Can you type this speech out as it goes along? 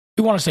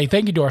We want to say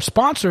thank you to our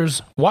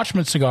sponsors,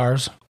 Watchman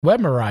Cigars,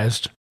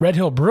 Webmerized, Red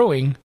Hill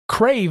Brewing,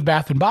 Crave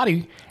Bath &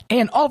 Body,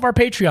 and all of our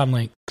Patreon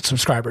link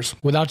subscribers.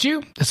 Without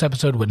you, this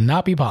episode would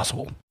not be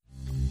possible.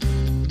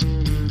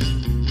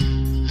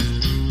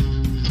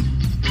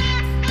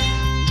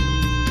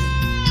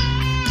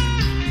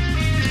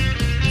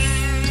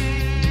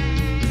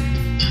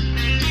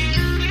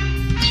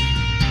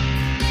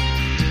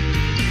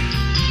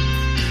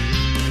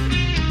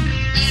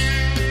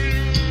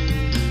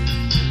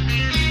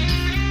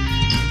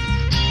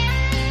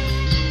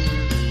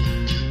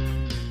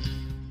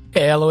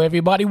 Hello,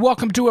 everybody.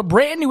 Welcome to a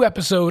brand new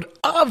episode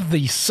of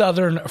the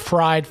Southern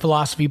Fried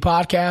Philosophy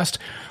Podcast,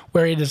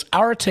 where it is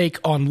our take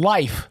on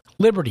life,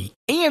 liberty,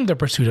 and the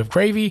pursuit of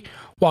gravy,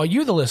 while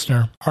you, the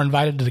listener, are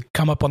invited to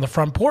come up on the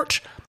front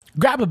porch,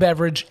 grab a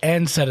beverage,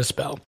 and set a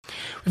spell.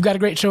 We've got a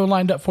great show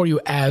lined up for you,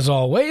 as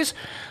always.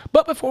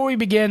 But before we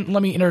begin,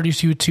 let me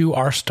introduce you to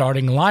our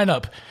starting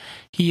lineup.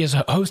 He is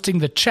hosting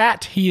the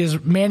chat. He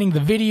is manning the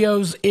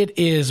videos. It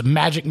is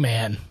Magic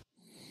Man.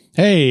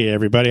 Hey,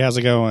 everybody. How's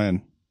it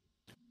going?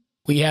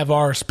 We have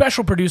our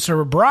special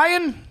producer,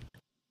 Brian.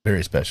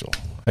 Very special.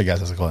 Hey, guys.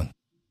 How's it going?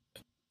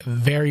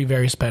 Very,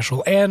 very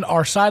special. And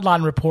our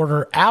sideline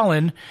reporter,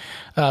 Alan,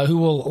 who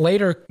will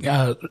later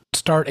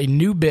start a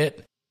new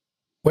bit.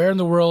 Where in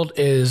the world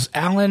is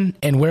Alan,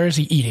 and where is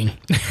he eating?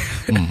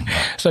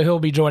 So he'll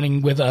be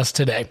joining with us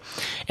today.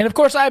 And, of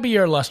course, I be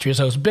your illustrious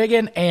host,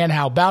 Biggin, and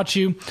how about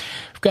you?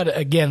 We've got,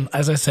 again,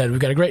 as I said,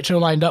 we've got a great show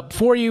lined up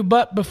for you.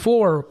 But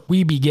before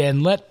we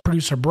begin, let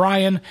producer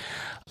Brian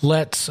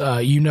let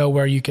you know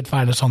where you can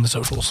find us on the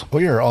socials.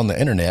 We are on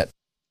the internet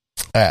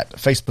at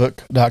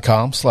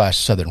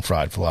facebook.com/Southern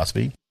Fried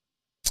Philosophy.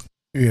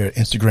 We're at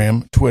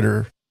Instagram,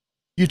 Twitter,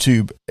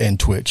 YouTube, and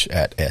Twitch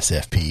at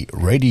SFP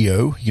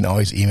Radio. You can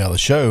always email the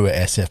show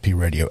at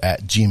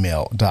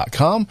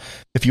sfpradio@gmail.com.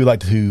 If you would like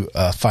to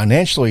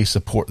financially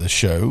support the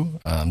show,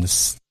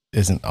 this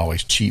isn't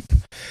always cheap.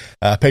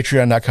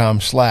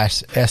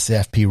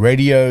 Patreon.com/SFP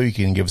Radio. You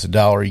can give us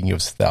 $1. You can give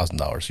us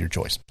 $1,000. Your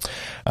choice.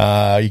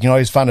 You can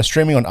always find us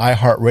streaming on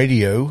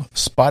iHeartRadio,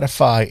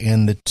 Spotify,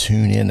 and the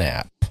TuneIn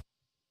app.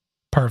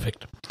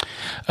 Perfect.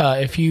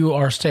 If you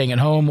are staying at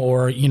home,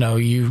 or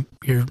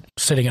you're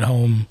sitting at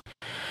home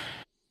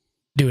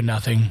doing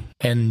nothing,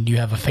 and you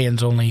have a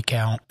fans only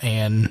account,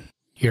 and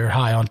you're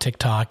high on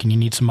TikTok, and you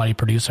need somebody to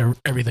produce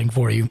everything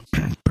for you,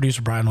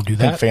 producer Brian will do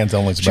that. I think fans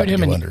only is about to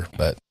go under,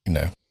 but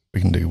we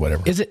can do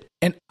whatever. Is it?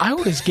 And I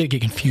always get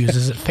confused.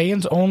 Is it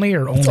fans only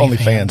or only? It's only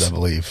fans, I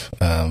believe.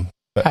 But,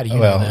 how do you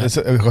know that? It's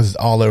because it's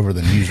all over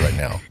the news right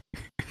now.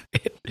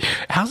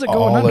 How's it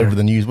going? All over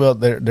the news. Well,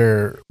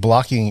 they're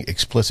blocking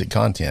explicit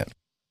content,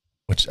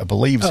 which I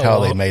believe is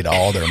how they made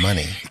all their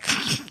money.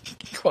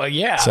 Well,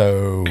 yeah.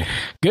 So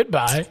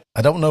goodbye.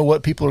 I don't know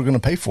what people are going to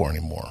pay for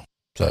anymore.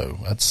 So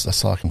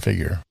that's all I can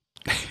figure.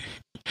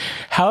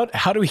 How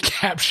do we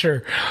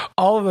capture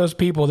all of those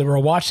people that were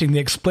watching the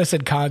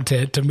explicit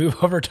content to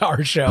move over to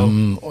our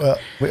show? Well,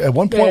 at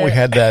one point we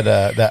had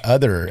that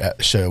other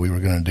show we were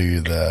going to do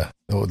the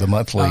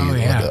monthly,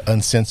 the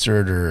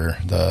uncensored or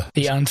the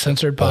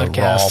uncensored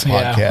podcast,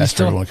 raw podcast,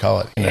 whatever you want to call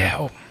it.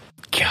 Yeah.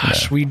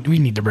 Gosh, we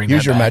need to bring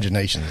use that your back.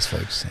 imaginations,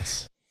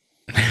 folks.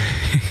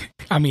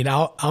 I mean,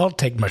 I'll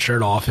take my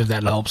shirt off if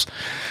that helps,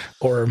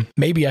 or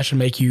maybe I should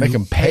make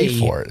them pay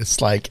for it. It's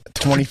like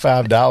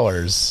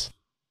 $25.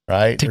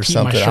 Right? To or keep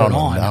something. my shirt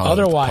on.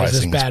 Otherwise,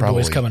 this bad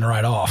boy's coming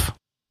right off.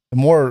 The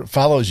more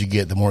follows you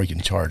get, the more you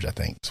can charge, I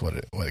think, is what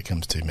it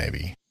comes to,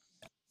 maybe.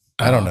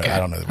 I don't know. I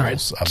don't know the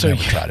rules. I've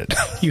never tried it.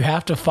 You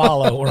have to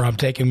follow, or I'm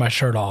taking my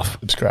shirt off.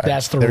 Subscribe.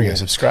 That's the rule. rule. You go.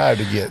 Subscribe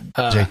to get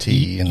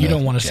JT. You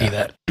don't want to see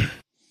that.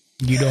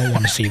 You don't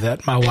want to see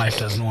that. My wife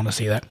doesn't want to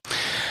see that.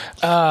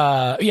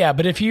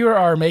 But if you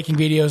are making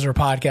videos or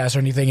podcasts or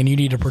anything and you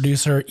need a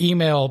producer,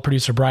 email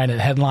producer Brian at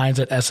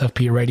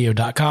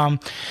headlines@sfpradio.com.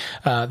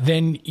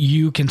 Then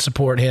you can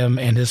support him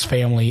and his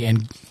family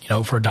and,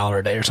 for $1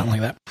 a day or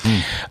something like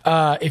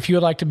that. If you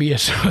would like to be a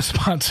show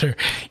sponsor,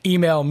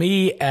 email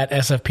me at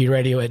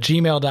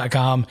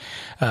sfpradio@gmail.com.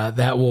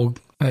 That will,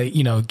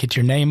 get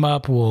your name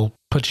up. We'll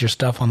put your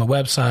stuff on the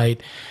website.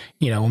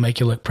 We'll make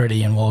you look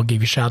pretty, and we'll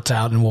give you shouts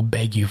out, and we'll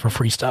beg you for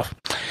free stuff.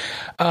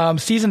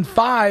 Season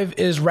 5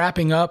 is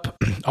wrapping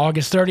up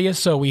August 30th,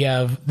 so we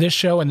have this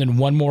show and then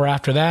one more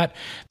after that.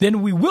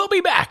 Then we will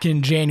be back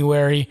in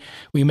January.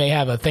 We may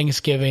have a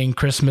Thanksgiving,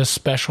 Christmas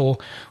special,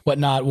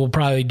 whatnot. We'll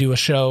probably do a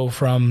show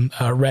from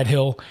Red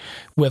Hill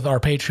with our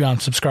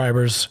Patreon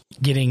subscribers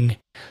getting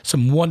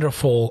some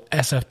wonderful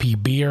SFP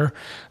beer.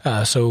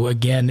 So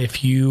again,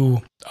 if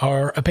you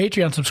are a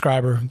Patreon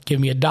subscriber,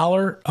 give me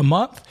 $1 a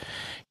month.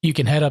 You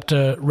can head up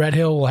to Red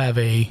Hill. We'll have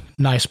a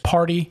nice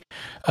party.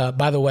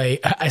 By the way,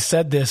 I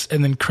said this,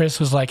 and then Chris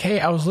was like, hey,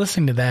 I was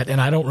listening to that,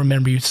 and I don't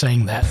remember you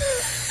saying that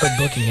or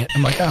booking it.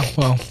 I'm like, oh,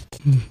 well,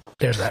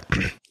 there's that.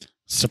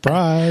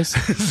 Surprise.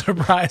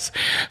 Surprise.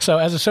 So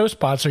as a show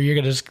sponsor, you're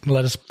going to just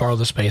let us borrow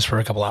the space for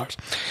a couple hours.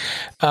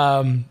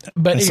 But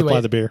anyway. Supply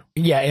the beer.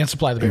 Yeah, and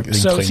supply the beer.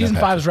 So season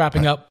 5 is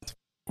wrapping up.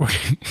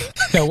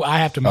 No, I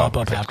have to mop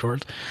up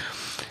afterwards.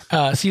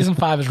 Season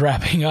 5 is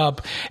wrapping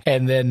up,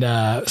 and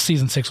then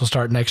Season 6 will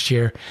start next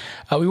year.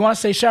 We want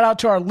to say shout out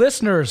to our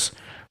listeners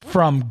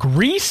from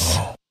Greece.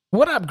 Oh.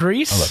 What up,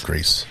 Greece? I love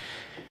Greece.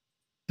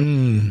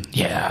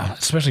 Yeah,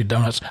 especially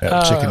donuts.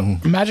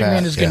 Chicken Magic fat,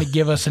 Man is going yeah. to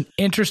give us an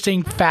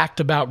interesting fact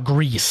about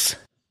Greece.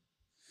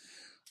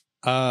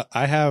 First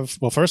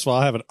of all,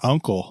 I have an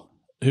uncle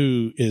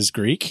who is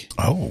Greek.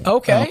 Oh,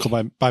 Okay. An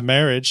uncle by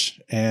marriage,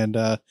 and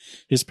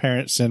his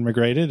parents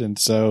immigrated, and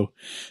so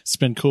it's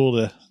been cool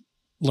to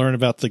learn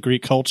about the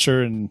Greek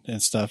culture and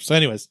stuff. So,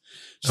 anyways,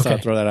 just thought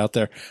I'd throw that out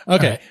there.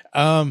 Okay.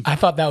 I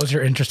thought that was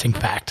your interesting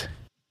fact.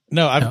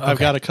 No, I've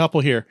got a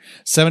couple here.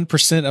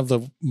 7% of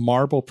the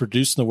marble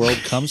produced in the world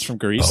comes from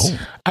Greece.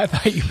 Oh. I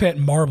thought you meant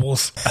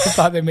marbles. I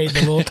thought they made the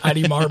little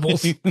tiny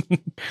marbles.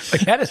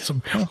 Like, that is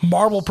some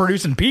marble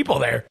producing people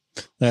there.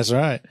 That's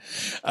right.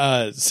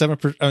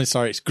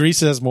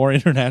 Greece has more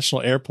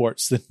international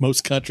airports than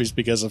most countries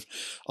because of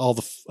all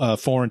the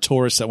foreign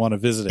tourists that want to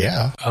visit it.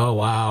 yeah. Oh,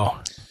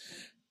 wow.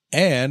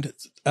 And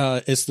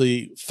it's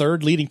the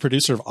third leading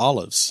producer of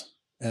olives.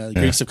 The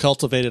Greeks have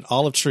cultivated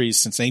olive trees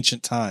since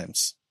ancient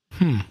times.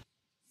 And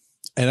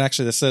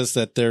actually, it says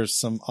that there's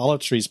some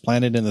olive trees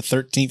planted in the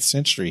 13th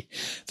century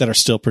that are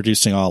still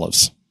producing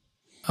olives.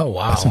 Oh,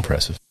 wow. That's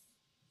impressive.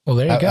 Well,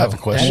 there you go. I have a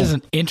question. That is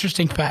an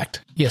interesting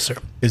fact. Yes, sir.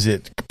 Is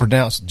it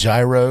pronounced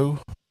gyro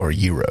or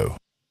euro?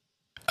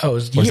 Oh,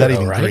 it's Or is that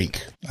Euro, even right?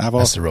 Greek?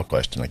 That's the real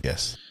question, I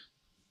guess.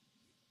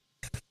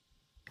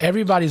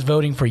 Everybody's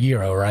voting for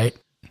Euro, right?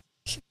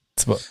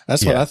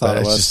 That's what I thought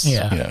it was.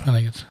 Yeah. I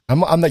think it's.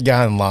 I'm that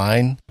guy in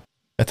line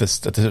at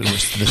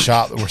the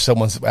shop where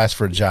someone's asked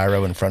for a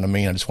gyro in front of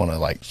me. And I just want to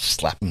like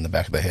slap him in the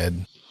back of the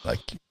head. Like,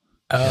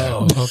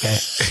 Oh, okay.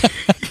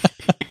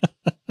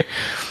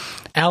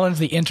 Alan's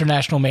the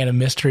international man of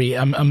mystery.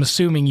 I'm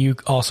assuming you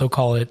also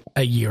call it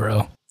a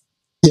Euro.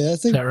 Yeah, I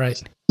Is think. that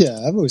right? Yeah,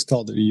 I've always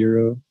called it a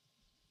euro.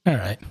 All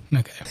right.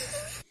 Okay.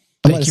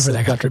 I might Thank you have for that slipped up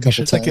a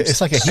contribution. couple times.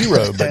 it's like a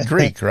hero, but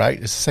Greek, right?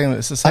 It's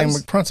the same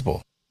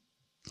principle.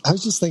 I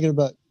was just thinking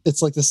about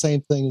it's like the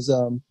same thing as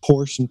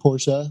Porsche and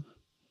Porsche.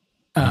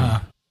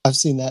 I've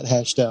seen that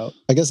hashed out.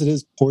 I guess it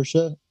is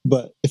Porsche,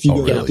 but if you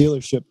go to a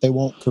dealership, they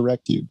won't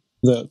correct you.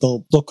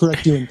 They'll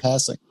correct you in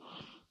passing.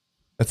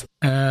 That's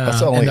and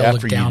only they'll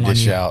after look down you on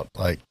dish you. out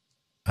like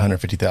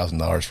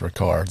 $150,000 for a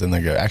car. Then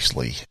they go,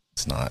 actually,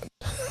 it's not.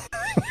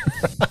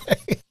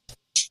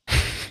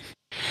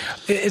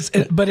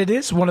 But it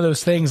is one of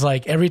those things.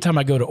 Like every time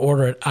I go to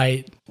order it,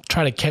 I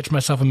try to catch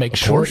myself and make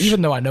sure, Porsche?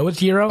 even though I know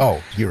it's Euro.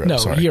 Oh, Euro. No,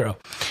 sorry. Euro.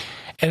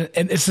 And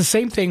it's the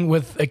same thing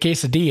with a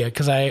quesadilla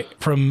because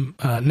from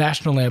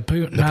National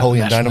Lampoon,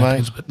 Napoleon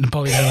Dynamite? But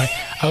Napoleon Dynamite.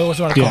 I always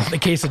want to call it the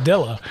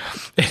quesadilla.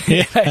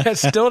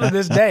 Still to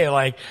this day,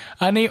 like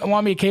I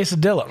want me a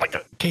quesadilla, like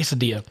a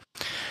quesadilla.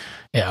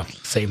 Yeah,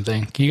 same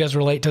thing. Can you guys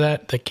relate to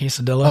that? The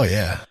quesadilla. Oh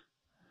yeah.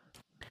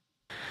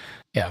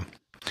 Yeah.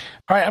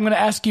 All right, I'm going to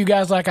ask you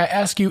guys like I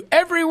ask you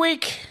every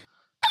week.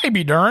 Hey,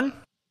 be darn.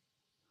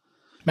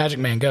 Magic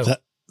Man, go.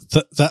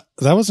 That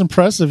was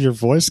impressive. Your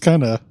voice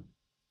kind of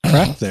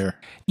cracked there.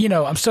 You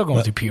know, I'm still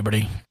going through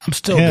puberty. I'm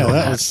still Yeah, doing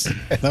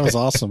that was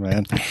awesome,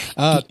 man.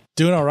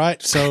 Doing all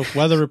right. So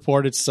weather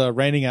report, it's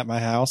raining at my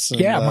house. And,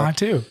 yeah, mine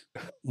too.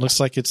 Looks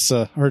like it's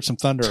heard some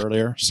thunder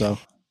earlier. So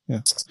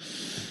yeah.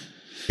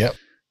 Yep.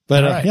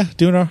 But All right. yeah,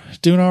 doing all right.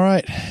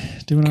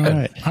 Doing all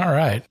right. All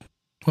right.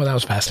 Well, that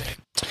was fascinating.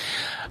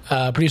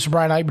 Producer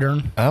Brian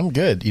Ibern. I'm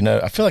good. You know,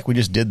 I feel like we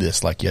just did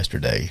this like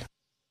yesterday.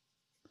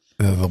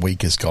 The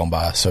week has gone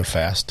by so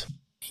fast.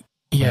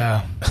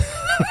 Yeah.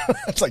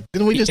 It's like,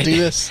 didn't we just do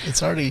this?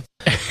 It's already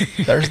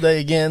Thursday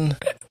again.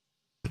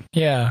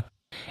 Yeah.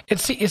 It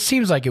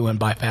seems like it went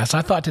by fast.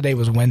 I thought today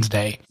was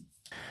Wednesday,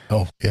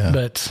 Oh, yeah.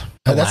 but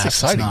Oh, alas, that's it's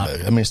exciting, not.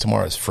 though. I mean, it's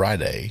tomorrow's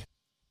Friday.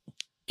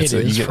 It is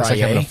It's like Friday.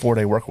 having a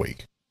 4-day work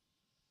week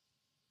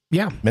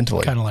Yeah.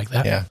 mentally. Kind of like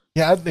that. Yeah.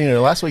 Yeah.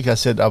 Last week I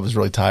said I was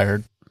really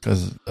tired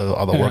because of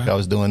all the work I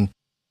was doing.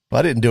 Well,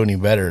 I didn't do any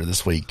better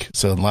this week.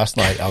 So last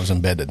night I was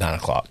in bed at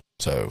 9:00.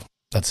 So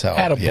that's how.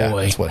 Attaboy. Yeah,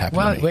 that's what happened.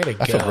 Well, to me. way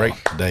to I feel go. great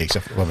today,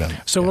 except for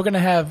So we're gonna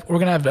have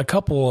a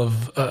couple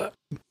of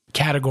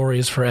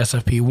categories for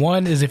SFP.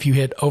 One is if you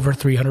hit over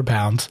 300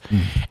 pounds,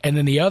 and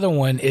then the other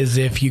one is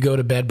if you go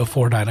to bed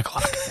before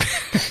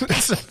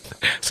 9:00.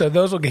 so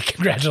those will get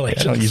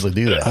congratulations. I don't usually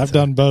do that. I've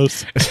done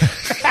both.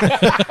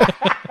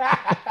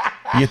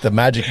 You get the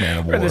Magic Man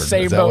Award. We're the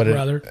same Is that boat, what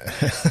brother.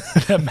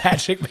 The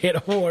Magic Man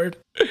Award.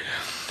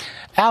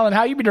 Alan,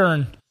 how you been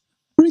doing?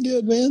 Pretty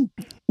good, man.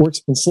 Work's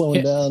been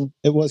slowing down.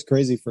 It was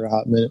crazy for a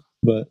hot minute,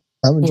 but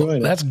I'm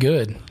enjoying it. That's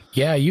good.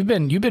 Yeah, you've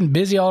been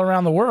busy all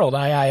around the world.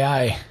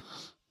 Aye.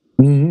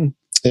 Mm-hmm.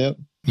 Yep.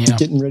 Yeah.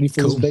 Getting ready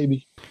for this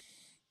baby.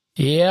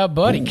 Yeah,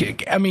 buddy.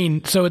 I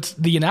mean, so it's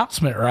the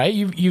announcement, right?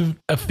 You've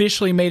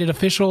officially made it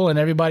official, and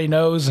everybody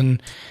knows,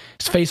 and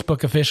it's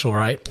Facebook official,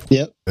 right?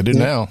 Yep. I do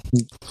now.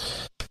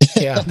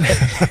 Yeah.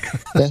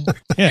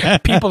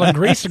 People in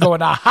Greece are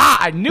going, aha,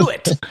 I knew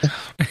it.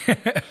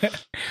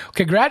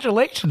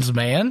 Congratulations,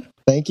 man.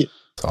 Thank you.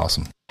 It's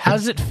awesome. How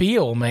does it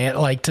feel, man?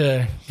 Like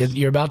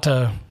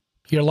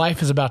your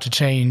life is about to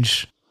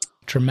change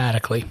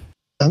dramatically.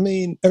 I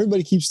mean,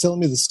 everybody keeps telling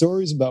me the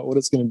stories about what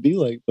it's going to be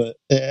like, but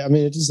I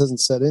mean, it just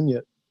hasn't set in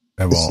yet.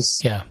 It won't.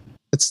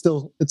 It's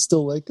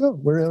still like, oh,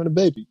 we're having a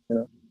baby, you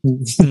know.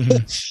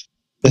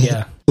 Mm-hmm.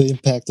 Yeah, the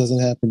impact doesn't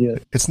happen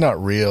yet. It's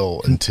not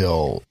real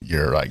until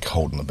you're like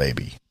holding the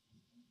baby.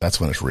 That's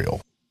when it's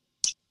real.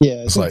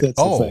 Yeah, it's like, that's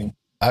the thing.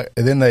 And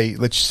then they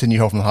let you send you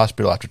home from the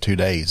hospital after 2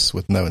 days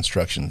with no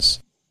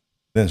instructions.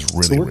 Then it's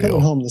really we're real.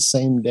 coming home the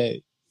same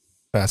day.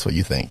 That's what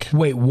you think.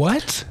 Wait,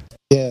 what?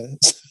 Yeah,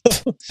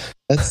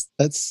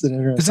 that's an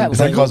interesting. Is that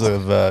because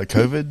of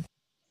COVID?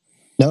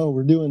 No,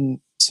 we're doing.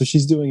 So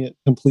she's doing it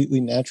completely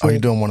natural. Oh, you're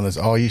doing one of those.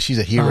 Oh, she's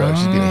a hero.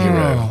 She's being a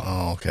hero.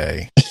 Oh,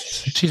 okay.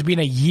 She's being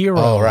a hero.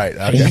 Oh, right.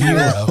 A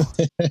hero.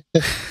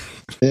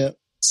 Yeah.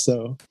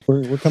 So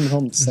we're coming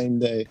home the same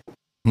day.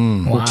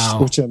 Wow.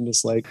 Which I'm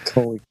just like,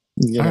 holy.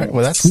 All right.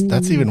 Well,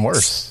 that's even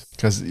worse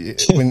because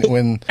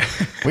when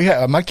we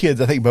have my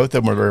kids, I think both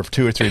of them are there for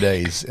 2 or 3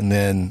 days, and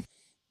then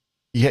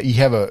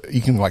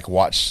you can like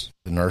watch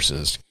the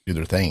nurses do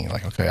their thing.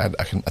 Like, okay,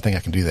 I think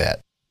I can do that,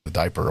 the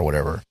diaper or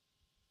whatever.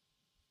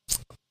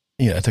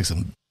 Yeah, I took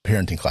some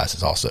parenting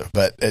classes also,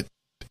 but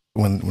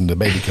when the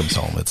baby comes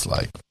home, it's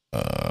like,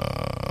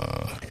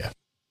 yeah.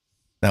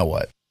 Now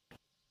what?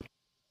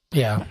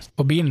 Yeah.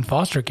 Well, being in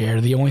foster care,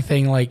 the only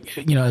thing, like,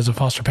 you know, as a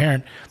foster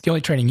parent, the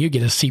only training you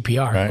get is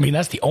CPR. Right. I mean,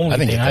 that's the only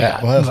thing I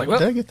got. Well, I was like,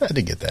 did I get that? I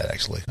did get that,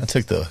 actually. I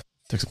took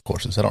some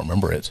courses. I don't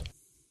remember it.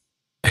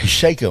 You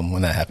shake them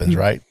when that happens,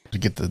 right? To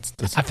get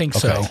the I think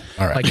so.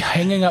 All right. Like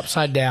hanging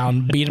upside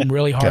down, beat them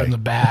really hard in the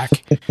back,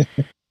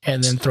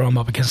 and then throw them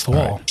up against the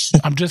wall. Right.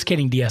 I'm just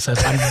kidding,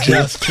 DSS. I'm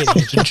just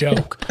kidding. It's a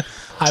joke.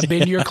 I've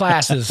been to your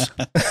classes.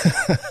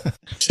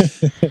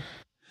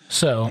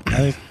 So,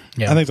 I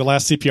think the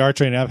last CPR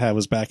training I've had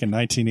was back in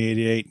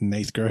 1988 in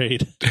 8th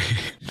grade.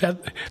 That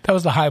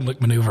was the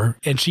Heimlich maneuver,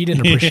 and she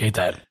didn't appreciate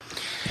that.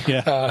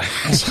 Yeah.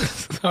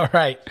 All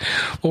right.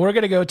 Well, we're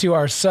going to go to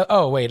our...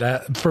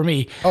 for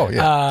me. Oh,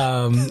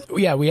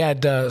 yeah. We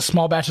had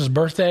Small Batch's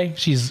birthday.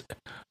 She's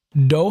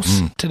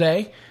dos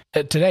today.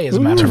 Today, as a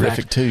matter of fact.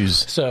 Terrific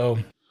twos. So,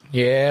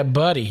 yeah,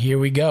 buddy, here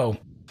we go.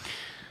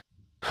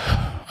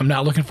 I'm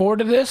not looking forward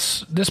to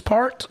this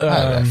part.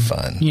 Have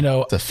fun. You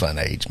know, it's a fun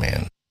age,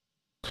 man.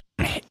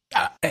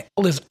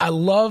 Liz, I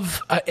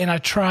love, and I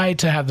try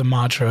to have the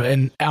mantra,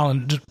 and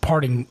Alan, just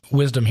parting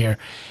wisdom here,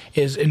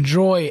 is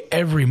enjoy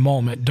every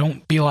moment.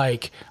 Don't be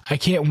like, I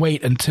can't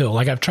wait until.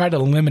 Like, I've tried to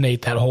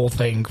eliminate that whole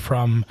thing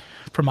from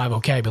my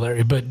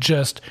vocabulary, but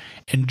just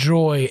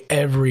enjoy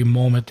every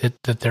moment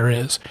that there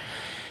is.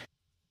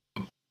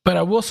 But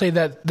I will say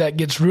that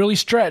gets really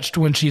stretched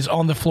when she's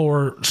on the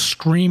floor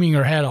screaming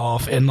her head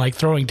off and like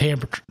throwing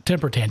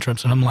temper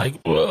tantrums. And I'm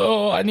like,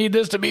 whoa, I need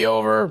this to be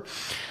over.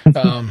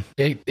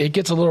 It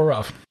gets a little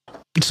rough.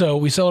 So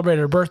we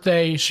celebrated her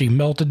birthday. She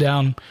melted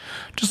down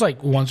just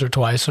like once or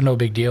twice. So no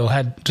big deal.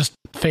 Had just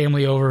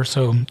family over.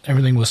 So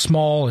everything was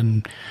small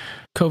and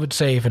COVID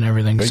safe and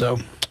everything. So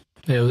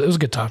it was a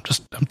good time.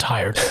 Just, I'm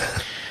tired.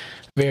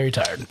 Very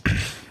tired.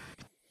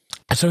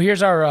 So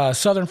here's our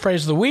Southern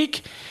phrase of the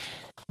week.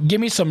 Give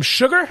me some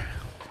sugar.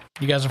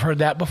 You guys have heard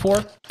that before.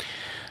 Oh,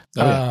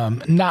 yeah.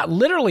 Not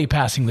literally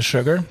passing the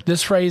sugar.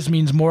 This phrase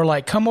means more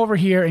like, come over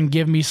here and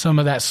give me some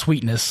of that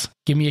sweetness.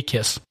 Give me a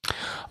kiss.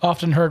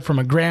 Often heard from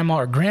a grandma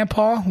or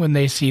grandpa when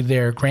they see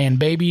their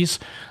grandbabies,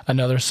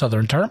 another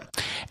Southern term,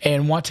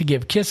 and want to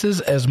give kisses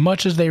as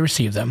much as they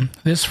receive them.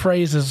 This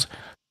phrase is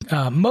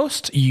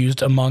most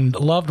used among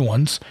loved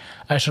ones.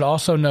 I should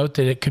also note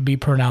that it could be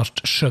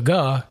pronounced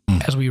sugar,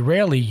 as we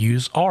rarely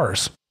use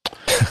R's.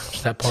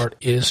 That part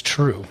is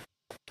true.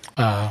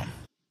 You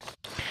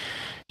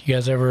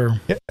guys ever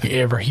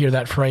hear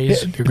that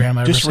phrase? Your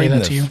grandma ever say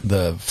that to you?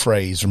 The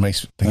phrase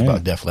makes me think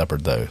about Def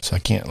Leppard, though, so I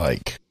can't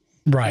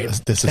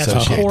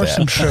disassociate pour that.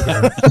 Some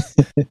sugar.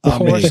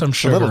 Pour some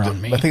sugar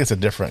on me. I think it's a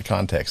different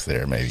context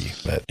there, maybe.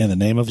 But in the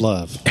name of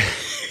love.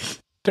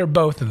 They're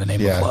both in the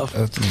name of love.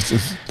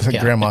 It's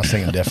like grandma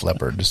singing Def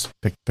Leppard. Just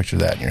picture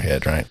that in your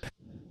head, right?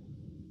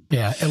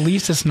 Yeah, at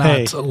least it's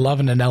not love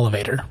in an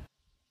elevator.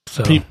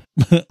 So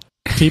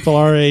people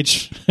our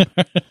age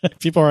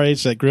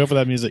that grew up with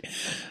that music,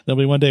 there'll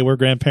be one day we're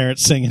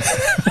grandparents singing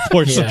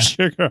 "Pour Some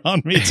Sugar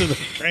on Me" to the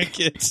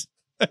grandkids.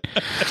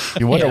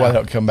 You wonder why they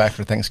don't come back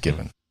for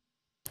Thanksgiving.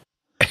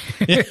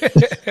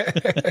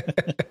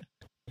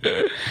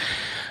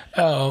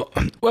 Oh,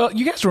 well,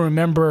 you guys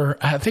remember,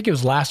 I think it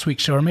was last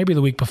week's show or maybe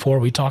the week before,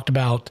 we talked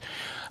about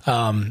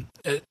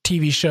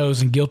TV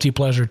shows and guilty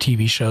pleasure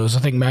TV shows. I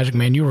think Magic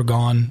Man, you were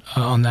gone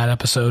on that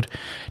episode.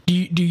 Do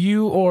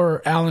you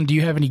or Alan, do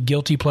you have any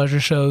guilty pleasure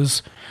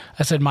shows?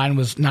 I said mine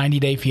was 90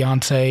 Day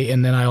Fiance,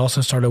 and then I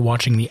also started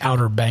watching The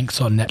Outer Banks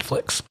on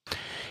Netflix.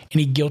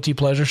 Any guilty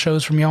pleasure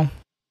shows from y'all?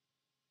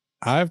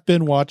 I've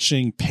been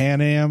watching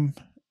Pan Am,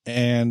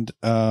 and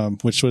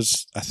which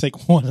was, I think,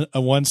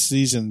 a one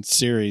season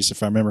series,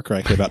 if I remember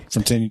correctly, about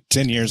from 10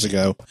 years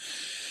ago,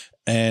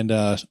 and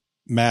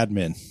Mad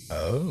Men.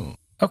 Oh.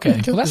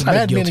 Okay, well, that's not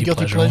a guilty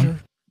pleasure.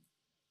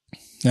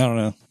 I don't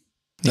know.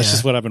 That's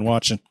just what I've been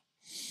watching.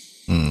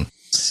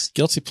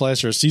 Guilty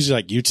pleasure. It's usually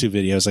like YouTube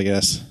videos, I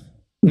guess.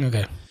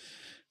 Okay.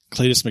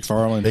 Cletus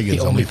McFarlane. Big as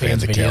OnlyFans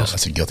OnlyFans account. videos.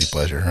 That's a guilty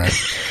pleasure, right?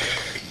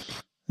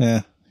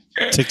 Yeah.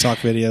 TikTok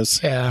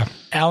videos. Yeah.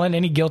 Alan,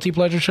 any guilty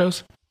pleasure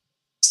shows?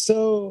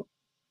 So,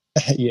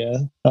 yeah.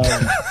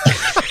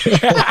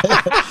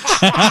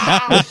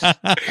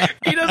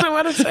 He doesn't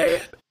want to say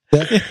it.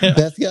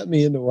 Beth got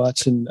me into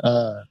watching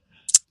Call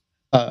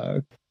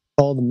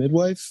the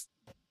Midwife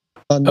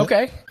on, on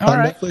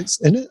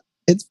Netflix, and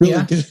it's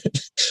really good.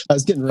 I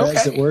was getting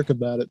razzed at work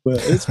about it, but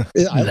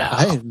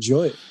I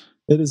enjoy it.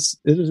 It is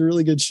a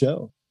really good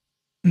show.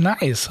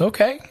 Nice.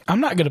 Okay, I'm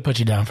not going to put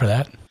you down for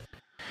that.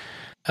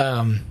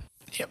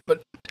 Yeah,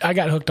 but I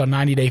got hooked on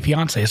 90 Day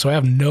Fiance, so I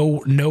have no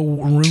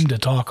room to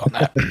talk on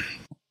that.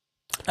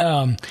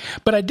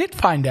 But I did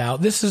find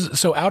out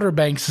Outer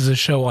Banks is a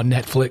show on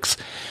Netflix,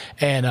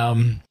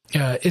 and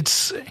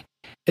it's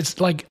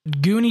like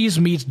Goonies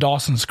meets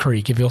Dawson's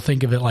Creek, if you'll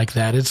think of it like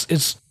that.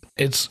 It's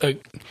a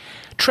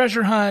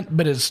treasure hunt,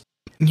 but it's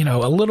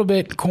a little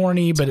bit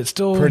corny, but it's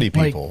still pretty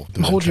people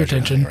hold your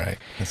attention, hunting,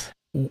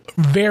 right?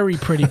 Very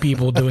pretty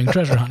people doing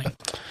treasure hunting.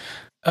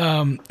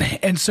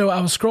 And so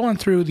I was scrolling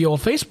through the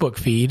old Facebook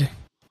feed,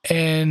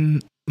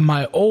 and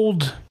my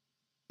old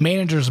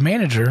manager's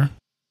manager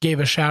gave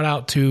a shout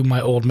out to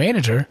my old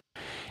manager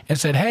and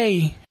said,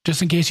 "Hey,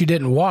 just in case you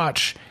didn't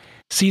watch,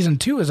 season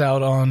 2 is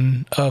out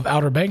of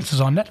Outer Banks is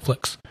on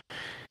Netflix." I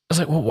was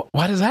like, "Well,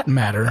 why does that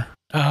matter?"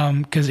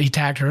 Because he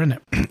tagged her in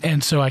it.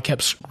 And so I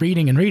kept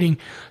reading and reading.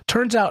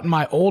 Turns out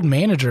my old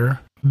manager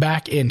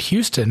back in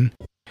Houston,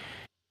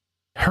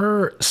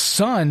 her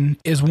son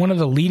is one of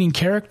the leading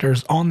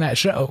characters on that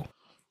show.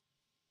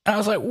 And I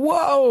was like,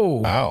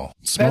 whoa. Wow.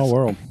 Small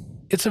world.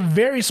 It's a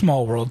very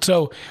small world.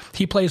 So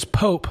he plays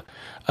Pope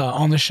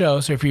on the show.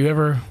 So if you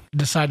ever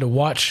decide to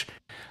watch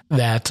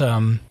that,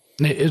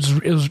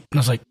 it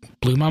was like,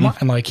 blew my mind.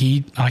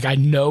 I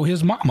know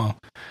his mama.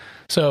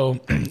 So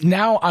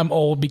now I'm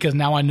old because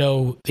now I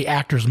know the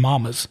actors'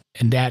 mamas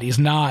and daddies,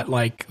 not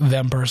like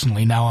them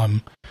personally.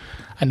 Now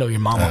I know your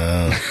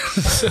mama.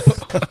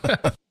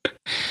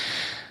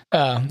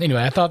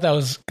 Anyway, I thought that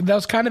was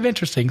kind of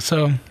interesting.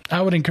 So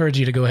I would encourage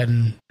you to go ahead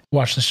and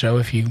watch the show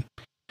if you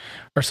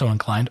are so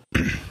inclined.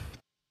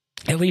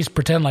 At least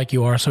pretend like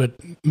you are, so it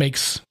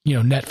makes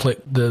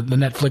Netflix the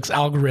Netflix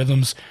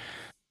algorithms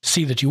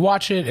see that you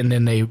watch it, and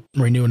then they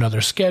renew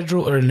another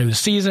schedule or a new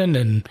season,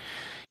 and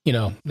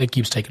it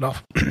keeps taking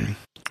off.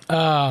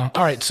 All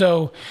right,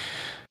 so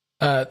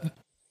the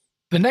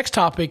next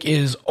topic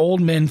is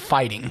old men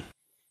fighting.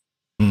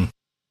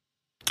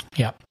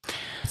 Yeah.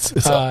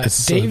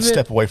 It's David, a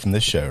step away from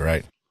this show,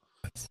 right?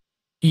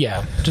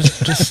 Yeah,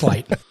 just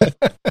slight.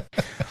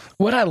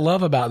 What I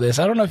love about this,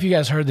 I don't know if you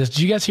guys heard this. Did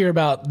you guys hear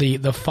about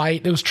the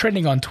fight? It was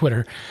trending on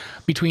Twitter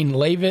between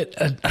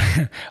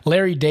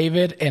Larry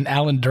David and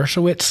Alan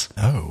Dershowitz.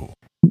 Oh.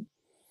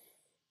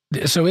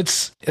 So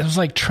it was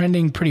like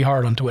trending pretty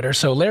hard on Twitter.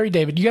 So Larry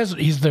David,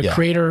 he's the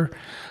creator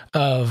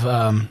of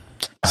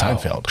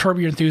Seinfeld, Curb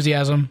Your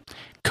Enthusiasm,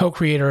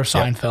 co-creator of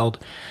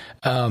Seinfeld.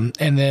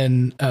 And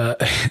then,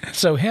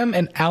 so him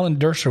and Alan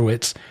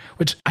Dershowitz,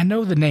 which I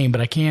know the name,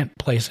 but I can't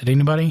place it.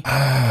 Anybody?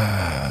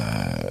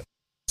 I'm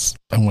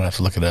going to have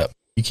to look it up.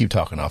 You keep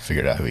talking. I'll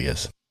figure out who he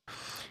is.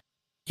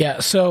 Yeah.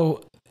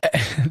 So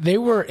they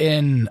were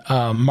in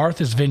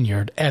Martha's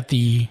Vineyard at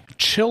the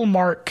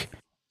Chillmark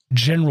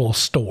General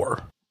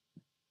Store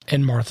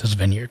in Martha's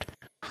Vineyard.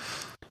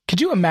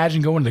 Could you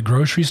imagine going to the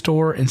grocery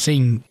store and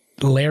seeing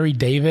Larry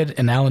David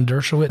and Alan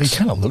Dershowitz? He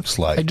kind of looks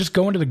like just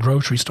going to the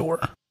grocery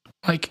store.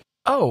 Like,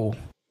 oh,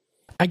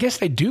 I guess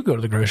they do go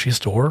to the grocery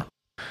store.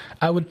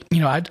 I would,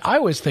 I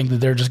always think that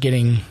they're just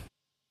getting,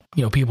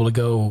 people to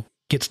go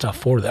get stuff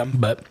for them.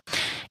 But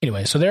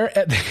anyway, so they're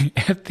at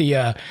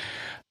the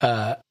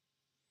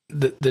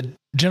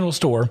general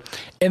store,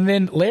 and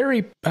then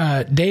Larry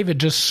David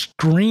just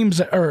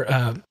screams,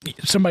 or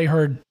somebody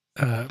heard,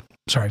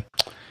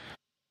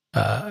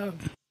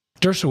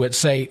 Dershowitz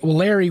say, "Well,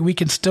 Larry, we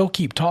can still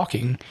keep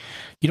talking.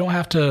 You don't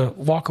have to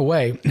walk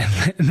away."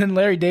 And then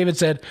Larry David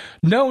said,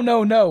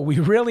 No, we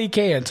really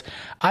can't.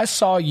 I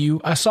saw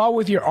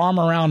with your arm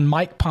around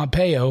Mike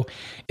Pompeo.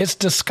 It's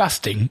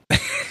disgusting.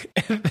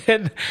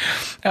 And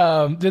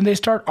then they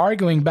start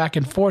arguing back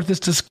and forth.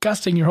 It's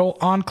disgusting, your whole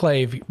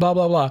enclave, blah,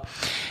 blah, blah.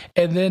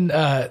 And then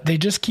they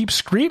just keep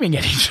screaming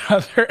at each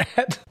other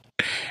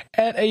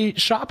at a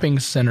shopping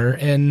center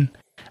in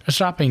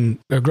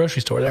a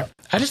grocery store there.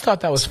 I just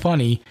thought that was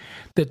funny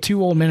that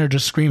two old men are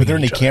just screaming. Are there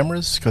any other.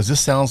 cameras? Because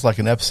this sounds like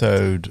an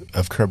episode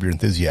of Curb Your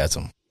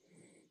Enthusiasm.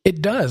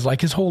 It does.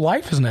 Like his whole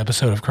life is an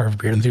episode of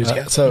Curb Your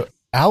Enthusiasm. So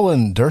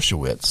Alan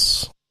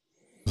Dershowitz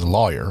is a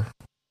lawyer.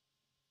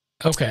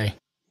 Okay.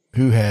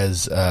 Who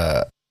has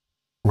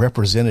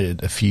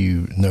represented a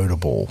few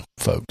notable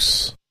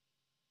folks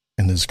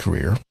in his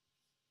career.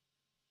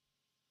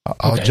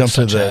 I'll jump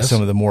to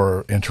some of the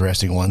more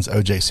interesting ones.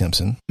 O.J.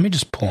 Simpson. Let me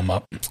just pull him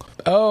up.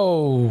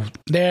 Oh,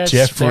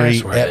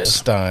 Jeffrey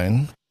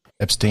Epstein.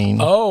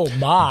 Oh,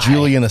 my.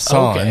 Julian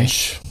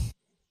Assange.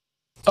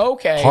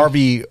 Okay.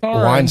 Harvey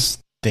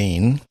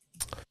Weinstein.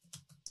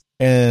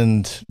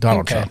 And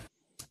Donald Trump.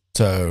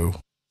 So,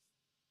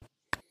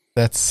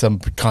 That's some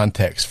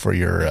context for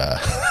your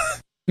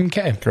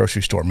okay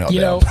grocery store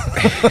meltdown.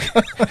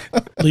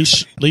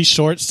 Lee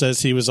Short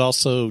says he was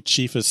also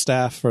chief of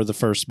staff for the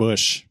first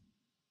Bush.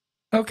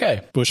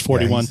 Okay. Bush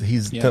 41. Yeah,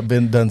 he's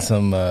done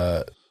some.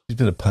 He's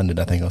been a pundit,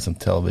 I think, on some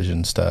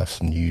television stuff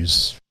and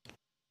news.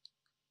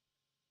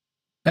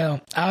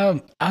 Well,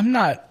 I'm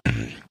not.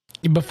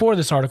 Before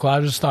this article, I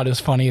just thought it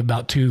was funny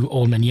about two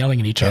old men yelling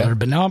at each other,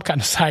 but now I'm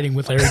kind of siding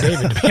with Larry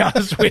David, to be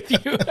honest with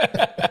you.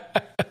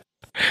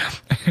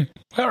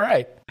 All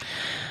right.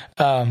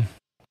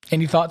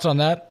 Any thoughts on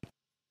that?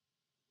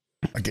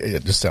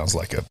 It just sounds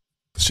like a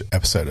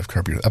episode of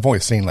Curb Your. I've only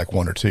seen like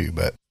one or two,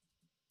 but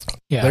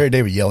yeah, Larry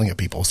David yelling at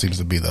people seems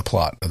to be the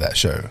plot of that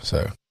show.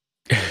 So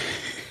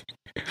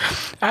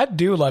I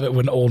do love it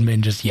when old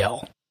men just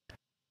yell.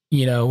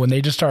 You know, when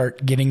they just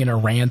start getting in a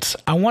rant.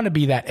 I want to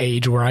be that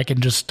age where I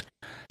can just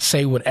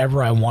say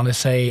whatever I want to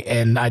say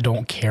and I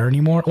don't care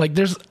anymore. Like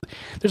there's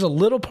a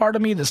little part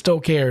of me that still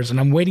cares, and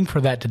I'm waiting for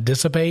that to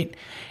dissipate.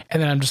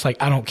 And then I'm just like,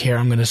 I don't care.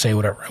 I'm going to say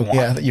whatever I want.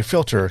 Yeah, your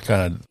filter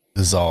kind of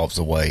dissolves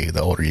away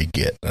the older you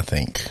get, I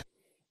think.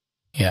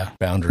 Yeah.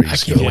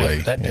 Boundaries go away.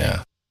 That day.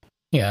 Yeah.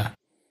 Yeah.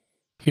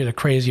 You're the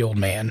crazy old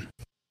man.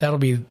 That'll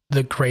be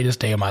the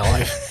greatest day of my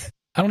life.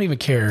 I don't even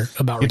care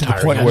about Get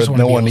retiring. to the point where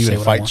no one even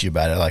fights want. you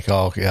about it. Like,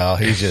 oh, yeah,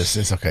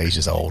 it's okay. He's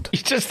just old.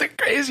 He's just a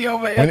crazy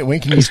old man. When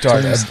can you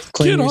start?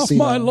 Get off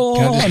my lawn.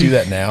 Can I just do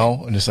that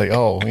now? And just like,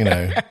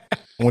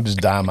 we'll just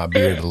dye my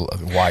beard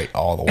white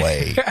all the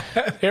way.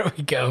 There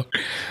we go.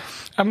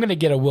 I'm going to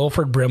get a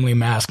Wilford Brimley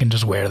mask and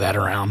just wear that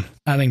around.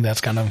 I think that's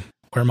kind of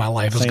where my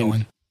life is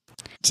going.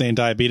 Saying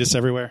diabetes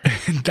everywhere.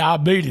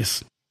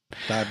 Diabetes.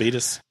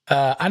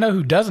 I know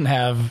who doesn't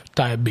have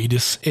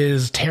diabetes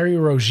is Terry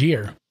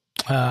Rozier.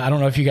 I don't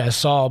know if you guys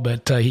saw,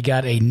 but he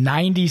got a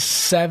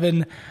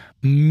 $97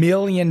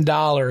 million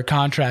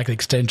contract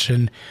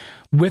extension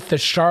with the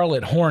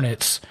Charlotte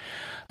Hornets.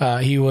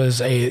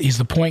 He's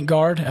the point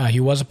guard.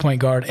 He was a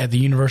point guard at the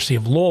University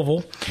of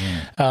Louisville.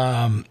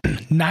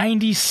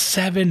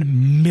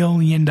 $97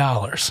 million.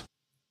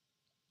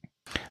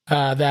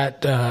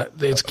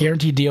 It's a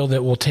guaranteed deal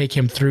that will take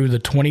him through the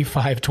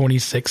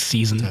 25-26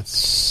 season.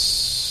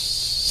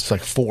 It's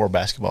like 4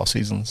 basketball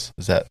seasons.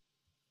 Is that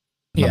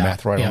my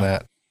math right on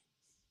that?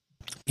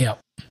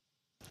 Yep.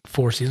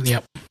 4 seasons.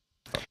 Yep.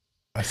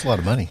 That's a lot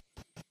of money.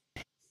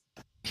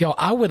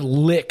 I would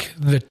lick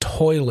the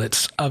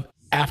toilets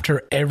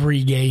after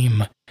every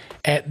game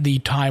at the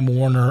Time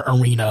Warner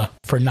Arena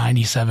for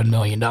 $97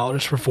 million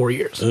for 4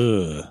 years.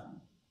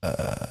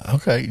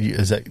 Okay.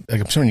 Is that?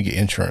 I'm assuming you get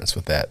insurance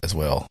with that as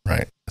well,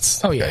 right?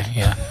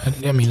 Yeah.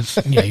 I mean,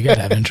 you got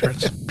to have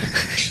insurance.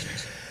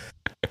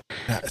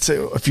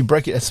 So if you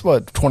break it, that's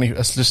what 20.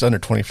 That's just under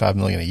 $25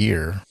 million a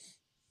year.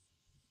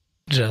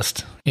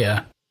 Just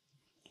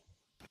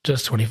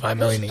 $25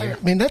 million a year.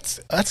 I mean, that's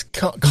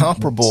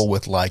comparable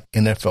with like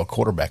NFL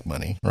quarterback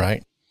money,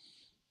 right?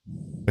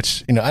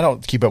 Which I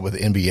don't keep up with the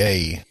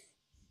NBA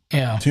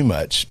too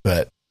much,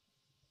 but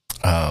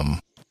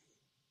it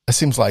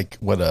seems like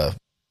what a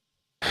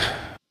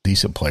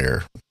decent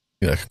player,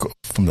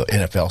 from the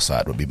NFL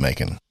side would be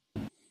making.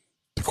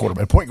 The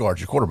quarterback, point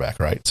guard's your quarterback,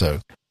 right? So,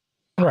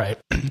 right,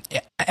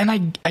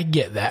 and I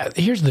get that.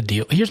 Here's the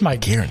deal. Here's my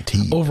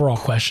guaranteed overall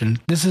question.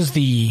 This is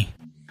the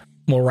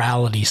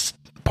morality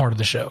part of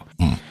the show.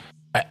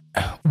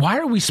 Why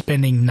are we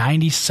spending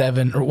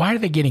why are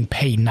they getting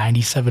paid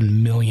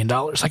 $97 million?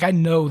 Like, I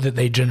know that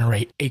they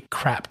generate a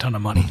crap ton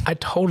of money. I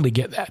totally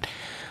get that.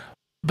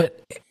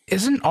 But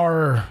isn't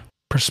our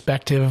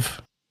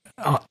perspective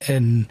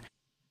and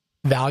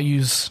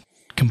values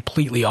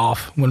completely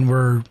off when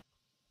we're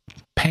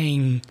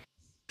paying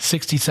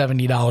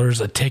 $60,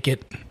 $70 a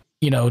ticket,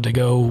 to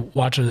go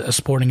watch a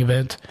sporting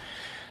event?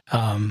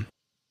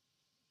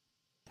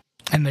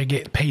 And they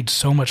get paid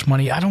so much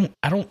money. I don't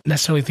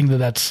necessarily think that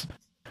that's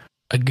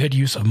a good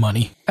use of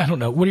money. I don't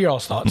know. What are your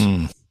all's thoughts?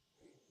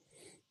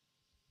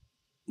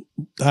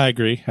 I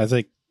agree. I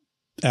think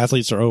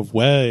athletes are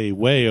way,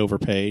 way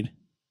overpaid.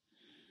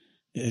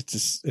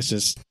 It's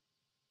just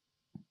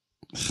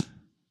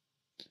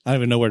I don't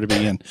even know where to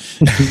begin.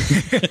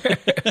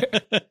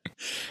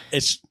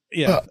 It's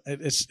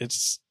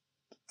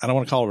I don't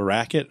want to call it a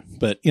racket,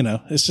 but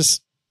it's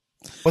just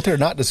what they're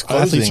not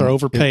disclosing. Athletes are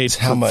overpaid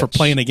for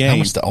playing a game. How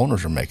much the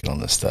owners are making on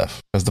this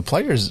stuff, because the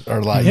players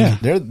are like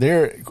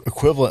they're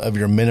equivalent of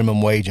your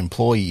minimum wage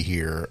employee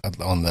here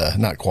on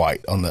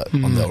the on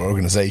the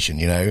organization.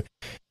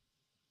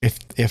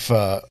 If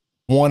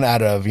one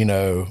out of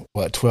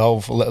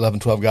 11,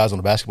 12 guys on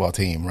the basketball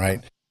team,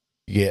 right,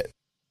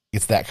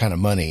 gets that kind of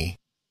money,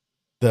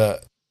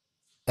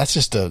 that's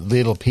just a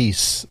little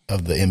piece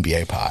of the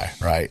NBA pie,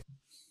 right?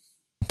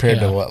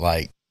 Compared to what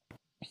like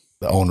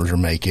the owners are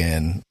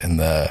making and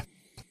the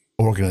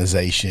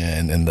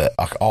organization and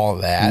all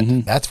of that.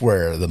 That's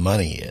where the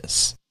money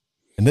is.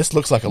 And this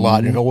looks like a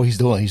lot. You know what he's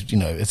doing.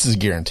 This is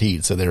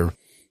guaranteed. So they're,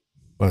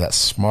 whether that's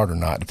smart or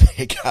not, to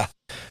pay a guy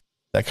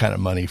that kind of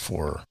money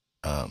for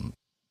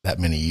that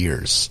many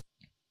years.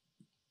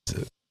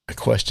 It's a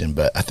question,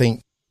 but I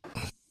think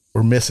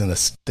we're missing a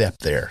step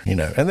there, you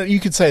know. And then you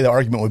could say the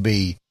argument would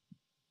be,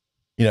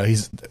 you know,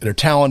 they're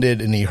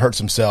talented and he hurts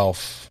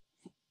himself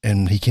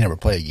and he can never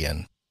play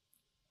again.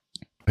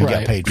 He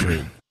got paid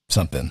for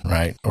something,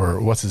 right? Or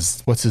what's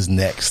his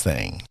next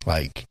thing?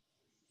 Like,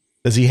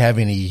 does he have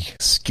any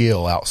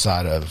skill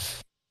outside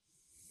of,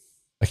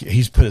 like,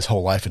 he's put his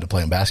whole life into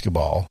playing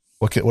basketball.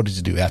 What does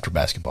he do after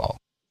basketball?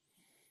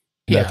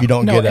 You know, if you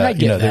don't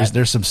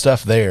there's some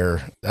stuff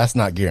there that's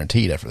not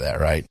guaranteed after that,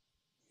 right?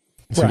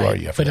 So who are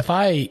you after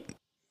that?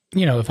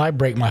 If I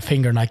break my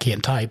finger and I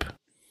can't type,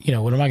 you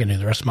know, what am I going to do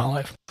the rest of my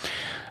life?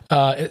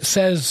 It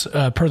says,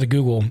 per the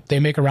Google, they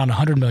make around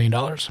 $100 million,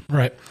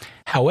 right?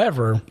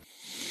 However,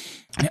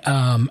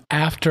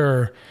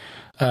 after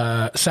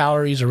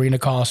salaries, arena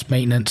costs,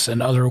 maintenance,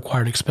 and other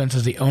required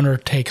expenses, the owner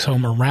takes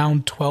home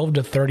around $12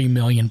 to $30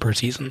 million per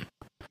season.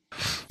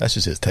 That's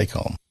just his take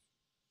home,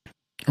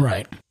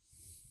 right?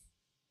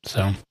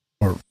 So,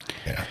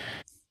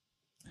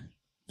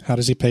 how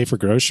does he pay for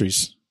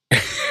groceries?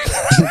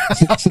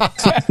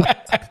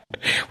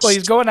 Well,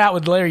 he's going out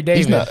with Larry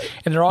David,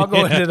 and they're all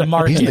going to the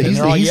market. He's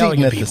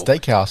eating at the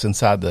steakhouse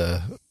inside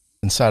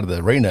of the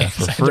arena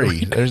for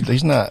free.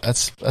 He's not.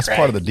 That's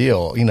part of the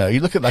deal. You know, you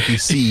look at like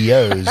these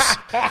CEOs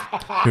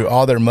who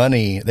all their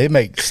money they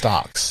make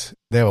stocks.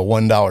 They have a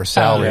 $1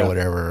 salary or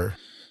whatever.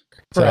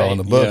 So on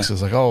the books,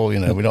 it's like, oh, you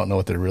know, we don't know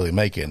what they're really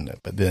making.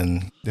 But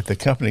then if the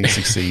company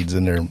succeeds,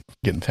 then they're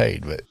getting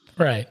paid. But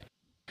right.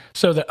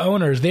 So the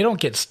owners, they don't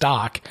get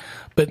stock,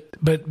 but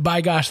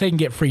by gosh, they can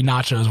get free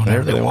nachos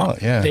whenever they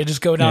want. Yeah. They just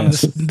go down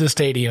to the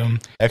stadium,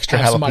 extra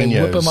have somebody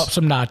jalapenos, whip them up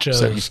some nachos.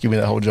 So just give me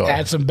that whole jar.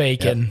 Add some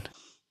bacon. Yeah.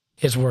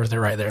 It's worth it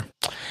right there.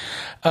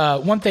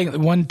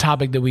 One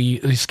topic that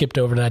we skipped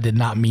over that I did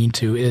not mean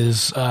to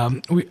is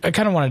I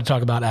kind of wanted to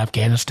talk about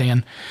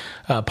Afghanistan.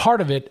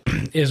 Part of it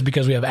is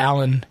because we have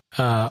Alan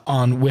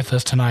on with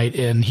us tonight,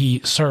 and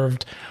he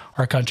served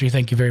our country.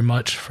 Thank you very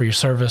much for your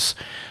service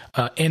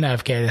in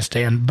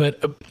Afghanistan.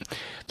 But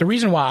the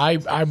reason why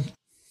I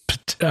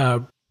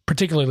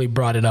particularly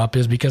brought it up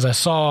is because I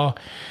saw.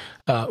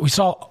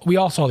 We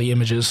all saw the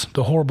images,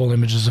 the horrible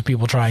images of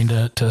people trying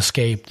to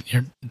escape,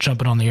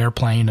 jumping on the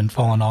airplane and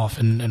falling off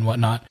and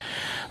whatnot.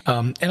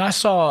 And I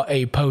saw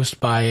a post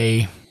by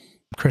a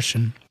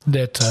Christian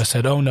that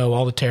said, "Oh no,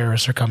 all the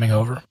terrorists are coming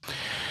over,"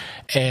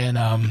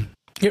 and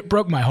it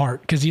broke my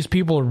heart because these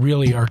people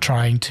really are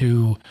trying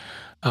to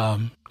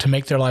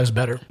make their lives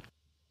better.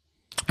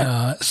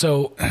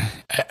 So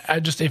I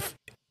just, if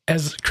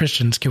as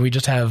Christians, can we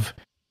just have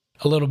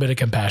a little bit of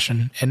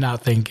compassion and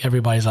not think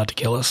everybody's out to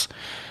kill us?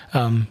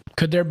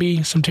 Could there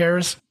be some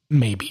terrorists?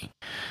 Maybe.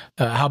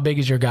 How big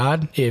is your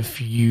God if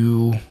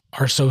you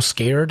are so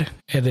scared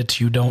that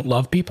you don't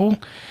love people,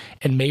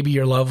 and maybe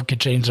your love could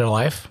change their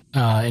life,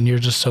 and you're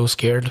just so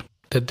scared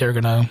that they're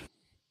going to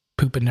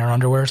poop in their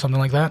underwear or something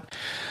like that?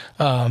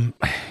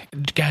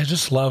 Guys,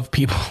 just love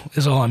people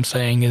is all I'm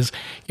saying. Is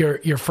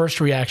your first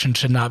reaction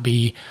should not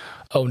be,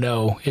 oh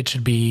no. It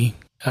should be,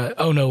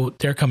 oh no,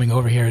 they're coming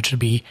over here. It should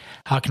be,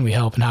 how can we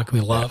help and how can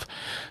we love?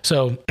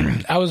 So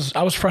I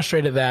was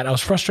frustrated at that. I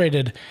was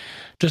frustrated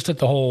just at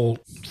the whole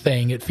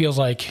thing. It feels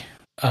like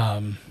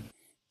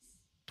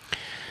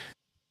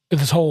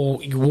this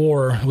whole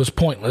war was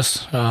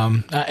pointless.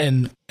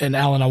 And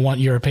Alan, I want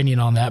your opinion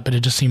on that, but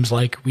it just seems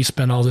like we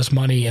spent all this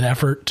money and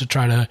effort to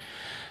try to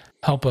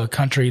help a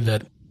country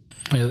that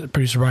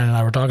producer Brian and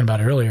I were talking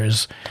about earlier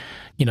is,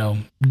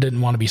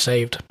 didn't want to be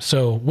saved.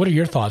 So what are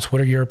your thoughts?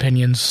 What are your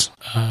opinions?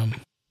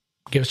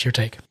 Give us your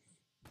take.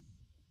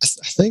 I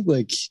think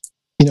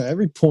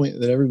every point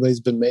that everybody's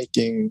been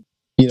making,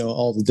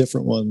 all the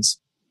different ones,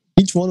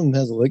 each one of them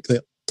has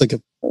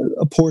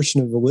a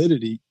portion of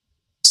validity.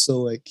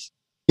 So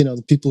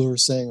the people who are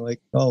saying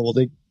oh, well,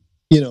 they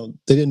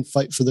didn't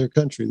fight for their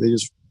country. They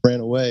just ran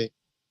away.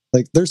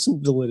 There's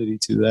some validity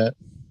to that.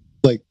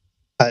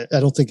 I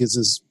don't think it's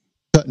as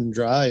cut and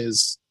dry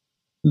as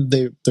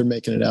they're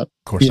making it out,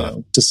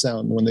 to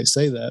sound when they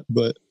say that.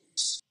 But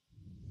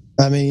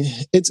I mean,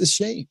 it's a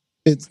shame.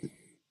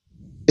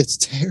 It's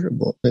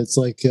terrible. It's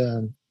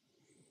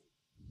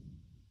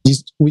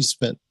we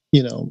spent,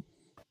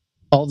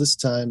 all this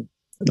time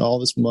and all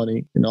this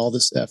money and all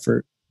this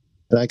effort.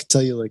 And I can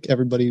tell you,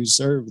 everybody who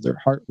served, their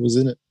heart was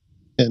in it.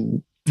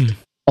 And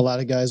a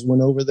lot of guys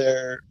went over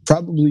there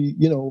probably,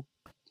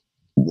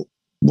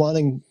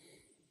 wanting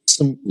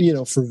some,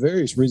 for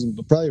various reasons,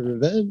 but probably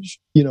revenge,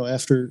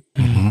 after,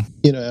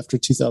 after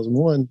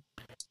 2001.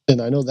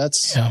 And I know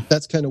that's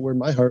kind of where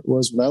my heart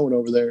was when I went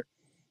over there.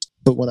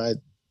 But when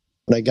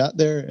I got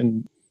there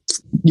and,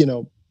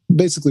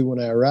 basically when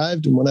I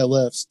arrived and when I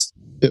left,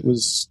 it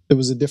was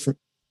a different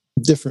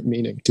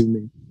meaning to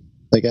me.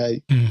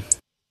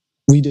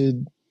 We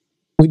did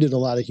a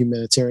lot of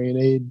humanitarian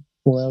aid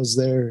while I was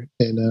there.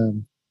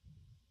 And,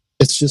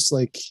 it's just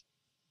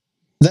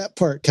that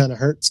part kind of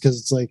hurts. Cause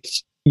it's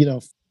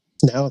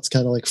now it's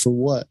kind of for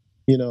what,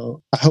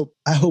 I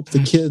hope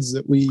the kids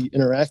that we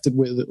interacted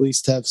with at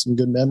least have some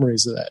good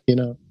memories of that,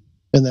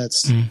 and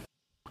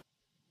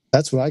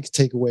that's what I could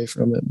take away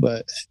from it.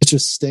 But it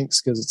just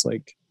stinks because it's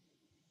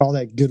all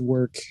that good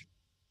work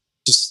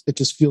it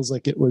just feels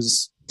like it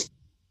was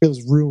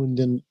ruined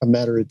in a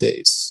matter of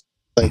days.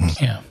 Like,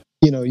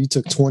 you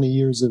took 20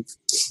 years of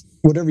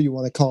whatever you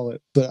want to call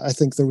it, but I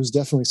think there was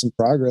definitely some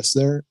progress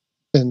there,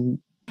 and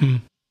you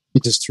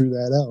just threw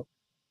that out.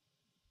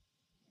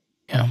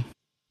 Yeah.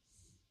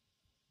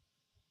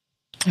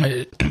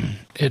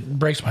 It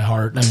breaks my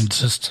heart. I mean, it's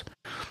just,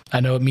 I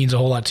know it means a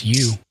whole lot to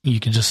you. You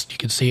can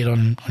see it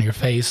on your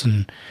face,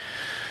 and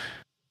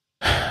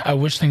I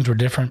wish things were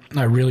different.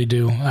 I really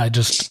do. My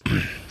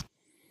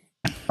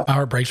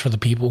heart breaks for the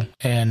people.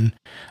 And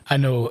I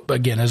know,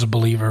 again, as a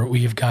believer,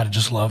 we've got to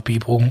just love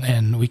people,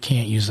 and we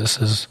can't use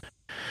this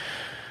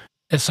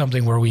as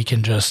something where we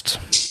can just,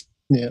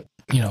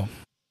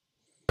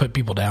 put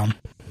people down.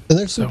 And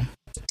there's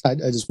I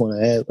just want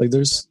to add, like,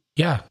 there's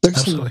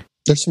absolutely.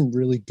 There's some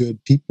really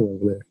good people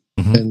over there.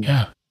 Mm-hmm. And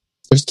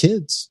there's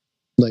kids.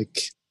 Like,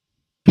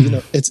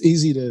 it's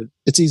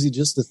easy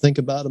just to think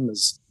about them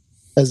as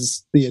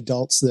the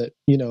adults that,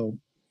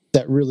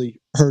 that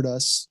really hurt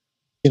us,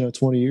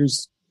 20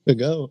 years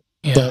ago.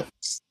 Yeah. But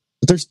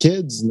there's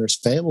kids and there's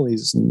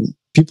families and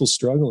people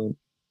struggling.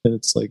 And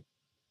it's like,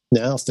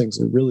 now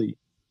things are really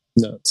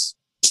nuts.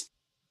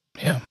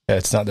 Yeah.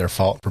 It's not their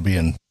fault for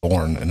being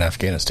born in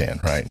Afghanistan,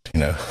 right?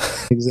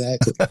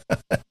 Exactly.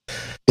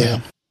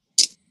 Yeah.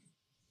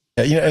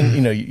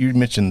 And you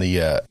mentioned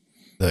the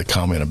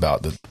comment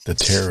about the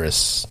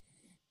terrorists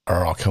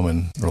are all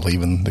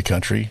leaving the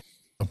country.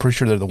 I'm pretty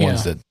sure they're the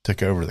ones that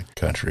took over the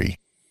country,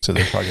 so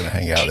they're probably going to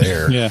hang out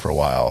there for a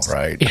while,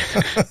 right?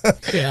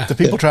 Yeah. The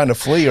people trying to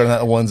flee are not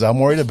the ones I'm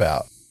worried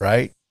about,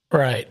 right?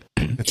 Right.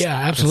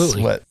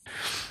 Absolutely. It's what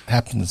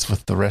happens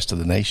with the rest of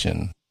the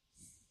nation.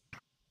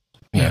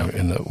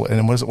 And what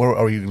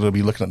are you going to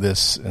be looking at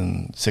this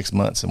in 6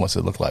 months, and what's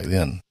it look like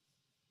then?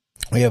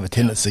 We have a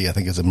tendency, I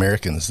think, as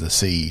Americans to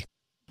see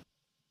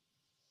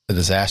the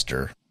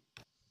disaster,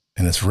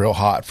 and it's real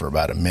hot for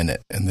about a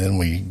minute, and then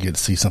we get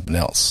to see something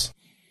else.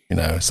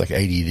 It's like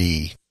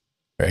ADD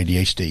or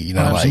ADHD.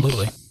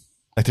 Absolutely.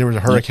 Like there was a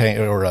hurricane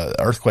or an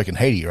earthquake in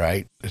Haiti,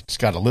 right? It's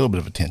got a little bit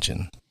of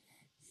attention.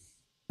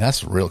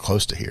 That's real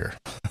close to here.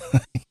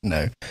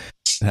 And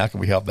how can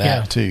we help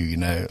that too?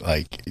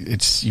 Like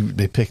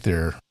they pick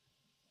their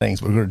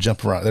things. We're going to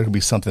jump around. There could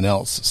be something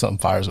else. Some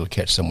fires will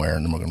catch somewhere,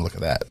 and then we're going to look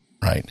at that,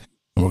 right?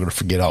 And we're going to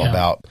forget all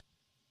about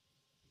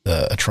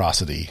the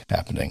atrocity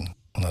happening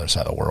on the other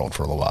side of the world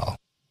for a little while.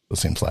 It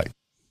seems like.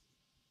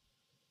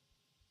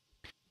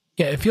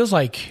 Yeah, it feels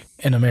like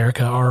in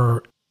America,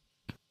 our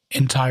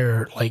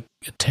entire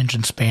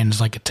attention span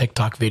is like a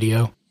TikTok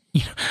video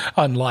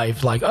on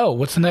life. Like, oh,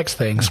 what's the next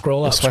thing?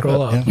 Scroll up,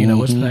 scroll up. Yeah.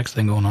 What's the next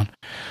thing going on?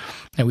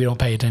 And we don't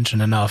pay attention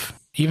enough,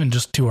 even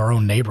just to our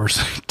own neighbors,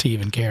 to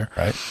even care.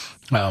 Right.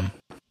 Man.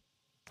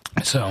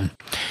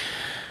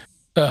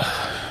 All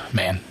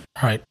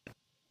right.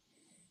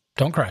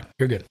 Don't cry.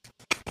 You're good.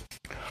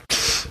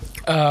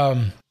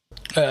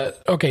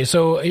 Okay,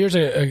 so here's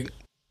a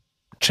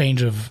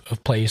change of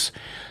place.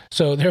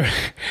 So there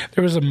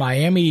was a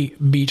Miami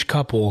Beach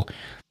couple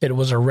that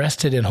was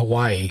arrested in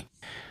Hawaii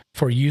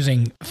for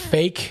using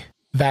fake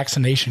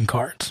vaccination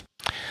cards.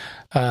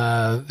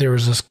 There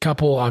was this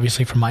couple,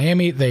 obviously from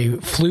Miami. They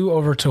flew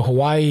over to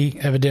Hawaii.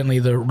 Evidently,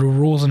 the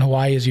rules in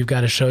Hawaii is you've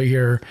got to show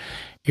your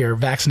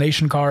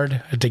vaccination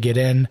card to get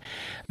in.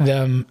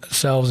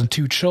 Themselves and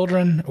two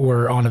children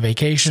were on a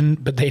vacation,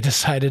 but they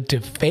decided to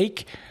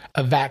fake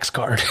a vax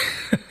card.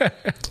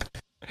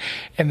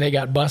 And they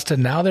got busted.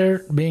 Now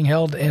they're being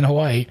held in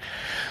Hawaii.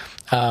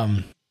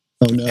 Oh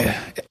no.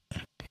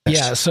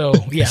 Yeah. So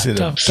is it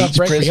tough a beach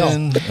break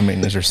prison? I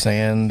mean, is there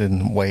sand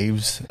and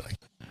waves?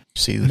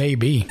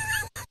 Maybe.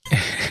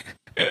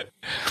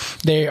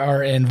 They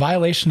are in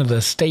violation of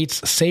the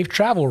state's safe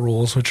travel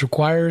rules, which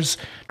requires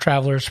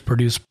travelers to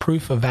produce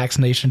proof of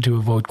vaccination to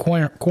avoid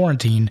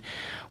quarantine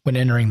when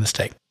entering the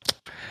state.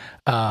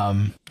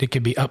 It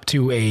could be up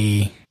to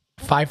a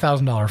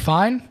 $5,000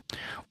 fine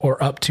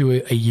or up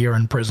to a year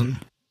in prison.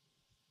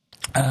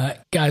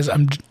 Guys,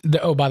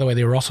 by the way,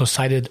 they were also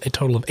cited a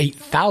total of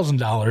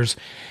 $8,000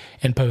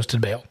 in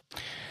posted bail.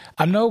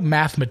 I'm no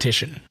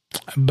mathematician,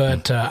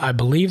 but I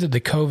believe that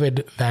the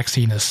COVID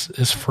vaccine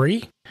is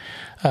free,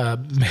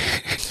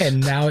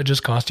 and now it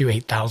just cost you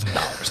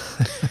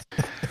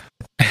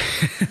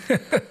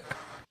 $8,000.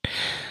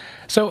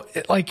 So,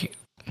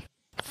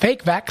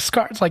 fake vax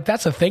cards,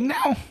 that's a thing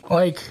now?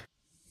 By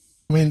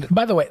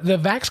the way, the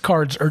vax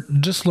cards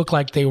just look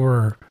like they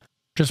were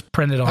just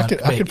printed on. I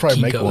could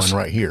probably make one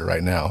right here,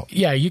 right now.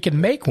 Yeah, you can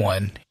make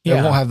one. Yeah,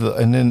 it won't have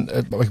and then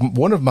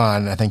one of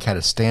mine I think had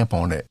a stamp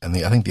on it, and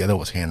I think the other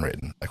was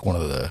handwritten. Like one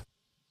of the,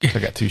 I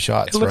got two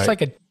shots. It looks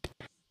like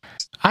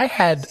I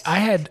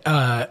had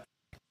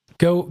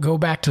go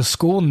back to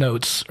school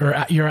notes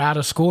or your out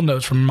of school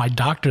notes from my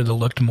doctor that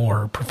looked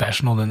more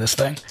professional than this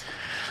thing.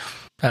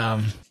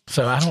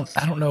 So I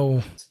don't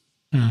know.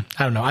 I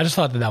don't know. I just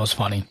thought that was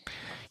funny.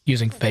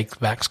 Using fake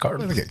vax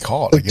cards. They get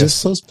caught, I guess.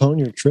 Just postpone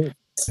your trip.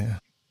 Yeah.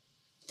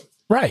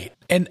 Right.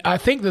 And I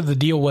think that the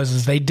deal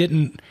was they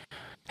didn't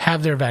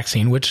have their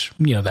vaccine, which,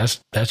 that's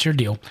your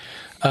deal.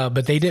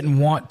 But they didn't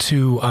want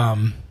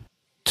to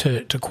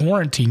to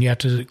quarantine. You have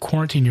to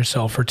quarantine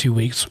yourself for 2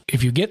 weeks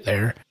if you get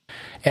there,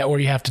 or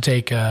you have to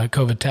take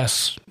COVID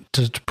tests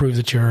to prove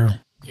that you're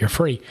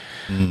free.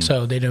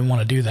 So they didn't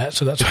want to do that.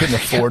 So that's why they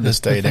couldn't afford to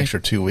stay an extra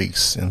 2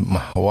 weeks in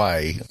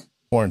Hawaii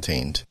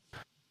quarantined.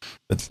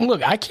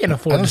 Look, I can't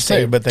afford to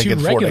stay, but they could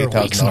afford an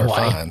 $8,000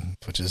 Hawaii. fine,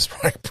 which is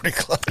pretty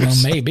close. Well,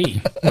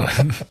 maybe.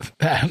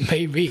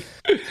 Maybe.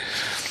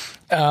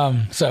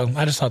 So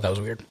I just thought that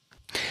was weird.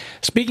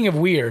 Speaking of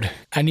weird,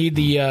 I need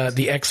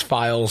the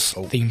X-Files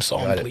theme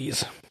song,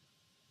 please.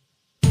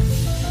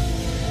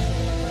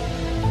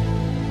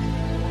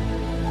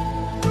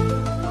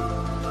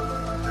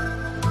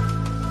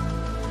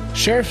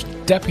 Sheriff's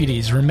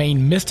deputies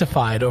remain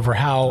mystified over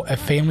how a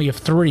family of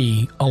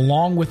 3,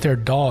 along with their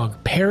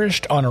dog,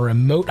 perished on a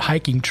remote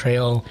hiking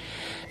trail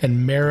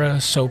in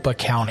Maricopa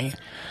County.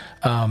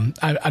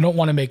 I don't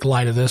want to make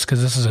light of this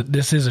because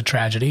this is a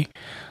tragedy.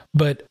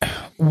 But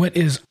what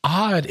is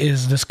odd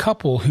is this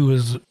couple who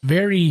is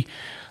very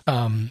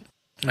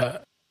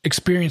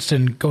experienced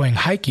in going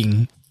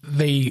hiking,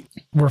 they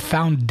were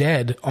found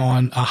dead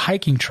on a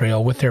hiking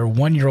trail with their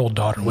 1-year-old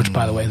daughter, which,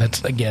 by the way,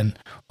 that's, again,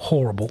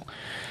 horrible.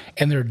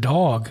 And their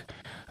dog,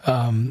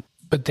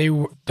 but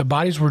the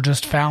bodies were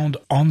just found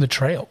on the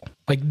trail.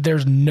 Like,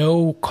 there's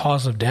no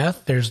cause of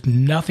death. There's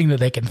nothing that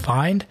they can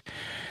find.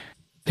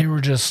 They were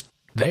just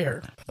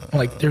there.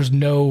 Like, there's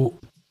no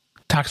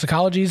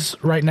toxicologies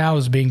right now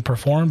is being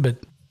performed, but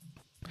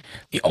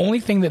the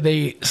only thing that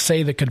they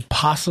say that could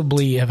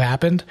possibly have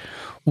happened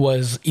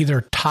was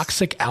either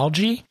toxic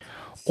algae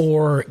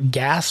or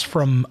gas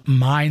from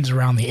mines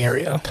around the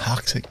area.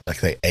 Toxic,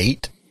 like they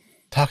ate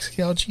toxic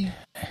algae?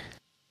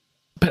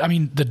 But I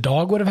mean, the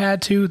dog would have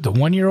had to. The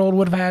 1-year-old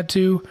would have had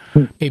to.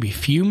 Maybe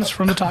fumes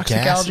from the toxic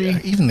algae.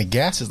 Even the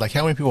gases. Like,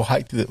 how many people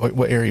hiked through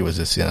what area was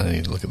this in? I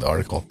need to look at the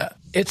article.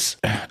 It's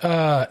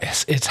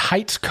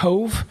Heights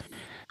Cove.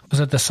 It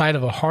was at the site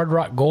of a hard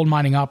rock gold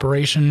mining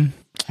operation,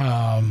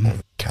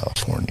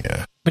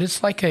 California. But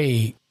it's like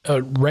a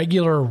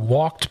regular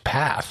walked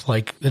path.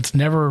 Like, it's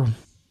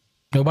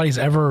nobody's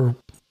ever,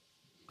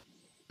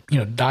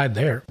 died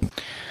there.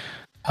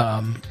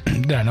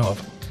 That I know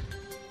of.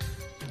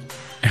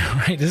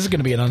 Right, this is going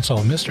to be an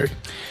unsolved mystery.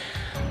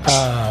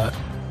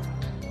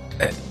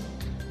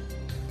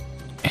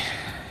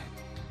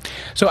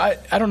 So I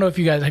don't know if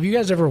have you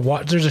guys ever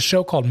watched, there's a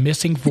show called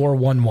Missing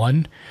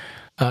 411.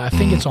 I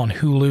think it's on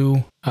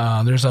Hulu.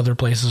 There's other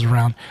places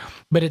around,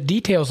 but it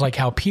details like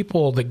how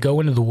people that go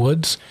into the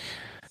woods,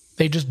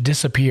 they just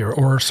disappear,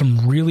 or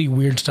some really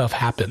weird stuff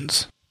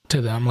happens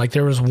to them. Like,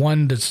 there was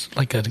one that's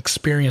like an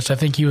experience. I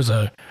think he was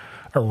a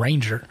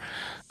ranger,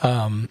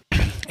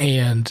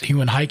 and he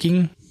went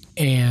hiking,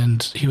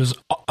 and he was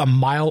a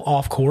mile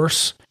off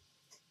course,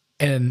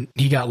 and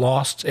he got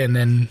lost. And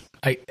then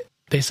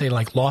they say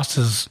like lost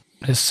his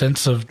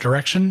sense of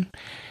direction,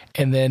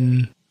 and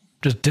then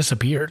just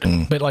disappeared.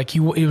 But like he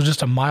was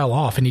just a mile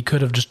off, and he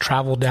could have just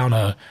traveled down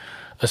a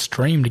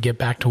stream to get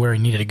back to where he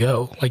needed to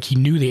go. Like, he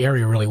knew the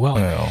area really well.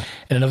 And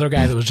another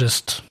guy that was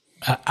just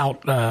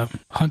out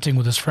hunting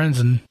with his friends,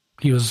 and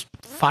he was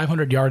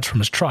 500 yards from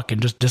his truck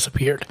and just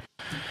disappeared.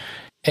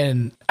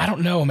 And I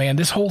don't know, man,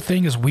 this whole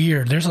thing is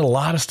weird. There's a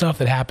lot of stuff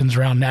that happens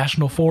around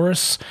national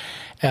forests.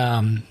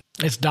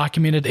 It's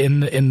documented in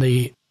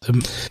the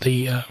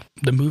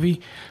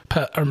movie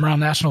around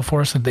national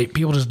forests that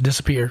people just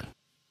disappear.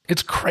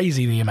 It's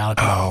crazy the amount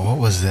of people. Oh, what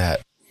was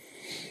that?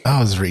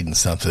 I was reading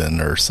something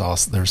or saw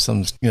there was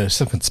some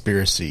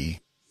conspiracy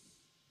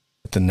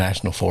that the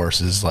national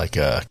forest is like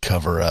a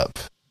cover up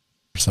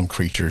for some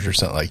creatures or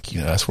something, like,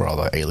 that's where all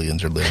the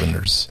aliens are living.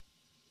 There's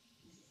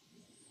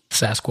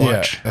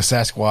Sasquatch. Yeah, a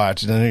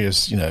Sasquatch. And then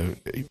there's,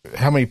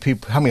 how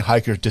many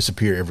hikers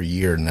disappear every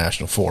year in the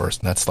national forest?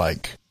 And that's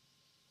like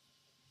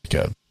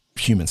a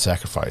human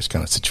sacrifice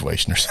kind of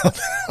situation or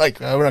something. Like,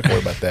 we're not going to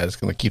worry about that. It's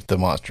going to keep the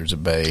monsters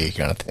at bay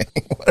kind of thing.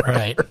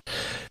 Right.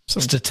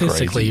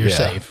 Statistically, you're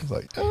safe. It's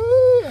like, I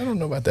don't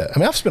know about that. I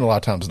mean, I've spent a lot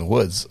of times in the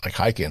woods, like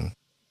hiking.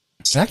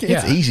 And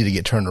it's easy to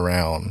get turned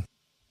around.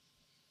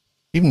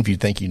 Even if you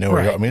think where you're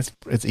going. I mean,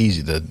 it's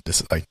easy to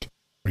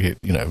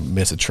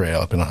miss a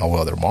trail depending on how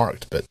well they're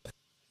marked. But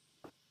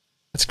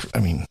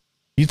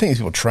you think these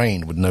people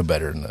trained would know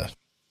better than that.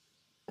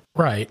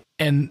 Right.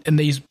 And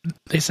they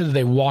said that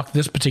they walked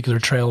this particular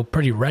trail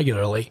pretty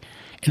regularly,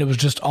 and it was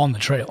just on the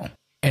trail.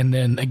 And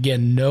then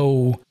again,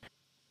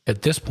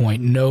 at this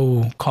point,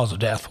 no cause of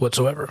death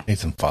whatsoever. Need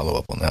some follow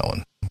up on that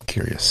one. I'm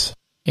curious.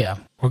 Yeah,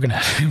 we're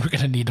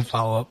gonna need to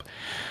follow up.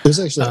 There's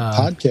actually a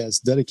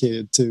podcast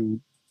dedicated to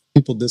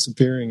people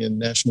disappearing in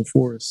national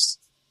forests.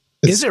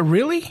 Is it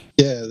really?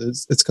 Yeah,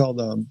 it's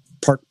called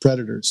Park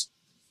Predators.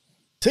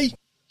 See,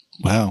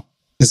 wow.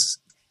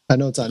 I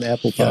know it's on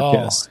Apple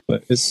Podcasts,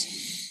 but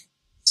it's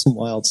some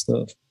wild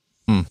stuff.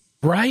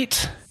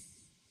 Right,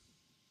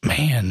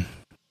 man.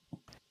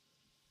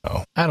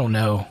 Oh, I don't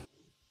know.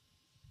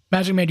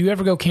 Magic Man, do you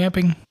ever go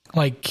camping?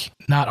 Like,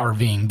 not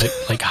RVing, but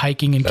like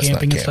hiking and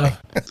camping and stuff?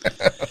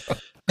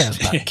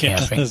 That's not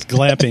camping. It's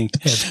glamping.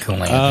 It's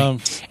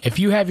glamping. If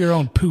you have your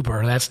own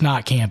pooper, that's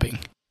not camping.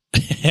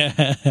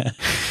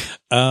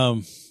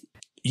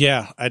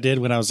 Yeah, I did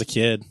when I was a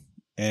kid.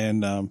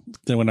 And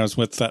then when I was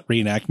with that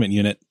reenactment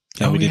unit,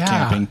 we did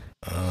camping.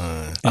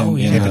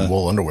 Camping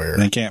wool underwear.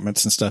 And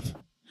encampments and stuff.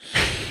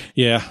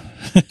 Yeah.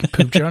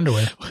 Pooped your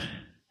underwear.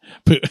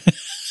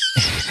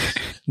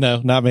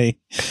 No, not me.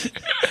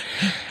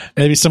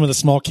 Maybe some of the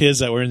small kids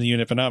that were in the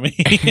unit, but not me.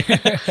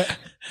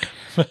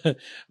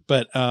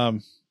 but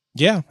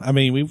yeah, I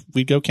mean,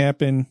 we'd go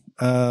camping.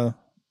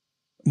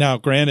 Now,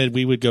 granted,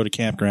 we would go to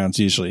campgrounds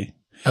usually.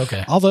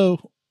 Okay.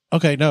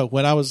 No,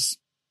 when I was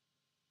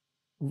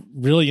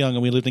really young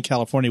and we lived in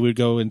California, we'd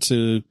go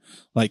into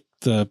like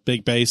the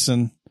big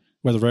basin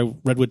where the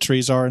redwood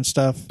trees are and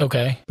stuff.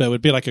 Okay. But it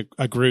would be like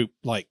a group,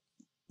 like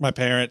my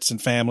parents and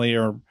family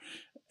or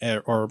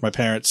my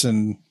parents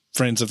and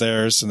friends of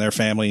theirs and their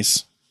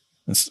families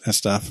and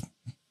stuff.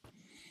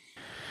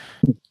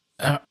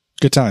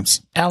 Good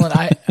times. Alan,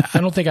 I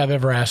don't think I've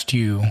ever asked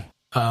you,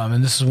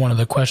 and this is one of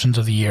the questions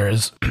of the year,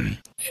 is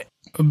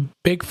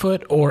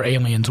Bigfoot or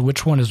aliens,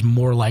 which one is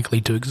more likely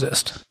to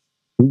exist?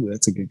 Ooh,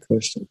 that's a good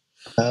question.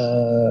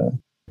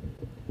 I'm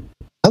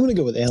going to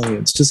go with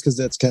aliens just because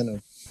that's kind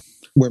of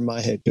where my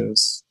head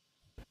goes.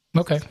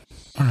 Okay.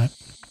 All right.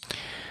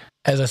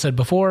 As I said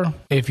before,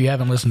 if you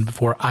haven't listened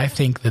before, I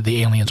think that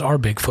the aliens are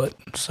Bigfoot.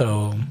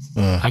 So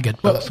I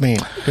get both. Well, I mean,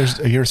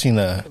 have you ever seen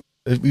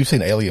we've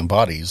seen alien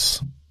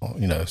bodies,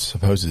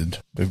 supposed.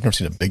 We've never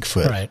seen a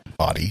Bigfoot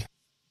body.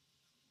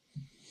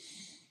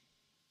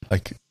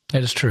 Like,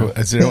 that is true.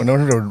 No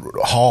one to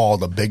haul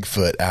the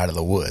Bigfoot out of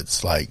the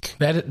woods. Like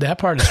that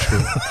part is true.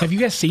 Have you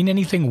guys seen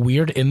anything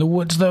weird in the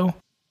woods though?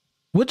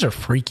 Woods are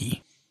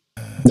freaky.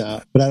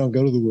 No, but I don't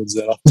go to the woods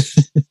that often.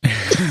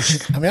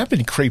 I mean, I've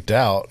been creeped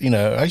out.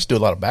 I used to do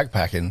a lot of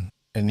backpacking,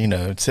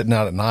 and sitting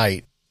out at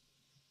night.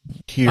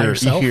 I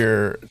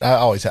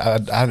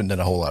haven't done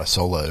a whole lot of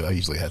solo. I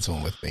usually had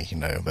someone with me,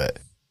 but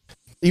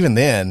even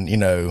then,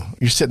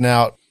 you're sitting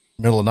out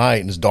middle of the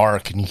night and it's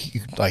dark, and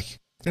you like.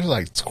 There's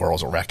like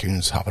squirrels or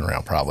raccoons hopping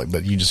around probably,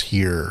 but you just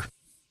hear,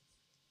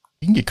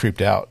 you can get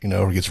creeped out,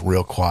 or it gets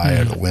real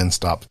quiet, the wind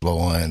stops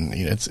blowing,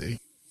 it's kind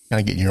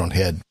of get in your own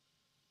head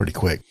pretty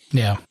quick.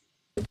 Yeah.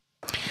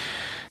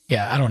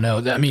 Yeah, I don't know.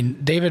 I mean,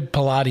 David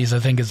Pilates, I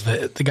think is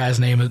the guy's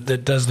name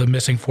that does the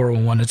Missing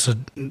 411. It's a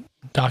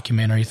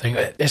documentary thing.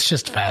 It's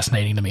just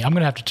fascinating to me. I'm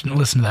going to have to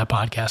listen to that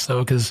podcast though,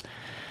 because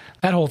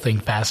that whole thing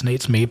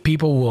fascinates me.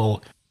 People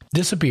will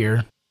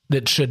disappear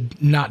that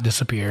should not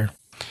disappear.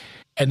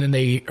 And then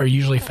they are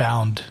usually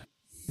found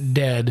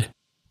dead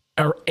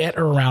or at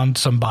or around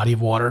some body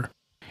of water.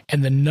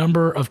 And the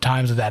number of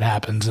times that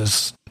happens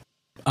is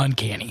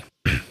uncanny.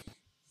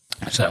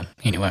 So,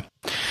 anyway,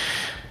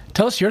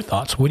 tell us your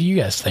thoughts. What do you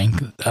guys think?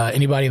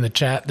 Anybody in the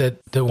chat that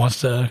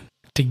wants to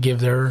give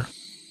their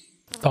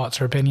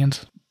thoughts or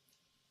opinions?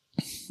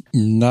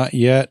 Not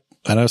yet.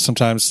 I know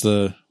sometimes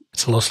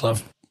it's a little slow.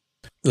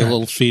 The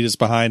little feed is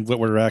behind what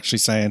we're actually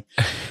saying.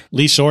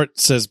 Lee Short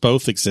says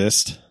both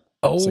exist.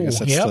 Oh, so I guess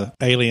that's the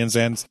aliens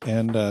and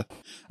I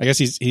guess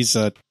he's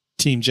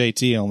Team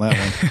JT on that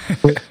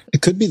one.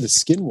 It could be the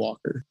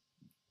Skinwalker.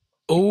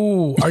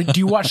 Oh, do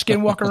you watch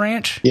Skinwalker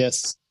Ranch?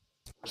 Yes.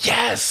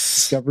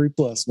 Discovery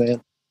Plus, man.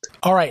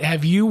 All right.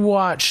 Have you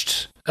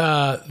watched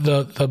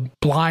the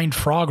Blind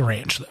Frog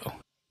Ranch though?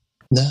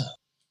 No.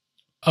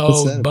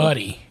 Oh,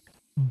 buddy.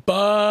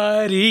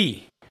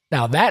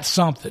 Now that's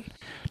something.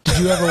 Did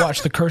you ever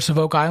watch The Curse of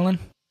Oak Island?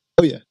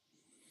 Oh yeah.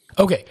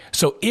 Okay,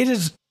 so it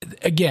is,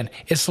 again,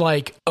 it's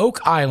like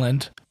Oak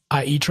Island,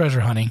 i.e. treasure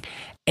hunting,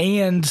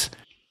 and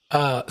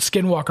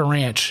Skinwalker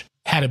Ranch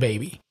had a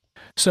baby.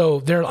 So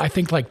they're, I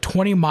think, like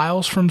 20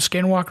 miles from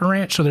Skinwalker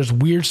Ranch, so there's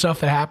weird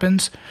stuff that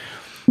happens.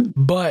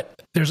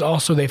 But there's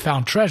also, they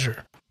found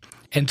treasure.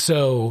 And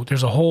so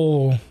there's a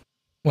whole,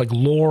 like,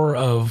 lore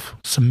of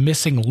some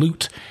missing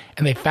loot.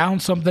 And they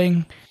found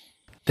something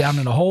down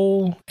in a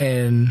hole,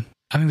 and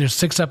I think there's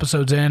 6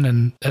 episodes in,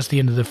 and that's the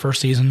end of the first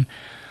season.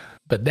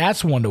 But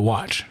that's one to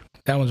watch.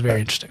 That one's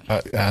very interesting.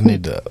 I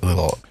need a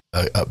little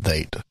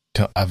update.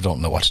 I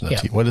don't know watching the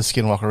TV. What is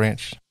Skinwalker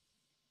Ranch?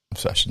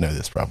 So I should know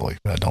this probably,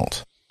 but I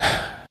don't.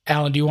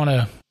 Alan, do you want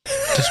to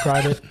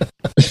describe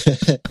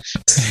it?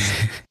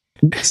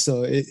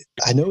 So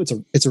I know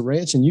it's a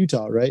ranch in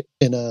Utah, right?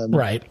 And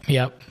right.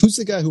 Yep. Who's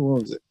the guy who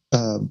owns it?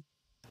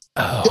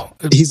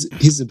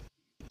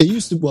 It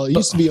used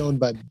to be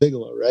owned by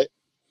Bigelow, right?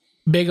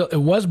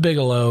 It was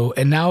Bigelow,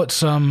 and now it's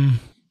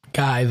some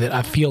guy that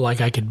I feel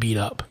like I could beat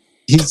up.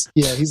 He's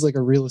like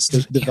a real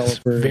estate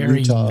developer,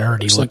 very in Utah,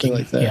 nerdy or something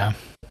looking, like that. Yeah,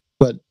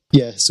 but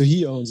yeah, so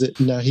he owns it.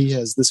 And now he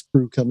has this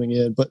crew coming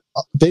in, but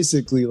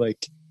basically,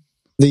 like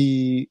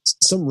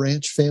some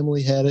ranch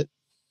family had it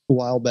a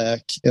while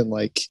back, and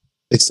like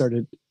they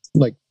started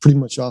like pretty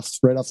much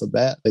right off the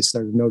bat, they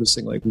started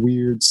noticing like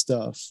weird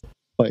stuff,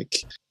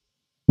 like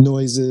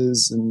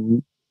noises,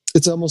 and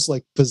it's almost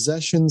like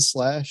possession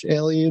 /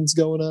 aliens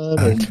going on,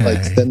 and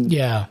like then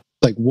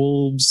like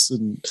wolves,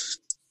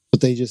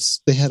 but they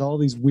had all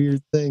these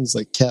weird things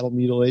like cattle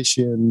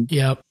mutilation.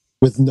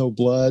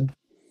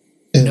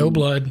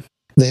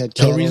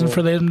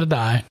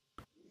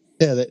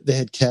 Yeah, they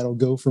had cattle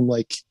go from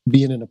like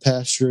being in a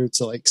pasture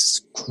to like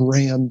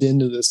crammed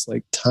into this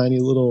like tiny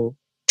little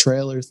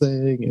trailer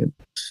thing, and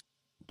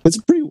it's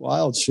a pretty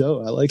wild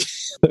show. I like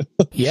it.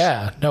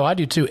 Yeah, no, I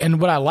do too.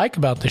 And what I like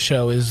about the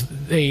show is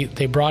they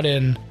brought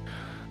in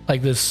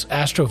like this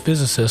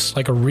astrophysicist,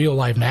 like a real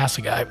life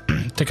NASA guy,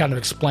 to kind of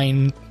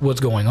explain what's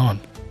going on.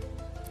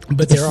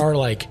 But there are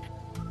like,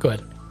 go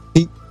ahead.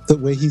 The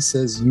way he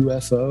says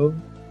UFO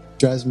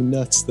drives me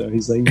nuts, though.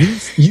 He's like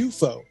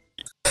UFO.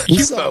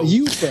 UFO.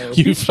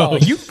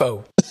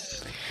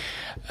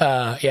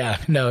 Yeah,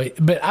 no,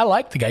 but I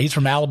like the guy. He's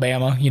from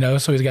Alabama,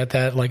 so he's got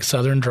that like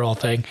Southern drawl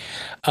thing.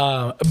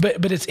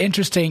 But it's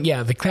interesting.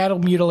 Yeah, the cattle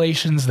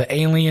mutilations, the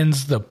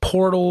aliens, the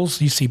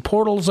portals. You see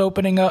portals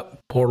opening up.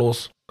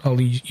 Portals. I'll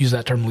use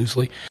that term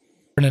loosely.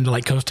 Turn into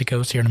like coast to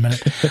coast here in a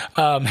minute.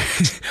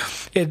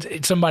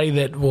 It's somebody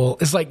that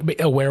it's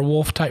like a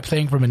werewolf type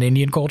thing from an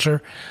Indian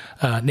culture,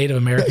 Native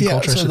American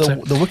culture. So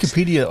the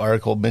Wikipedia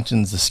article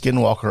mentions the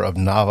Skinwalker of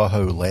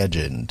Navajo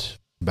legend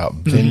about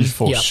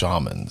vengeful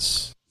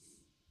shamans.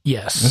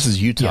 Yes. This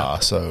is Utah,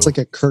 so it's like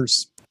a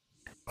curse.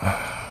 All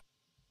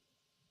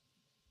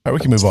right, we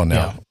can move on now.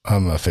 Yeah.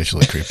 I'm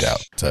officially creeped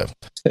out. So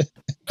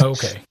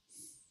okay.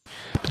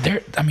 But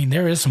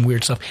there is some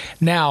weird stuff.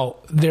 Now,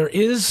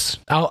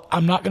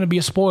 I'm not going to be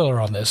a spoiler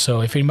on this,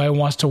 so if anybody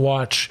wants to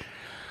watch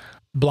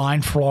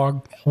Blind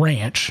Frog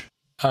Ranch,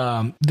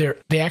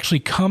 they actually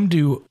come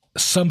to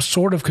some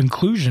sort of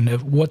conclusion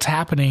of what's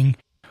happening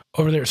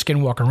over there at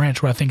Skinwalker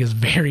Ranch, what I think is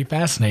very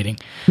fascinating.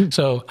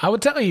 So I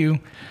would tell you,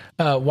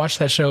 watch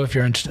that show if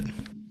you're interested.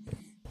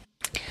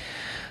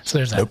 So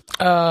there's that. Nope.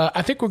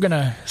 I think we're going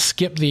to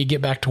skip the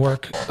Get Back to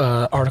Work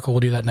article. We'll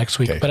do that next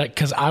week. Okay. But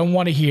because I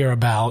want to hear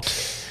about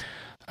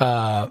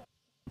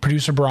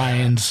producer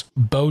Brian's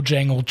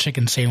Bojangle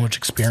chicken sandwich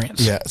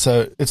experience. Yeah,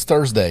 so it's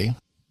Thursday,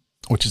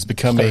 which is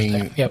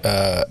becoming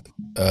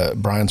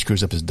Brian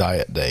screws up his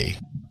diet day.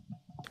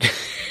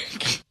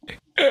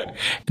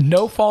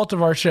 No fault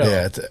of our show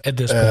at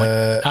this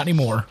point. Not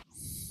anymore.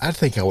 I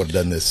think I would have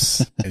done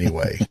this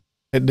anyway.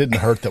 It didn't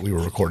hurt that we were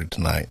recording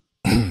tonight.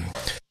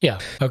 Yeah,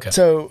 okay.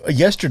 So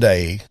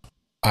yesterday,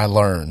 I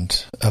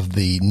learned of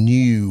the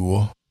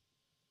new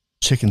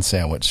chicken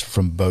sandwich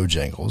from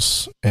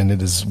Bojangles, and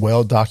it is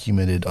well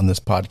documented on this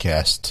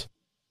podcast,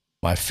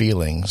 my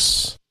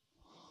feelings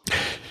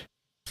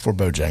for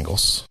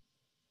Bojangles.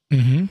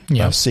 Mm-hmm.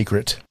 Yeah. My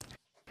secret.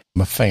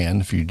 I'm a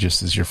fan if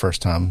this is your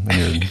first time and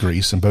you're in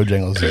Greece, and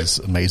Bojangles is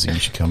amazing. You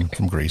should come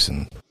from Greece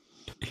and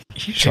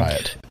try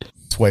it.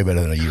 It's way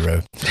better than a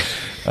euro.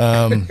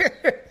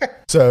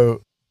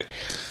 So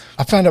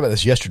I found out about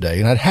this yesterday,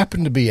 and I'd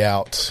happened to be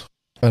out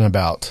and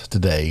about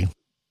today,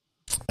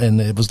 and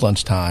it was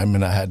lunchtime,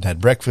 and I hadn't had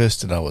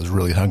breakfast, and I was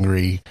really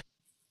hungry.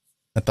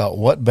 I thought,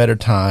 what better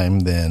time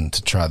than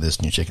to try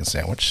this new chicken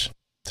sandwich?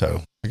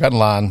 So I got in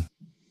line.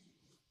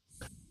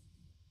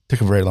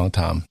 Took a very long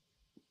time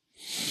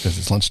because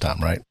it's lunchtime,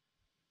 right?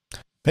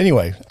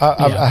 Anyway,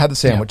 I had the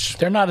sandwich. Yeah.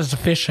 They're not as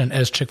efficient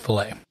as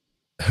Chick-fil-A.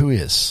 Who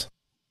is?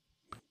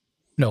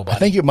 Nobody. I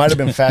think it might have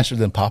been faster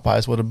than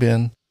Popeyes would have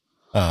been.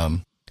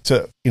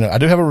 So, I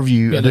do have a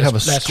review. I do have a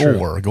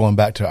score going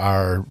back to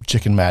our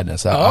Chicken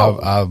Madness.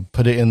 I've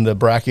put it in the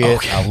bracket.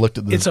 Okay. I've looked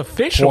at the It's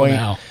official point.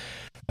 now.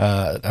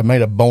 I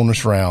made a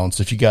bonus round,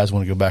 so if you guys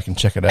want to go back and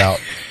check it out,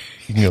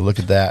 you can go look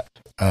at that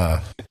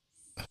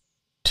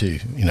too.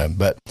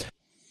 But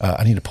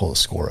I need to pull the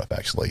score up,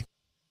 actually.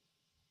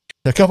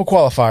 A couple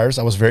qualifiers.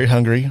 I was very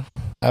hungry.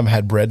 I haven't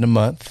had bread in a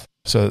month,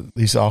 so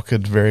these all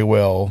could very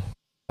well.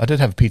 I did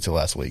have pizza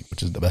last week,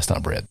 that's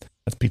not bread.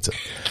 That's pizza.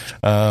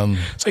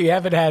 So you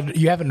haven't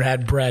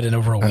had bread in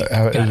over a week. I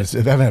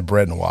haven't had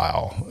bread in a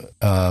while.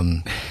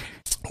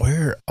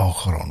 Where? Oh,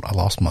 hold on. I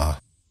lost my.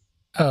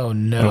 Oh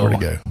no! Where'd it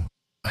go?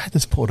 I had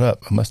this pulled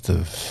up. I must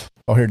have.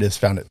 Oh, here it is.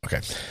 Found it.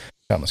 Okay,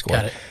 found my score.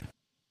 Got it.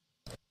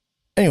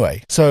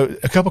 Anyway, so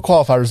a couple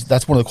qualifiers.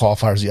 That's one of the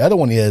qualifiers. The other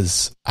one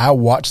is I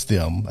watched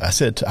them.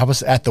 I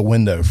was at the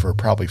window for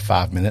probably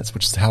 5 minutes,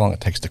 which is how long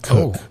it takes to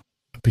cook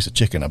a piece of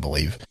chicken, I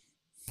believe.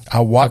 I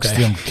watched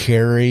them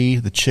carry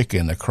the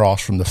chicken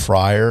across from the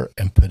fryer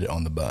and put it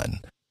on the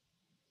bun.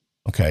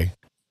 Okay.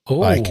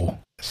 Oh,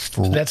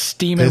 that's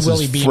steaming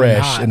Willie bean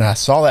fresh, hot. And I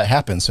saw that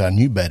happen, so I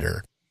knew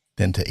better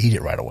than to eat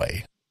it right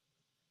away.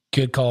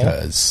 Good call.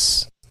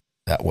 Because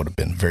that would have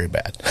been very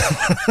bad.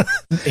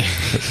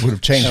 It would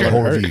have changed the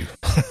whole review.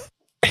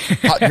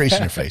 Hot grease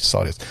in your face. That's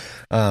all it is.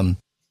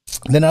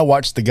 Then I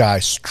watched the guy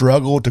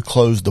struggle to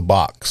close the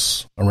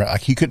box.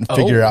 Like he couldn't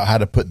figure out how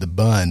to put the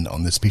bun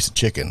on this piece of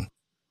chicken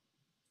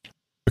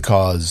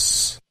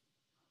because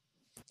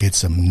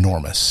it's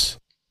enormous.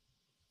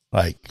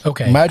 Like,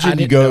 imagine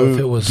you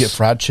go get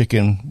fried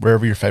chicken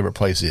wherever your favorite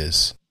place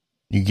is.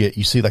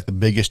 You see like the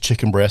biggest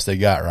chicken breast they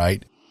got,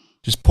 right?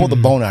 Just pull the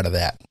bone out of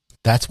that.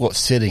 That's what's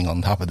sitting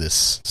on top of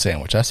this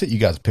sandwich. I sent you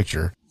guys a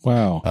picture.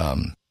 Wow.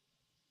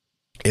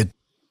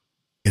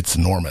 It's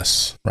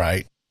enormous,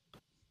 right?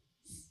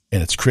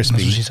 And it's crispy.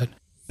 That's what she said.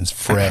 It's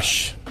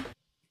fresh.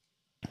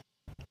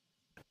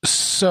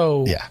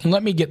 So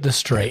let me get this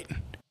straight.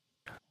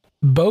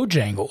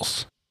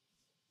 Bojangles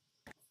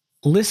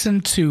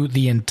listened to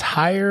the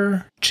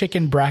entire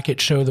chicken bracket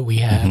show that we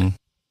had,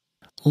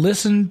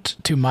 listened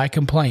to my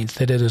complaints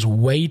that it is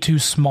way too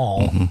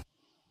small,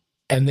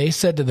 and they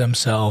said to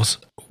themselves,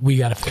 we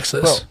got to fix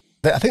this. Well,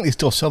 I think they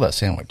still sell that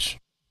sandwich,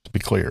 to be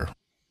clear.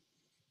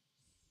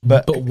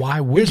 But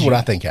why would here's you? what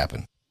I think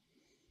happened.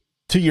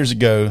 2 years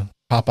ago,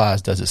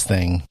 Popeyes does its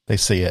thing. They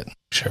see it.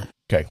 Sure.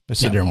 Okay,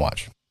 let's sit there and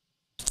watch.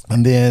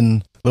 And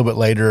then a little bit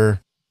later,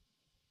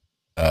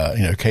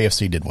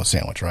 KFC did one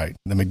sandwich, right?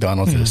 Then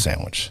McDonald's did a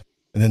sandwich.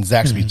 And then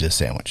Zaxby's did a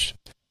sandwich.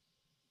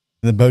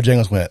 And then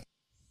Bojangles went,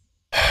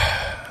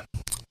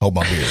 hold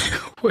my beer.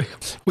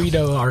 We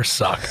know our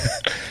suck.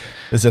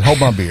 They said, hold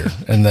my beer.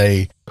 And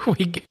they,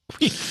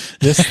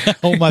 this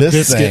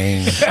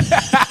thing,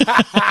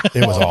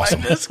 it was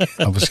awesome.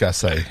 I just got to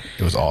say,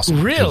 it was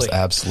awesome. Really? It was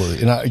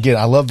absolutely. And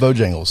I love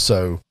Bojangles.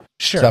 So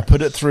I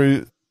put it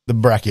through the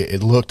bracket.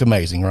 It looked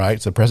amazing,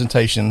 right? So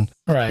presentation,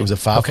 it was a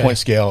 5-point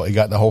scale. It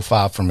got the whole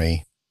 5 for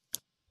me.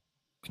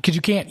 Because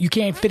you can't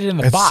fit it in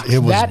the box.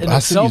 That in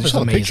itself is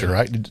amazing. Picture,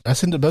 right? Did I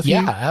send it both of you?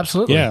 Yeah,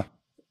 absolutely.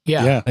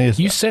 Yeah.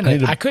 You sent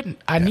it.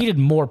 I needed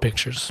more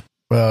pictures.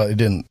 Well, it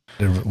didn't.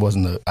 It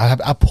wasn't.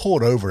 I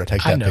pulled over to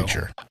take that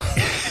picture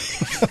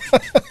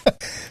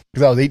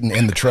because I was eating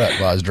in the truck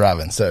while I was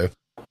driving. So,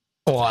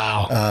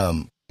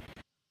 wow.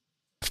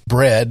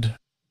 Bread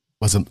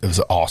was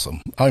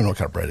awesome. I don't even know what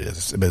kind of bread it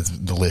is, but it's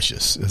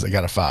delicious. It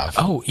got a 5.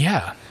 Oh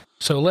yeah.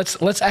 So let's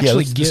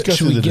actually let's go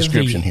through the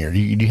description here. Do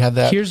you have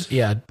that? Here it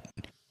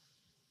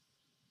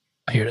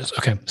is.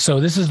 Okay. So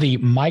this is the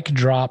Mic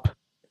Drop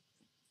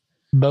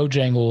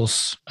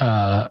Bojangles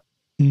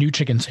new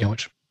chicken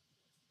sandwich.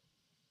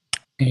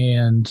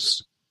 And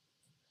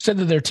said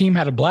that their team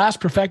had a blast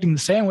perfecting the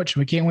sandwich,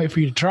 and we can't wait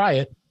for you to try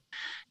it.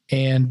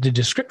 And the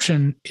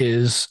description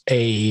is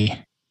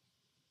a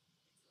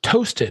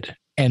toasted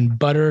and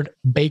buttered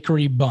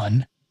bakery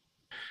bun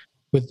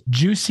with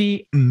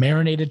juicy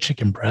marinated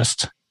chicken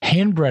breast,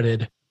 hand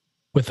breaded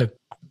with a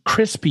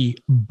crispy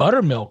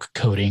buttermilk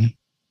coating,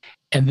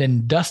 and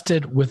then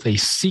dusted with a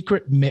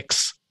secret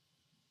mix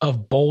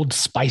of bold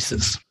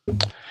spices.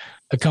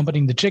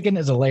 Accompanying the chicken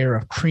is a layer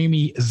of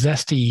creamy,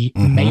 zesty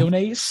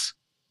mayonnaise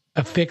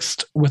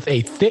affixed with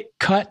a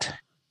thick-cut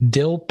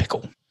dill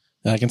pickle.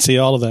 I can see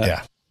all of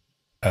that.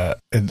 Yeah.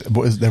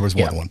 There was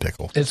more than one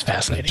pickle. It's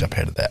fascinating. Jump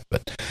ahead of that.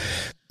 But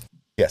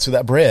yeah, so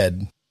that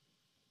bread.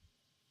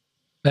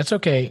 That's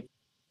okay.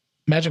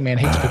 Magic Man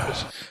hates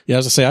pickles. Yeah, I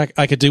was going to say,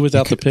 I could do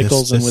without the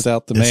pickles and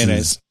without the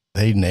mayonnaise.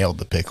 They nailed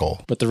the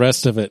pickle. But the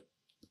rest of it.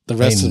 Nailed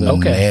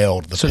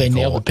the pickle. So they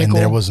nailed the pickle. And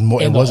there was more.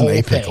 It wasn't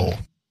a pickle.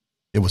 Thing.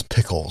 It was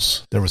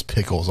pickles. There was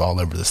pickles all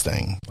over this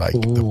thing. Like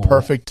the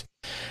perfect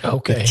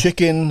the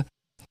chicken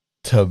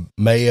to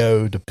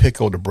mayo to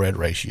pickle to bread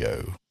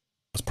ratio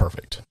was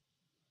perfect.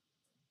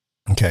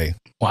 Okay.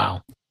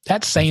 Wow.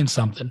 That's saying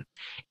something.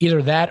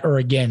 Either that or,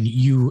 again,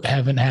 you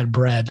haven't had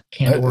bread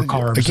and or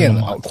carbs. Again,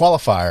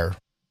 qualifier,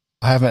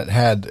 I haven't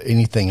had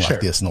anything like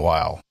this in a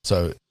while.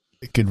 So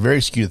it could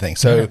very skew the thing.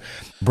 So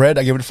bread,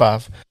 I give it a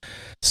 5.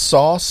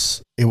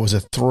 Sauce, it was a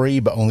 3,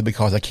 but only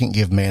because I can't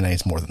give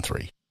mayonnaise more than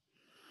 3.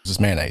 It's just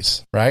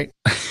mayonnaise, right?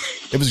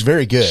 It was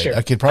very good.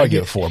 I could probably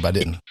give it 4, but I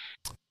didn't.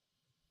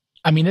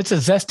 I mean, it's a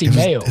zesty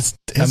mayo. It's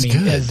good. A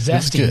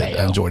zesty mayo.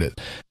 I enjoyed it.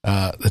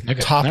 The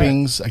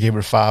toppings, I gave it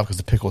a 5 because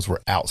the pickles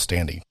were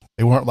outstanding.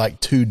 They weren't like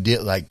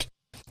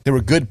they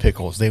were good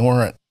pickles. They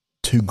weren't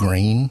too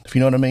green, if you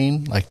know what I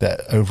mean. Like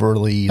that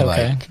overly all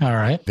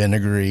right.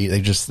 vinegary.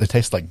 They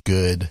taste like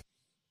good,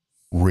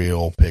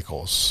 real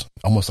pickles,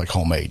 almost like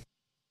homemade.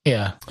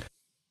 Yeah.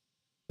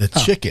 The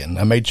chicken,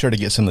 I made sure to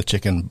get some of the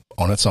chicken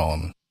on its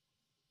own.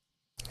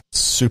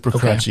 Super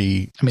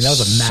crunchy. I mean, that was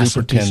a massive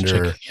super tender. Piece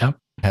of chicken. Yep.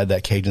 Had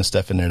that Cajun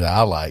stuff in there that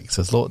I like.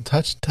 So it's a little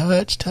touch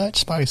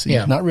spicy.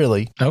 Yeah. Not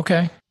really.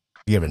 Okay. I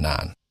give it a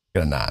 9.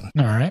 Got a 9.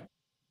 All right.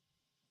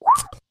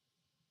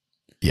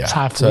 Yeah. It's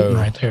high falutin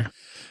right there.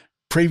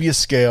 Previous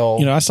scale,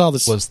 I saw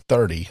this was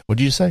 30. What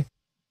did you say?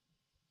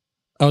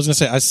 I was going to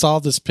say, I saw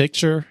this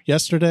picture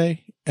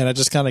yesterday and I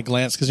just kind of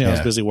glanced because, I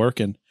was busy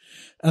working.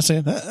 I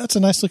said, that's a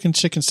nice looking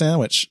chicken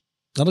sandwich.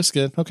 That looks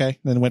good. Okay.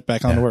 Then went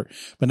back on to work.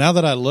 But now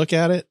that I look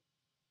at it,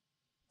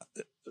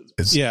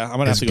 I'm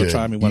going to have to go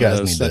try me one of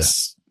those.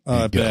 That's,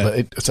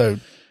 so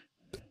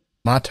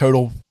my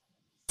total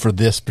for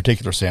this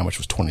particular sandwich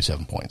was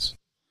 27 points.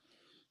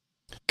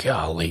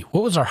 Golly.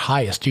 What was our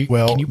highest? The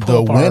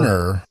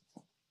winner,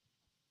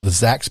 the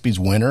Zaxby's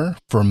winner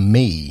for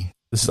me,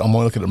 I'm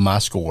only looking at my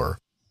score,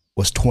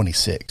 was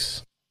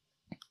 26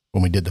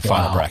 when we did the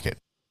final bracket.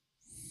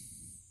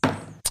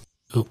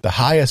 The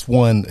highest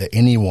one that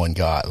anyone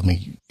got, I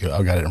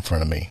got it in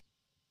front of me.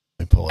 Let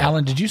me pull it.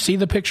 Alan, did you see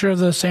the picture of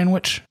the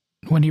sandwich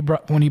when he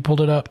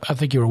pulled it up? I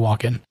think you were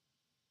walking.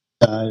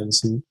 I didn't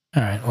see it.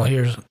 All right. Well,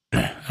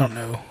 I don't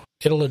know.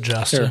 It'll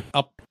adjust. Here,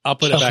 I'll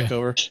put it back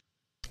over.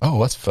 Oh,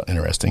 that's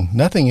interesting.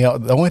 Nothing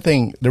else. The only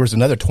thing, there was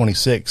another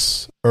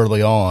 26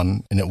 early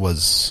on, and it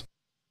was.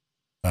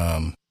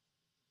 There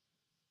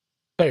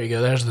you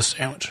go. There's the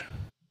sandwich.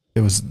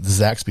 It was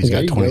Zaxby's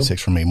got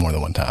 26 from me more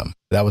than one time.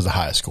 That was the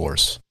highest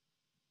scores.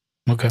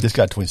 Okay. This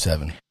got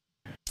 27.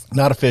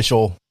 Not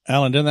official.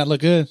 Alan, didn't that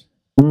look good?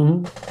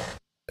 Mm-hmm.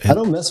 I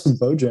don't mess with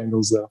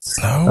Bojangles though.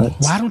 No.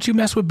 Why don't you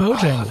mess with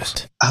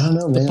Bojangles? I don't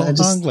know, man. I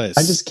Bojangles.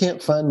 just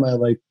can't find my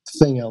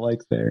thing I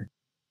like there.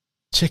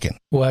 Chicken.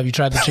 Well, have you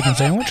tried the chicken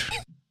sandwich?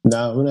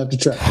 No, I'm gonna have to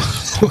try.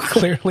 Well,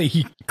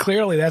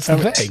 clearly that's the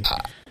thing.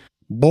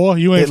 Boy,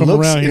 you ain't from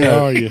around here,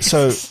 are you?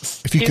 So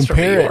if you He's from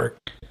compare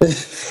New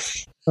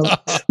it, York.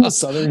 I'm a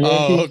Southern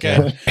Yankee. Oh,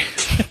 okay.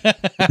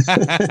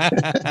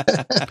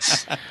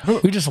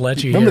 We just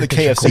let you. remember the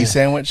hear it 'cause you're KFC cool.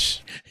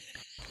 sandwich?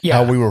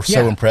 Yeah, How we were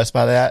so yeah. impressed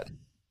by that.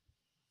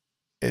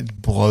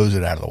 It blows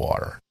it out of the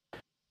water.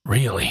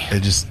 Really?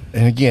 It just,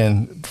 and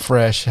again,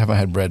 fresh. Haven't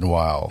had bread in a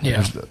while.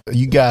 Yeah.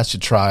 You guys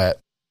should try it,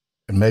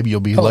 and maybe you'll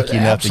be lucky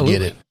enough absolutely. to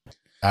get it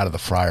out of the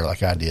fryer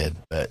like I did.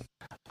 But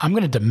I'm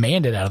going to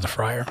demand it out of the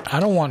fryer. I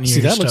don't want you.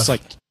 See, that looks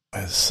like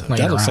it's,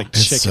 Laying that looks around. like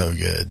it's chicken. so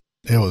good.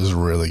 It was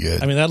really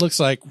good. I mean, that looks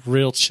like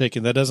real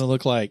chicken. That doesn't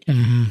look like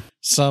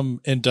some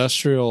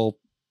industrial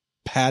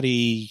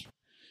patty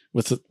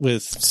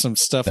with some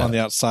stuff on the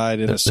outside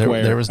in a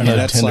square. There was I mean, no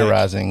that's like-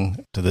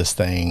 tenderizing to this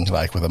thing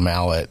like with a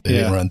mallet. They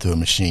didn't run through a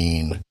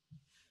machine.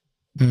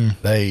 I'm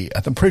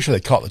pretty sure they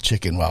caught the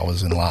chicken while I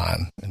was in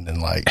line and then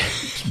like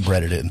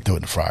breaded it and threw it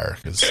in the fryer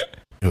because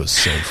it was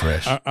so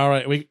fresh. All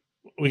right, we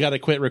got to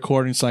quit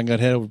recording so I can go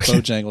head over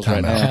Bojangles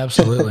right now.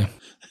 Absolutely.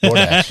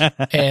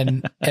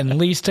 DoorDash. and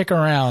Lee, stick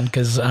around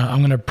because I'm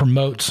going to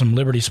promote some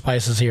Liberty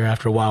Spices here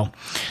after a while.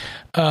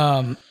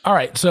 All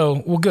right,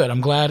 so well, good.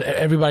 I'm glad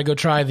everybody go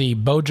try the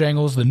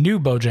Bojangles, the new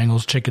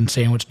Bojangles chicken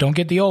sandwich. Don't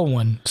get the old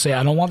one. Say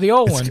I don't want the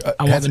old one.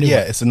 I want the new one.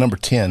 It's a number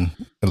 10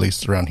 at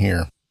least around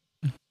here.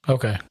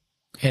 Okay,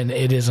 and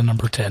it is a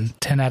number 10.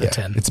 10 out of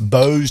 10. It's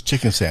Bo's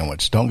chicken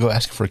sandwich. Don't go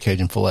ask for a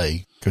Cajun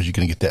filet because you're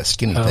going to get that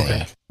skinny thing,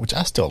 Okay. which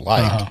I still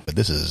like. But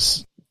this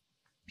is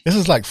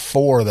like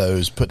 4 of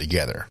those put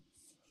together.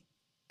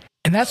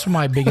 And that's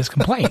my biggest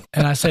complaint.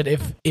 And I said,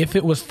 if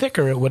it was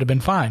thicker, it would have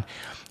been fine.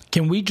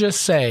 Can we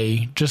just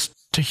say, just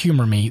to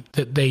humor me,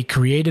 that they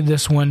created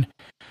this one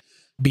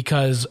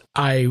because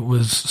I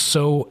was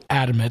so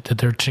adamant that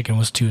their chicken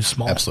was too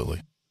small?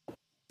 Absolutely.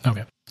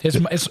 Okay.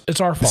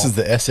 It's our fault. This is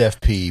the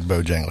SFP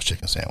Bojangles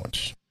chicken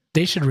sandwich.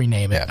 They should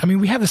rename it. Yeah. I mean,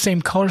 we have the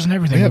same colors and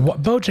everything. Yeah.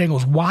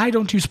 Bojangles, why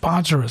don't you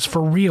sponsor us?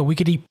 For real. We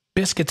could eat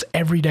biscuits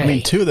every day. I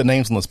mean, 2 of the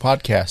names on this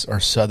podcast are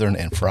Southern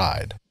and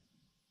Fried.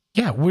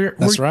 Yeah,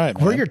 That's right,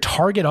 We're man. your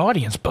target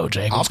audience,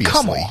 Bojangles. Obviously.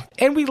 Come on.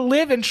 And we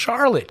live in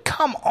Charlotte.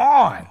 Come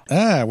on.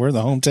 We're in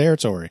the home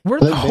territory. We're Are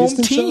the they home based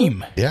in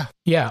team. Yeah.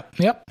 Yeah.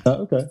 Yep.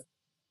 Okay.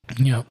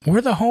 Yeah.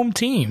 We're the home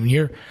team.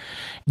 You're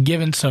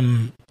giving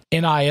some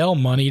NIL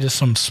money to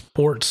some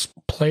sports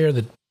player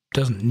that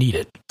doesn't need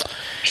it.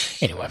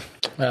 Anyway,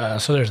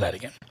 so there's that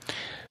again.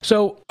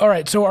 So, all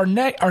right. So our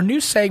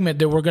new segment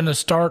that we're going to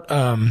start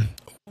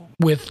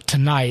with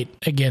tonight,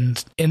 again,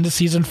 into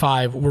season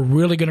 5, we're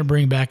really going to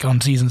bring back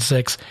on season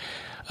 6,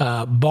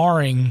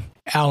 barring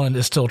Alan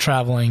is still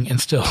traveling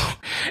and still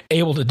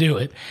able to do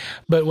it.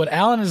 But what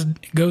Alan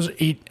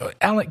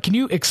Alan, can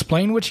you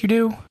explain what you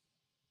do?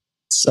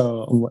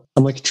 So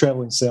I'm like a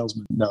traveling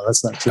salesman. No,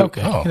 that's not true.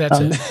 Okay, Oh. that's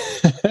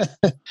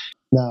it.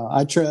 No,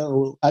 I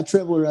travel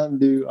around and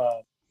do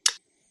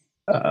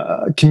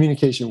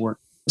communication work.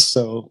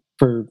 So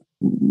for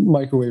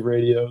microwave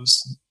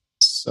radios.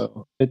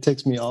 So it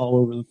takes me all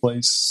over the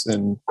place,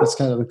 and that's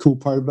kind of the cool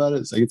part about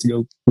it is I get to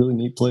go really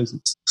neat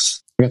places.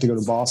 I got to go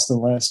to Boston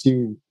last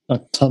year, a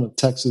ton of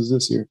Texas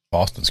this year.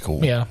 Boston's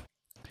cool. Yeah.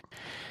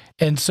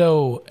 And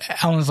so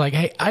Alan's like,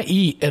 hey, I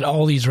eat at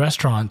all these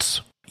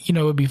restaurants. You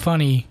know, it would be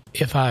funny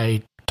if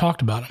I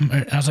talked about them.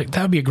 And I was like,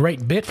 that would be a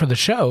great bit for the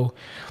show.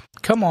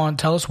 Come on,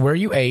 tell us where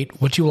you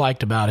ate, what you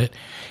liked about it.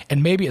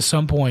 And maybe at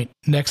some point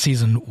next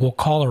season, we'll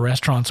call the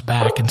restaurants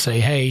back and say,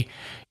 hey,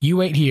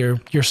 you ate here,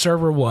 your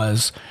server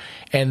was,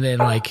 and then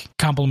like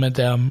compliment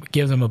them,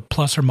 give them a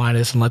plus or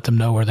minus and let them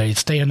know where they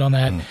stand on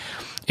that.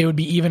 It would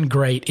be even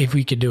great if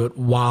we could do it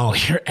while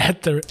you're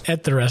at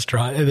the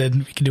restaurant, and then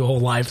we can do a whole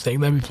live thing.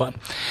 That'd be fun.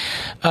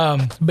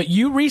 But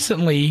you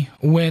recently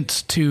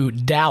went to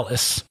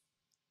Dallas,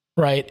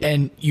 right?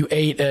 And you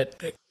ate at.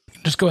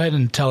 Just go ahead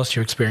and tell us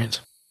your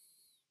experience.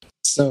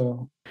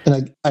 So,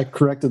 and I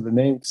corrected the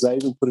name because I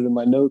even put it in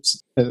my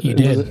notes. You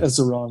did. It's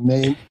the wrong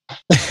name,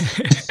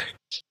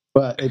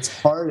 but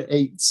it's Hard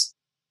Eights.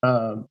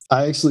 I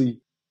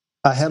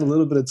had a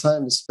little bit of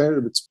time to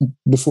spare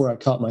before I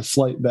caught my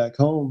flight back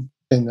home.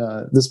 And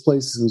this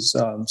place was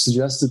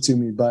suggested to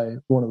me by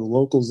one of the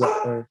locals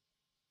out there.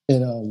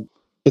 And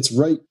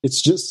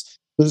it's just,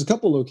 there's a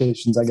couple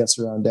locations, I guess,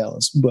 around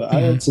Dallas. But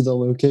I went to the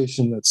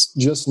location that's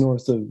just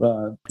north of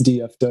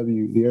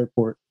DFW, the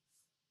airport.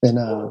 And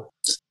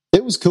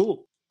it was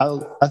cool.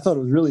 I thought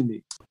it was really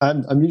neat.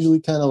 I'm usually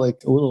kind of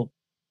like a little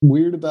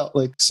weird about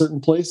like certain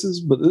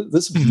places, but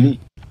this was neat.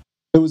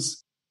 It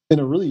was in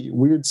a really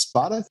weird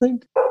spot, I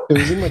think. It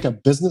was in like a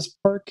business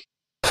park.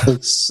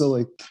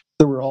 So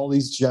there were all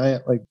these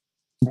giant like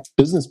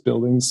business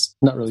buildings,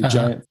 not really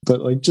giant,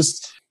 but like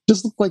just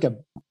looked like a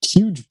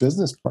huge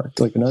business park,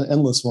 like an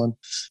endless one.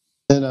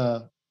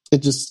 And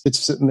it's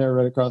sitting there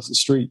right across the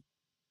street.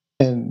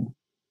 And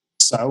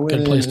so I went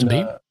Good place in to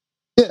and, be.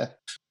 Yeah.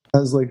 I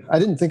was like, I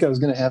didn't think I was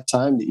going to have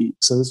time to eat,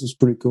 so this was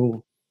pretty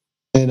cool.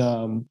 And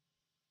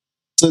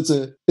so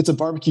it's a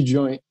barbecue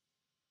joint,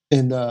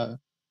 and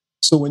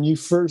so when you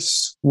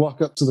first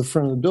walk up to the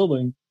front of the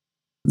building,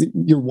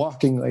 you're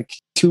walking like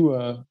to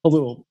a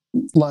little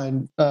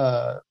line,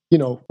 a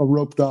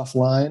roped off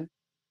line,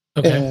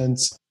 and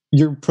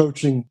you're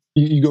approaching.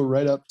 You go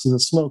right up to the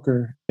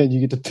smoker, and you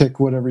get to pick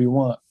whatever you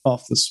want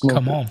off the smoker.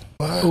 Come on!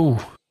 Ooh,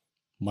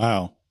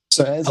 wow!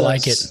 So I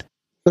like it.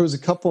 There was a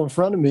couple in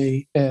front of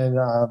me, and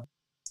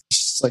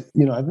it's like,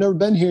 I've never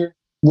been here.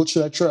 What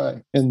should I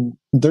try? And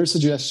their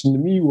suggestion to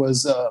me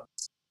was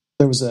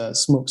there was a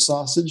smoked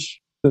sausage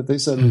that they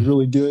said was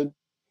really good,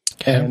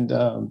 and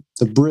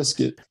the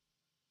brisket.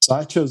 So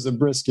I chose the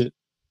brisket.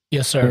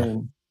 Yes, sir.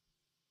 And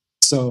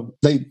so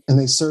they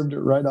served it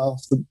right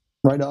off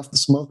the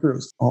smoker. It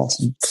was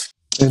awesome.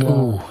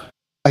 And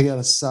I got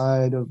a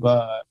side of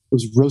it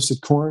was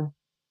roasted corn.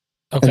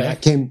 Okay,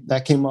 and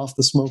that came off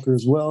the smoker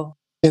as well.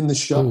 In the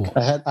shuck, ooh.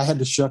 I had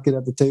to shuck it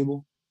at the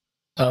table.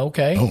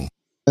 Okay,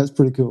 that's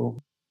pretty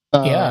cool.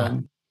 Yeah.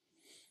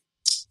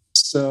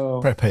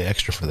 So probably pay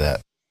extra for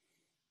that.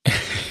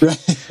 Right.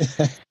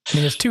 I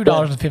mean, it's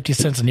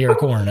 $2.50 an ear of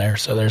corn there,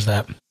 so there's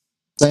that.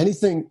 So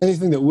anything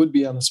that would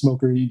be on the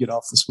smoker, you get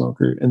off the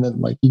smoker, and then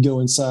like you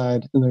go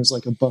inside, and there's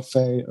like a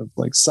buffet of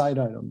like side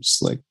items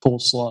like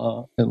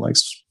coleslaw and like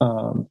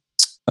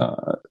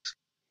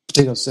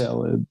potato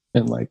salad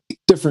and like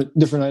different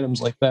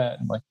items like that,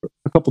 and like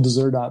a couple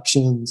dessert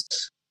options.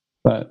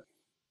 But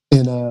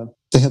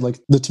they had like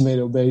the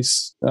tomato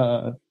base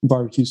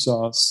barbecue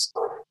sauce.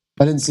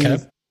 I didn't see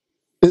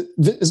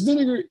is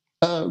vinegar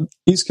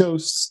East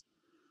Coast.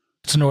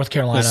 It's North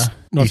Carolina.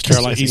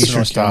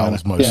 Eastern style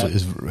is mostly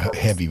is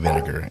heavy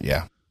vinegar.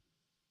 Yeah.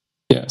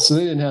 Yeah. So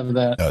they didn't have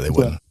that. No, they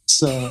wouldn't.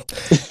 So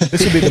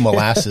this would be the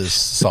molasses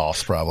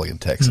sauce probably in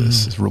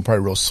Texas. It's probably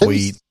real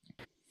sweet.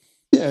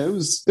 It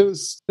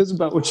was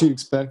about what you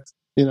expect.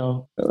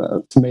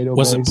 Tomato.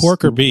 Was it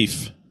pork or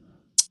beef?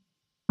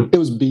 It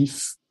was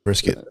beef.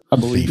 Brisket, I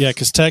believe. Yeah,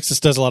 because Texas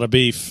does a lot of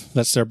beef.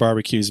 That's their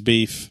barbecue's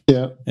beef.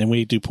 Yeah, and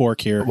we do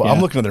pork here. Well, yeah.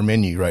 I'm looking at their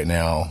menu right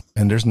now,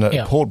 and there's no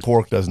pulled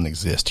pork doesn't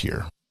exist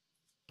here.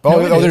 I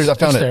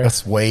found it.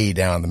 That's way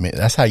down the menu.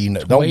 That's how you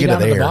know. Don't get it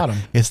there.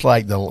 It's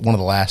like one of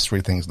the last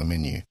three things on the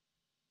menu.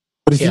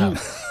 But if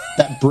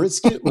that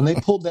brisket, when they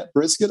pulled that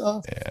brisket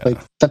off, like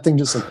that thing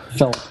just like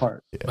fell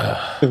apart.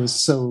 Yeah. It was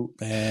so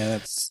man.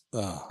 It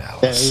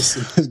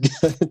was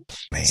good.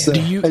 Man. So,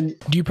 do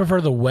you prefer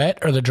the wet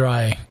or the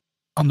dry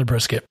on the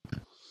brisket?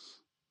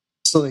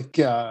 So like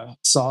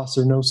sauce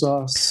or no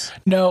sauce?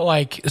 No,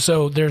 like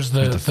so. There's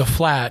the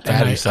flat, and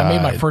I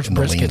made my first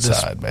brisket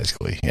side,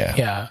 basically.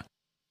 Yeah.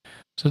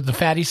 So the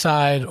fatty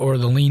side or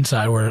the lean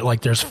side, where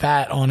like there's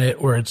fat on it,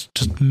 where it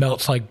just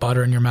melts like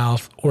butter in your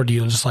mouth, or do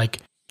you just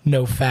like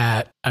no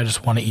fat? I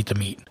just want to eat the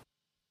meat.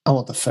 I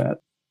want the fat.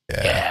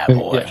 Yeah,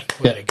 boy,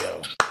 way to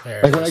go.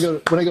 There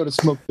like when I go to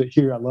smoke pit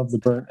here, I love the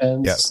burnt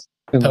ends.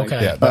 Yep.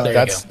 Okay,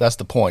 that's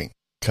the point.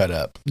 Cut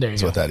up.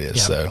 That's what that is.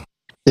 Yep. So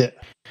yeah,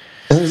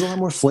 and there's a lot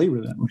more flavor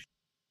that way.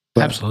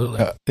 But,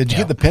 absolutely. Did you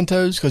get the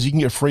pintos? Because you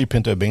can get free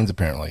pinto beans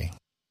apparently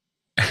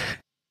if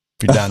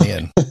you're down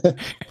in.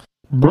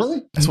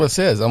 Really? That's what it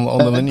says on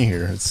the menu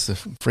here. It's a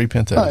free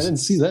pintos. Oh, I didn't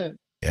see that.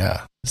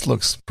 Yeah, this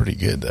looks pretty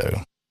good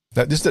though.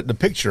 Just the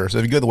picture. So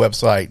if you go to the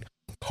website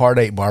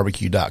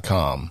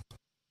hard8barbecue.com,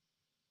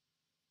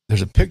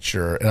 there's a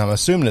picture, and I'm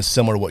assuming it's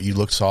similar to what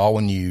you saw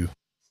when you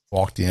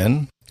walked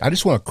in. I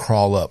just want to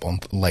crawl up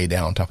lay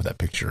down on top of that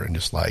picture and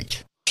just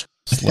like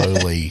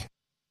slowly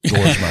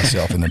gorge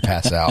myself and then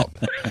pass out.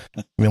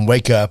 And then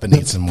wake up and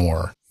eat some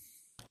more.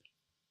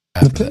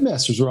 The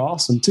pitmasters were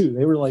awesome too.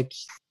 They were like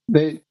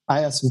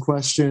I asked some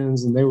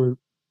questions, and they were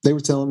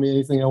telling me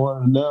anything I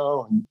wanted to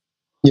know,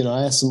 and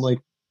I asked them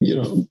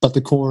about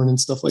the corn and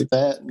stuff like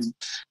that, and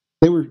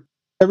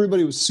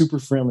everybody was super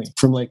friendly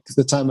from like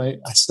the time I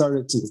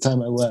started to the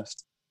time I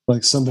left.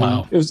 Like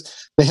somebody,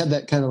 they had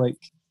that kind of like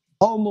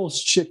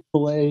almost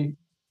Chick-fil-A,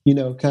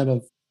 kind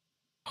of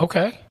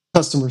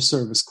customer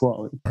service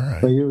quality. All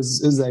right. Like it was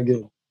that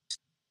good.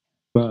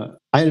 But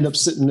I ended up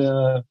sitting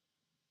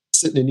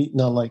and eating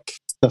on like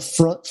the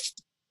front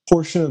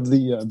portion of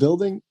the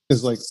building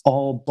is like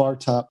all bar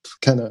top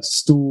kind of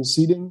stool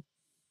seating.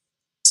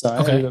 So I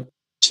ended up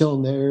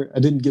chilling there. I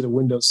didn't get a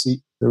window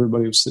seat.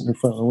 Everybody was sitting in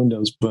front of the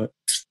windows, but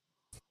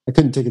I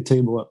couldn't take a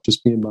table up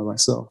just being by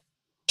myself.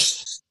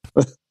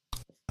 But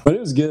it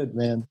was good,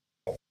 man.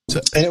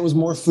 And it was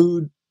more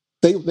food.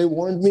 They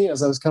warned me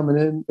as I was coming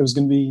in, it was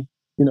going to be,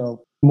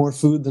 more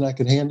food than I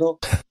could handle.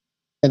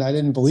 And I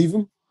didn't believe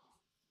them.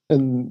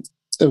 And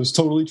it was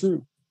totally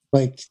true.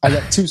 Like I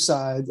got two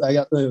sides. I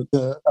got the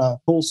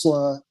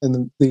coleslaw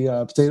and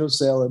the potato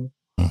salad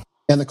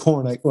and the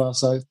corn.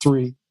 So I have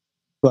three.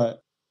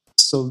 But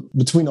so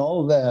between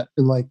all of that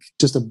and like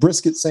just a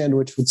brisket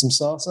sandwich with some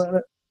sauce on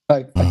it,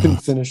 I couldn't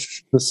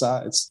finish the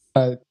sides.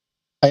 I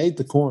ate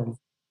the corn,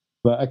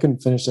 but I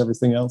couldn't finish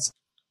everything else.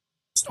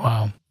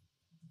 Wow,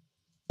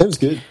 it was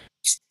good.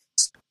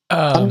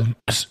 Go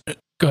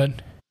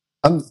ahead.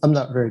 I'm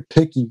not very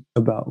picky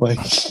about like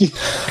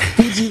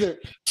food's either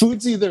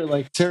food's either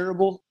like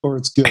terrible or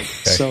it's good. Okay.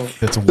 So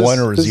it's a 1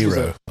 or a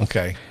 0.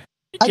 Okay.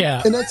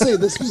 Yeah. And I'd say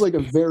this was like a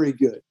very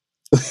good.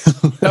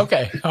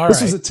 Okay. All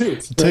This right. was a 2.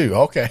 It's a 2.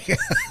 Okay.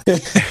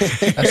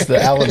 That's the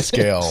Allen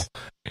scale.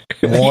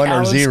 1 or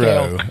Allen 0.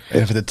 scale.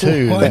 And if it's a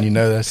 2, then you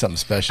know that's something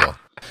special.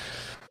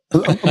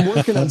 I'm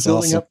working on That's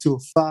building awesome. up to a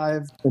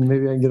 5, and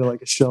maybe I can get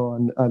like a show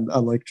on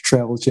like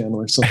Travel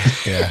Channel or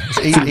something. Yeah.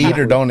 It's eat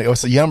or don't eat.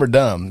 What's a yum or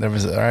dumb? There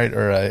was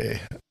or a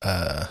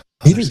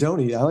Eat or don't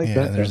eat. I like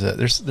yeah, that.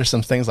 there's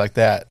some things like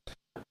that.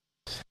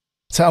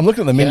 So I'm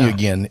looking at the menu Yeah.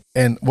 again,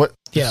 and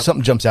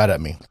something jumps out at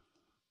me.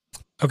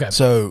 Okay.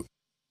 So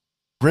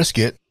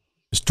brisket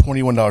is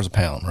 $21 a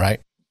pound, right?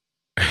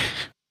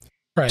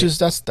 Right. Just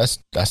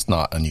that's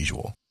not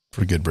unusual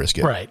for good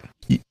brisket. Right.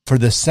 For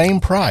the same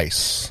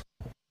price,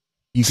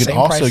 you can Same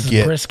also price as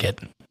get brisket.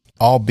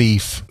 all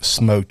beef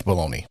smoked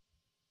bologna.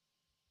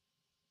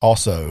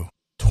 Also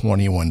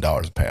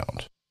 $21 a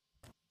pound.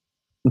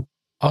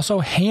 Also,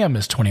 ham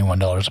is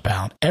 $21 a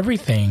pound.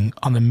 Everything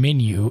on the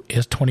menu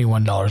is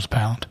 $21 a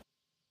pound.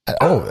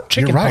 Oh,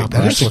 Chicken you're right. poppers.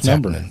 That is what's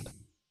Number. happening.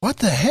 What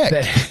the heck?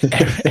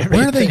 That-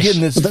 Where are they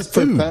getting this But that's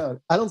per food? pound.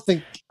 I don't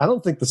think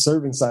the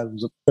serving size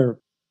was or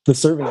the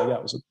serving I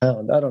got was a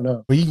pound. I don't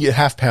know. Well, you can get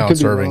half pound Could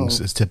be servings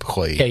wrong. is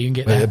typically Yeah, you can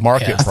get the that.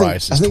 market Yeah.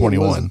 price is I think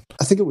 21.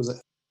 I think it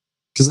was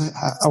because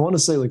I want to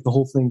say like the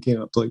whole thing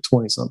came up to like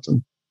 20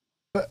 something.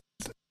 But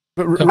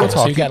Okay, real so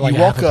talk, you got like you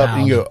half walk a up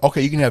and you pound. go,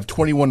 okay, you can have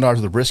 $21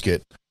 of the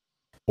brisket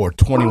or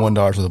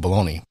 $21 of the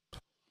bologna.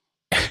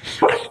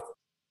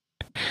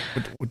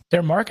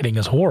 Their marketing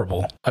is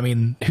horrible. I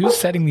mean, who's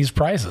setting these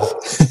prices?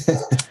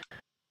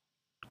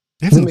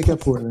 They make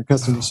up for it in their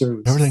customer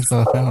service. Everything's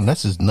not a pound.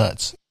 That's just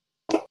nuts.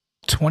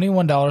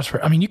 $21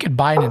 for, I mean, you could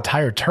buy an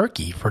entire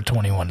turkey for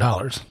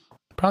 $21.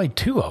 Probably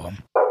 2 of them.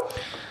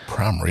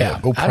 Prime rib. Yeah,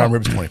 Oh, I prime don't-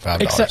 rib's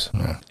 $25. Except,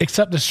 Yeah.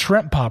 except the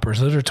shrimp poppers,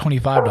 those are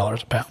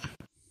 $25 a pound.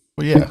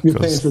 Well, yeah. You're paying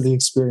 'cause- for the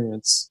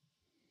experience.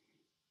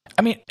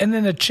 I mean, and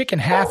then the chicken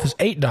half is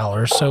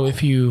 $8. So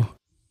if you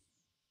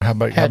how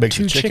had big's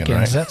the 2 chicken, chickens,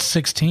 right? that's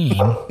 16.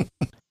 I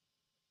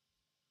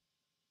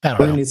You're don't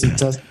gonna know.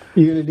 need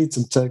you're gonna need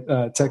some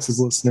Texas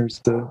listeners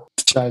to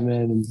chime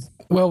in. And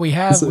Well, we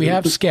have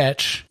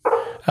Sketch,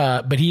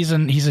 but he's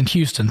in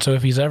Houston. So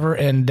if he's ever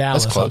in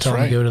Dallas, close, I'll tell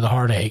him right? to go to the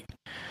Heartache.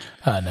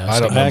 No, I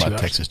don't know Sketch. about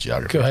Texas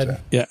geography. Go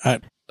ahead. Yeah, I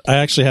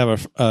actually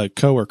have a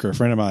coworker, a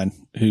friend of mine,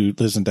 who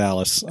lives in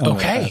Dallas.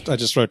 Okay. I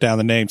just wrote down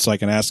the name so I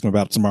can ask him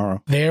about it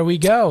tomorrow. There we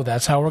go.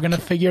 That's how we're going to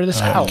figure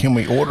this out. Can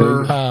we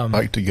order Um,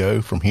 like to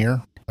go from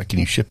here? Like, can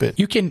you ship it?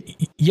 You can,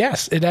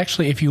 yes. It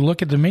actually, if you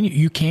look at the menu,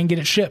 you can get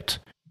it shipped.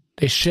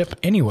 They ship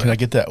anywhere. Can I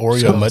get that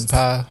Oreo So- mud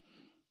pie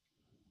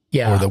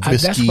Yeah, or the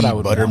that's whiskey what I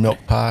would buttermilk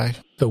want. pie?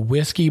 The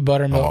whiskey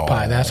buttermilk Oh,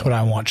 pie. That's what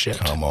I want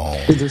shipped. Come on.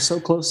 Dude, they're so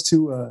close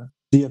to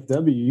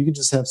DFW. You could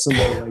just have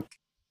somebody like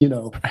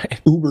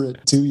Right. Uber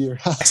it to your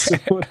house or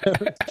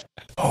whatever.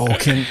 Oh,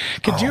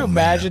 Could you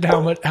imagine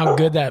how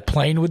good that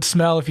plane would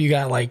smell if you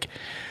got like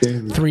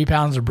Dude. 3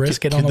 pounds of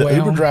brisket on Can the the way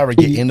Uber home? driver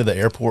get into the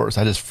airport?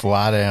 So I just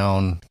fly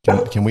down.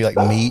 Can we like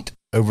meet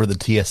over the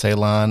TSA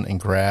line and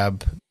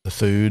grab the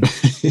food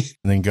and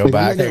then go Like,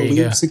 back you're not gonna you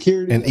go. leave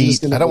security. and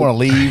eat? I don't want to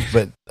leave,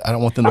 but I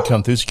don't want them to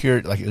come through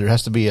security. Like there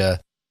has to be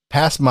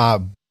pass my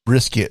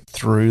brisket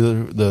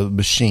through the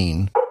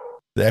machine,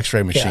 the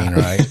X-ray machine,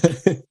 Yeah.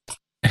 right?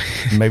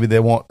 Maybe they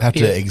won't have to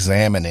Yeah.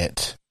 examine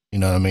it. You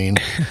know what I mean?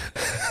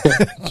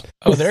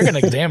 Oh, they're going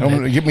to examine I'm it.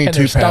 gonna give me and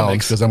 2 their pounds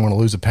stomachs. because I'm going to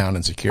lose a pound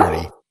in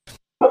security.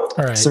 All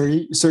right. Sir,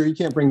 you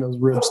can't bring those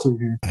ribs through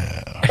here.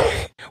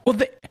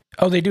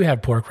 Well, they do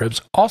have pork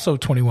ribs, also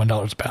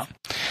 $21 a pound.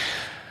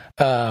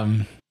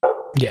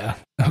 Yeah.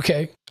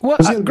 Okay. Well,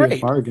 There's gonna be a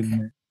great. bargain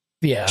there.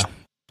 Yeah.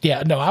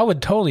 Yeah. No, I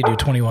would totally do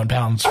 21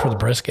 pounds for the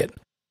brisket.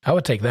 I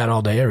would take that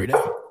all day, every day.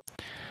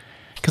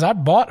 Because I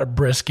bought a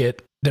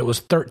brisket that was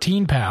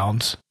 13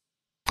 pounds,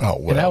 Oh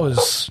well, and that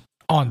was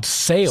on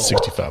sale.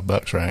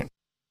 $65, right?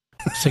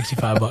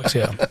 $65,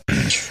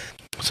 yeah.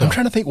 So I'm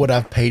trying to think what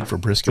I've paid for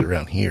brisket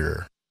around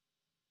here.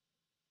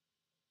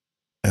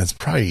 And it's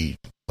probably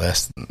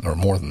less or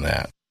more than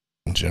that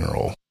in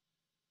general.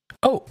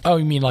 Oh,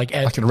 you mean like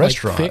at Like at a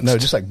restaurant. fixed? No,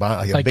 just like buying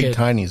like Like Big at-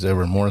 Tiny's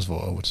over in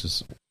Mooresville, which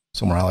is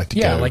somewhere I like to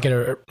yeah, go. like at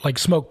a like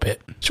smoke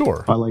pit.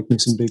 Sure. I like me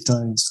some big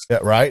times. Yeah,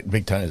 right?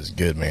 Big Tiny's is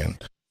good, man.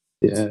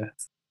 Yeah.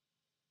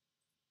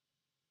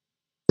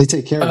 They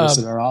take care of us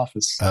Um, in our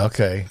office.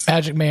 Okay.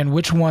 Magic Man,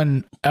 which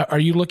one are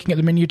you looking at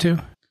the menu too?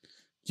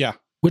 Yeah.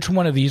 Which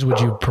one of these would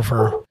you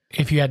prefer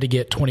if you had to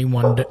get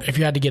 21? If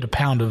you had to get a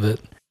pound of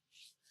it,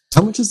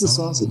 How much is the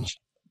sausage?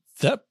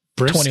 That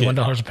brisket.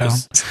 $21 a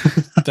pound.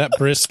 That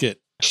brisket.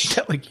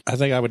 Like, I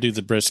think I would do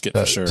the brisket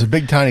for sure. So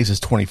Big Tiny's is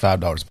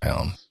 $25 a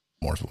pound.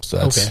 Mooresville. So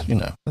that's, Okay.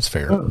 that's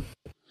fair. Oh.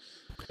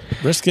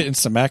 Brisket and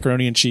some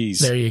macaroni and cheese.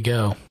 there you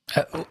go.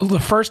 The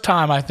first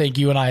time I think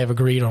you and I have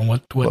agreed on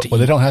what to Well, eat.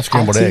 they don't have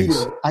scrambled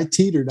eggs. I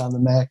teetered on the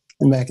mac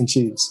and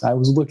cheese. I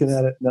was looking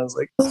at it and I was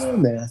like, oh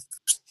man.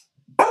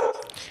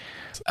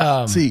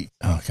 See,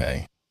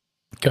 okay.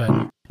 Go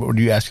ahead. What would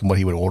you ask him what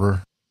he would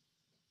order?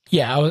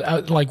 Yeah, I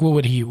was like, what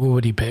would he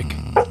pick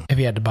if he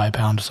you had to buy a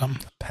pound of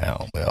something.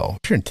 Pound. Well,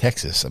 if you're in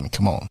Texas, I mean,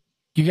 come on.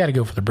 You got to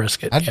go for the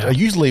brisket. I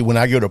usually, when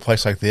I go to a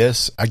place like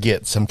this, I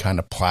get some kind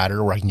of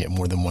platter where I can get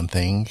more than one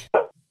thing.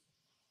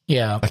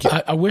 Yeah,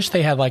 I wish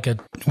they had like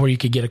where you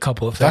could get a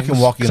couple of things. I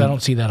can walk in. I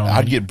don't see that on.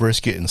 I'd get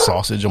brisket and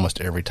sausage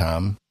almost every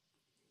time.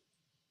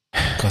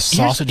 Because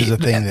sausage is a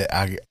thing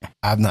that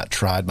I've not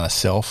tried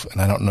myself,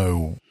 and I don't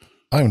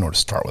even know where to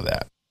start with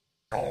that.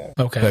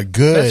 Okay, a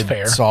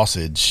good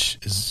sausage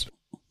is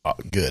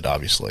good,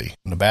 obviously,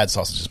 and a bad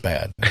sausage is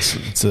bad.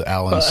 It's an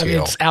Allen scale. I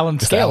mean, it's Allen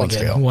scale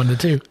again, 1 to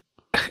 2.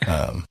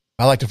 I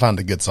like to find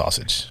a good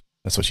sausage.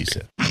 That's what she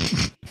said.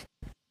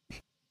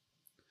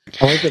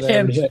 I like that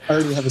I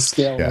already have a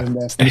scale in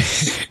there.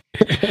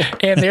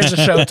 And there's a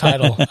show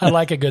title. I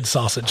like a good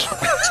sausage.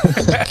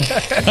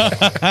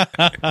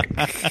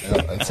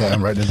 That's how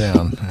I'm writing it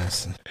down.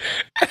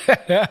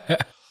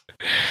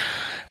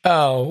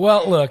 Oh,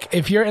 well, look,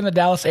 if you're in the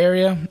Dallas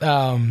area,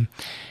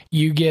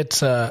 you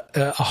get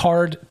a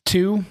hard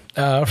 2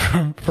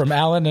 from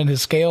Alan and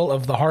his scale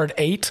of the hard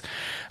 8.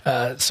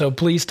 So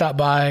please stop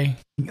by.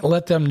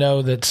 Let them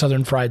know that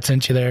Southern Fried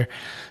sent you there.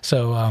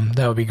 So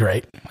that would be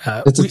great.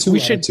 It's a 2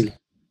 out of 2.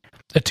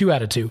 A 2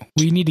 out of 2.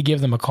 We need to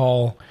give them a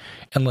call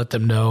and let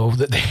them know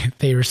that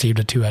they received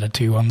a 2 out of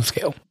 2 on the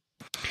scale.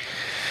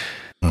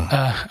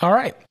 All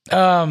right.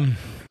 All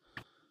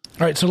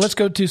right, so let's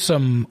go to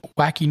some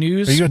wacky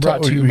news. Are you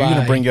going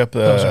to bring up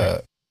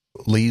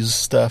Lee's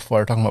stuff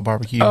while we're talking about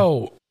barbecue?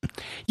 Oh,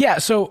 yeah.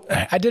 So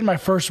I did my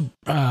first,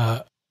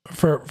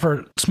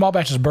 for Small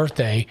Batch's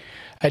birthday,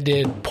 I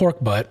did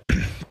pork butt.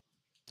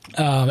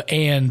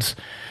 And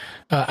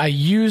I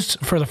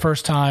used for the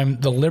first time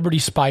the Liberty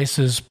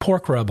Spices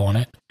pork rub on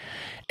it.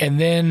 And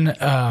then,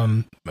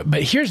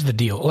 but here's the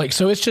deal. Like,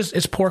 so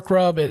it's pork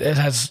rub. It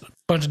has a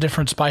bunch of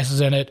different spices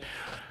in it.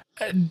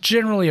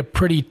 Generally a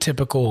pretty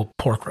typical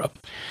pork rub.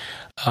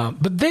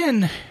 But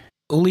then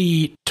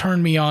Lee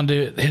turned me on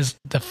to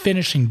the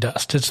finishing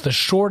dust. It's the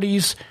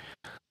Shorty's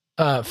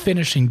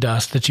finishing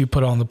dust that you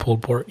put on the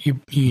pulled pork.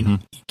 You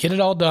get it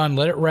all done,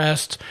 let it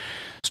rest,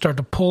 start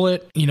to pull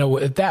it.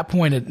 At that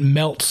point it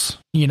melts,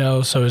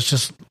 so it's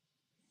just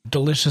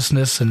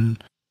deliciousness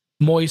and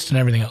moist and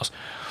everything else.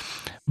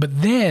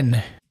 But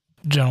then,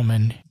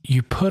 gentlemen,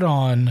 you put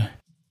on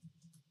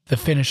the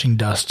finishing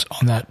dust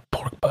on that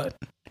pork butt.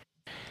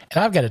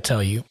 And I've got to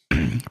tell you,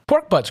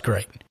 pork butt's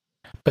great,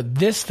 but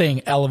this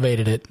thing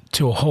elevated it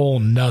to a whole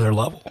nother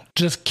level.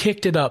 Just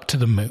kicked it up to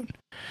the moon.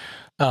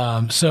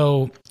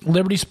 So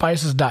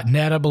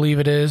libertyspices.net, I believe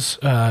it is.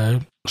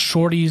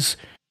 Shorty's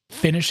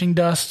finishing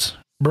dust.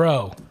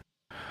 Bro,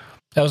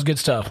 that was good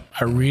stuff.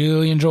 I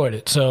really enjoyed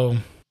it. So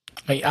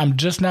I'm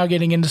just now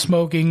getting into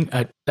smoking.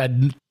 I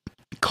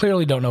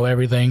clearly don't know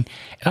everything.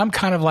 And I'm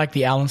kind of like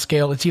the Allen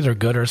scale. It's either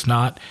good or it's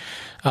not.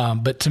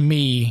 But to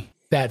me,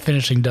 that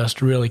finishing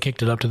dust really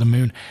kicked it up to the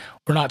moon.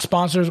 We're not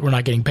sponsors. We're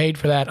not getting paid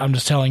for that. I'm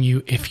just telling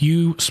you, if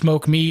you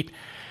smoke meat,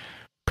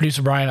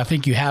 Producer Brian, I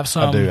think you have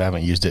some. I do. I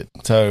haven't used it.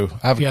 So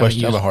I have a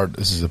question. I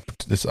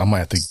have I might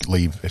have to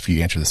leave if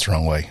you answer this the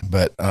wrong way.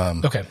 But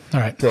okay. All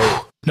right.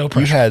 So no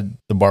pressure. You had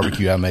the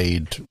barbecue I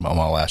made on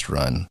my last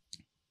run.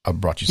 I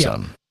brought you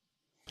some.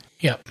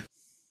 Yep.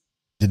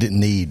 Did it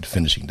need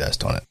finishing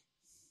dust on it?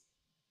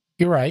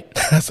 You're right.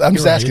 I'm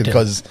just asking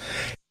because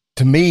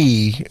to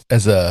me,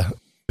 as a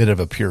bit of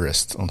a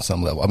purist on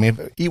some level, I mean,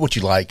 eat what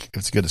you like. If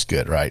it's good, it's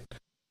good, right?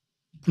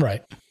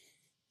 Right.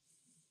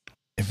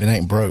 If it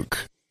ain't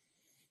broke.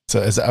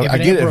 So I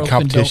get it in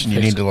competition, you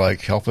need to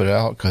help it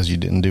out because you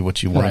didn't do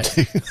what you wanted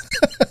to.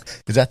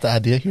 Is that the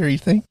idea here, you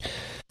think?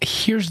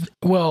 Here's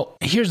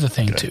the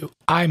thing too.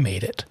 I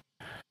made it.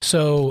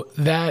 So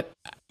that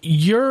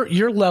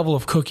your level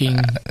of cooking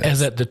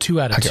is at the 2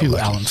 out of 2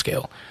 Allen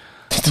scale.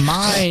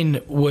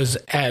 Mine was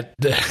at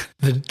the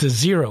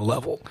 0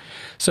 level.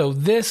 So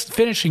this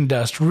finishing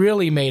dust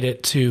really made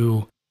it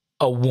to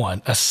a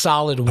 1, a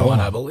solid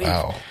 1, I believe.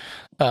 Wow.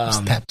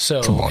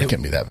 Come on, it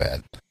can't be that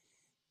bad. It's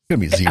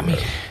going to be 0.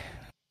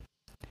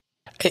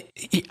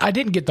 I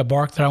didn't get the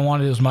bark that I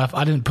wanted. It was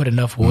I didn't put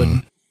enough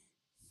wood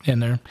in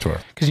there. Sure.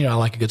 Because, I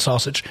like a good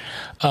sausage.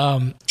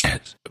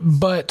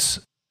 But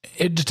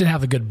it just didn't have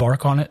the good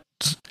bark on it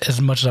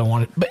as much as I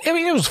wanted. But,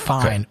 it was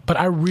fine. Okay. But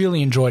I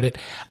really enjoyed it.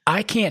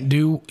 I can't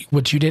do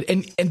what you did.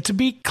 And to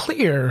be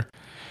clear,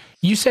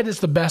 you said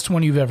it's the best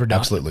one you've ever done.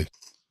 Absolutely.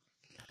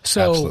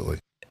 So absolutely.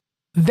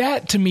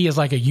 That, to me, is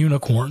like a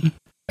unicorn.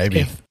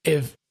 Maybe.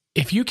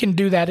 If you can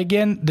do that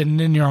again, then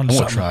you're on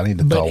something. I need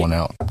to thaw one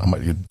out. I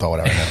might thaw it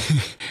out right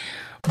now.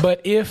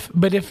 But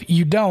if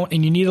you don't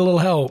and you need a little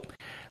help,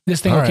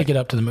 this thing will kick it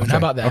up to the moon. Okay. How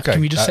about that? Okay. Can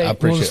we just say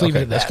we'll just leave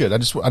it at that?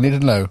 That's good. I need to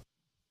know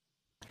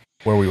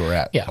where we were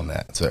at on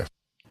that. So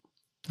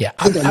yeah,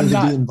 I think I need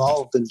to be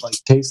involved in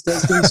taste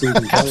testing. So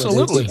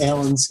absolutely, the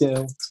Allen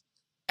scale.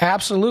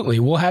 Absolutely,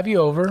 we'll have you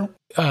over,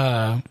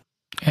 and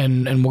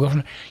we'll go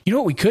from. You know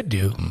what we could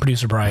do,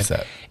 Producer Brian,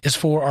 is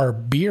for our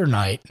beer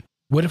night.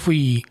 What if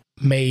we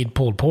made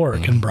pulled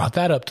pork and brought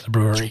that up to the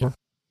brewery, and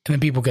then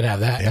people could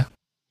have that? Yeah.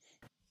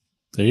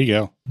 There you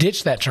go.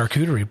 Ditch that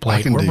charcuterie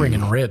plate. We're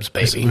bringing ribs,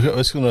 baby.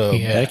 It's going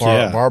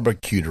to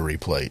barbecue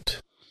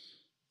plate.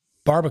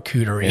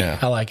 Barbecutery. Yeah.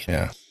 I like it.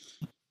 Yeah.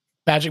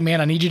 Magic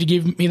Man, I need you to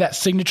give me that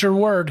signature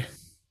word.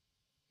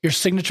 Your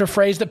signature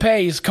phrase that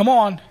pays. Come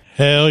on.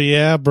 Hell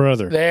yeah,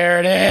 brother. There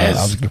it is.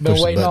 I was going to Been push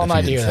the waiting all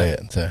button night if to you hear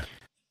didn't say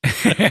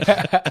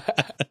it.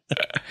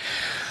 So.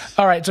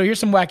 All right, so here's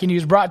some wacky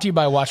news brought to you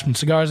by Watchman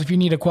Cigars. If you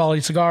need a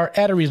quality cigar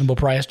at a reasonable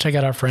price, check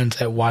out our friends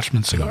at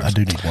Watchman Cigars. I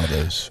do need one of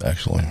those,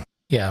 actually.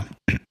 Yeah.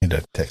 I need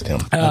to text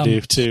him. I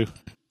do too.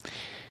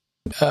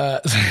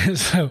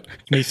 So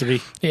Me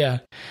three. yeah.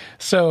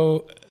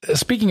 So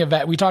speaking of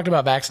that, we talked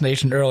about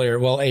vaccination earlier.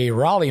 Well, a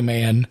Raleigh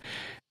man,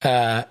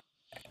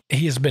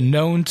 he has been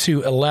known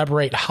to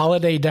elaborate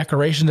holiday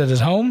decorations at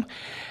his home,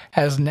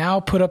 has now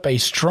put up a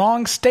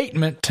strong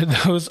statement to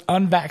those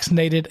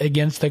unvaccinated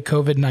against the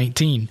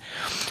COVID-19.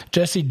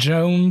 Jesse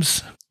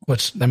Jones,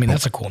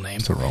 that's a cool name.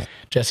 It's a roll.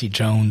 Jesse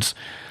Jones.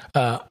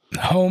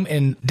 Home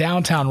in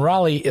downtown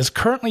Raleigh is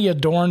currently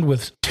adorned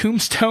with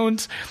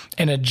tombstones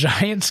and a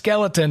giant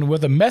skeleton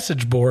with a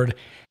message board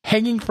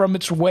hanging from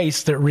its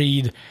waist that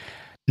read,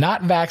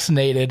 "Not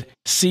vaccinated.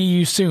 See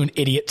you soon,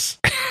 idiots."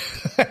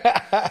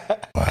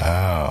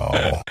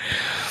 Wow.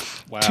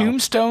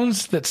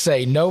 Tombstones that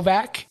say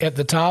Novak at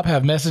the top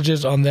have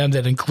messages on them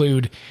that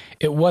include,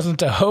 "It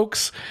wasn't a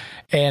hoax,"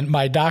 and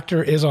 "My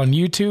doctor is on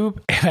YouTube,"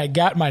 and "I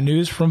got my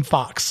news from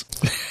Fox."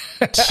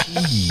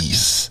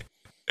 Jeez.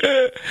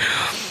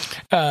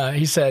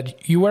 He said,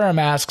 "You wear a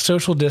mask,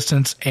 social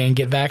distance, and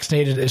get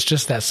vaccinated. It's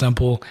just that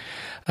simple.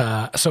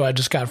 So I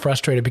just got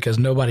frustrated because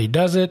nobody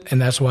does it,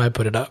 and that's why I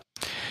put it up."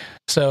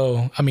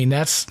 So, I mean,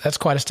 that's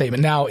quite a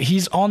statement. Now,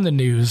 he's on the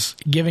news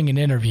giving an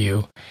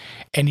interview,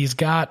 and he's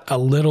got a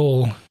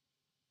little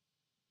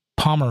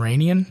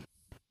Pomeranian.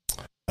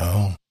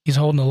 Oh. He's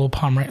holding a little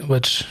Pomeranian,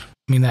 which,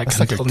 I mean, that's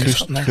like a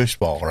cush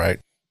ball, right?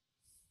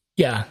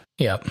 Yeah.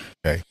 Yep.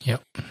 Okay.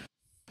 Yep.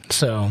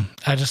 So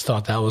I just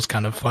thought that was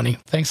kind of funny.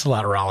 Thanks a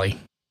lot, Raleigh.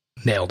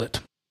 Nailed it.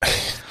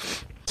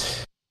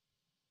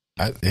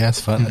 It's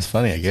fun. It's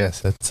funny, I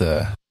guess. That's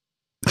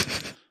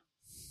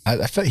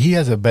I feel he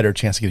has a better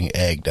chance of getting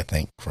egged, I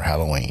think, for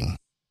Halloween.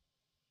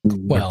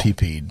 Well, or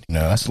TP'd.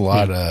 That's a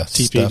lot of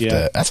TP'd, stuff.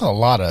 yeah. That's a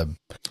lot of.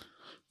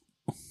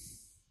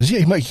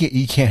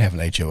 You can't have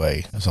an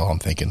HOA. That's all I'm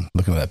thinking.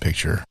 Looking at that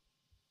picture,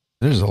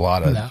 there's a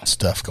lot of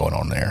stuff going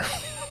on there.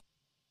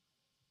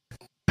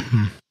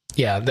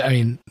 Yeah, I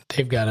mean,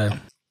 they've got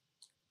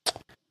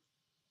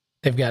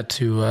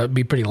to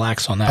be pretty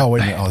lax on that. Oh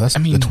wait a minute! Oh, that's the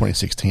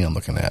 2016 I'm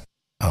looking at.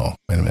 Oh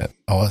wait a minute!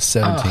 Oh, that's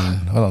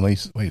 17. Hold on,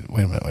 wait a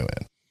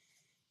minute.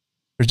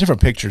 There's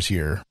different pictures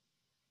here.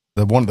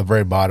 The one at the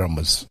very bottom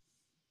was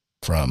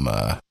from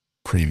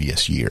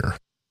previous year.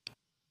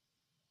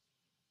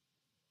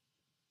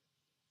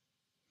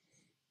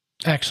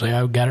 Actually,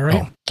 I got it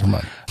right. Oh, come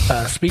on.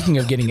 Speaking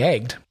of getting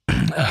egged,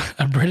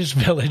 a British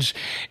village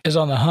is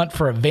on the hunt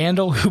for a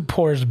vandal who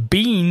pours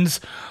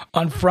beans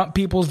on front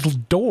people's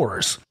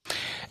doors.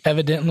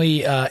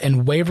 Evidently,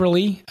 in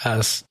Waverley,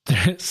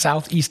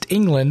 southeast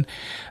England,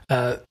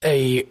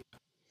 a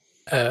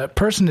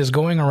person is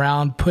going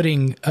around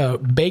putting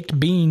baked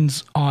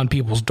beans on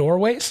people's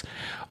doorways,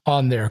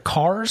 on their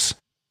cars.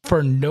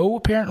 For no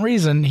apparent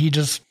reason, he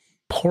just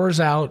pours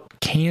out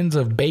cans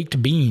of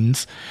baked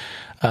beans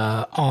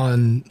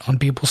on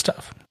people's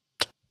stuff.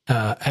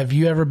 Have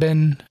you ever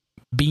been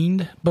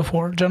beaned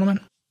before, gentlemen?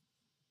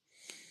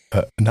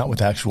 Not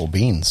with actual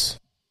beans.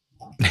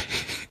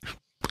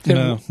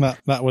 No,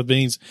 not with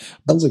beans.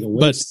 Sounds like a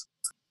waste.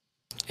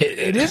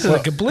 It is a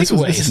complete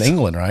waste. This is in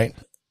England, right?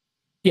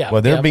 Yeah.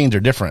 Well, their beans are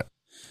different.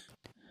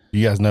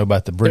 You guys know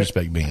about the British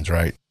baked beans,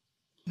 right?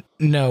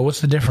 No, what's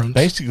the difference?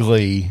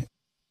 Basically,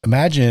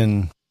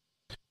 imagine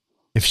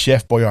if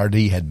Chef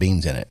Boyardee had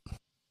beans in it.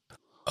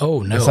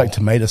 Oh no! It's like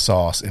tomato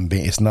sauce and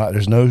beans. It's not.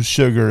 There's no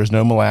sugar. There's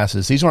no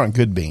molasses. These aren't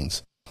good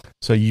beans,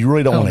 so you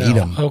really don't want to eat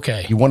them.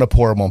 Okay. You want to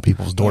pour them on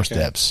people's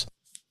doorsteps.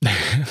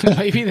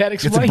 Maybe that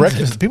explains it's a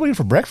breakfast. People eat it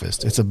for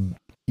breakfast.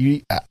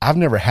 I've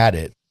never had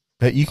it,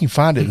 but you can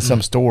find it in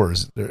some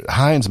stores.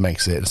 Heinz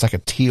makes it. It's like a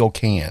teal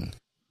can.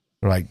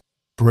 They're like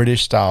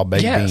British style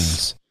baked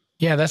beans.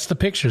 Yeah, that's the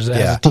pictures.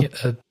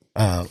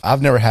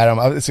 I've never had them.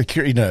 It's a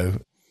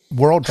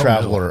world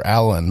traveler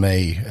Alan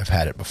may have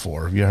had it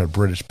before. Have you had a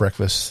British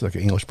breakfast, like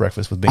an English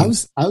breakfast with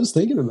beans? I was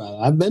thinking about it.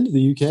 I've been to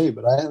the UK,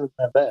 but I haven't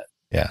had that.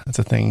 Yeah, it's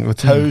a thing with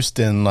toast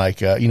and like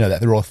that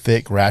real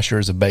thick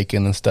rashers of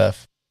bacon and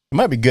stuff. It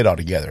might be good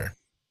altogether,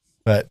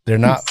 but they're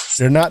not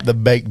the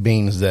baked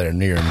beans that are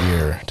near and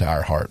dear to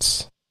our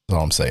hearts. That's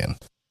all I'm saying.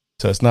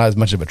 So it's not as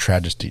much of a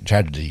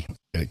tragedy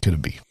as it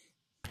could be.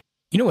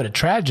 You know what a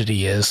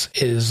tragedy is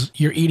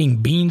you're eating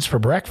beans for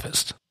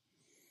breakfast.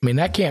 I mean,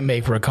 that can't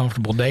make for a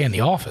comfortable day in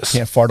the office. You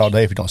can't fart all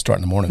day if you don't start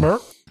in the morning.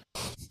 Burp.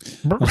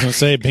 I was going to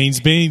say,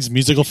 beans,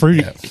 musical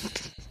fruit.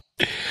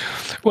 Yeah.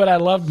 What I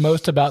loved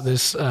most about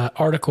this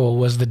article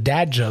was the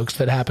dad jokes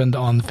that happened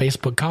on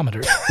Facebook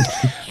commenters,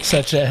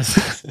 such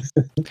as,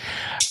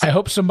 "I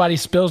hope somebody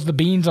spills the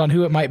beans on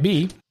who it might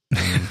be.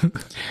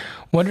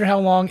 Wonder how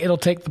long it'll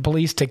take the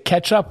police to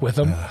catch up with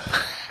them."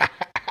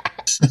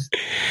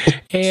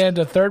 And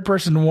a third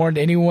person warned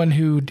anyone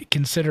who'd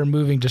consider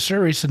moving to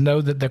Surrey to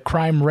know that the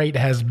crime rate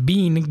has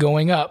been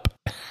going up.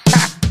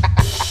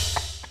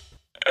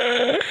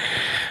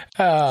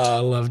 I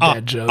love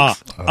dad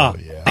jokes.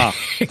 Yeah.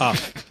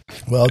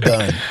 Well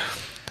done.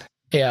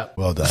 Yeah.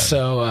 Well done.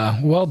 So,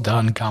 well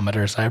done,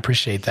 commenters. I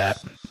appreciate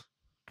that.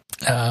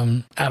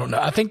 I don't know.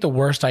 I think the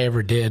worst I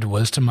ever did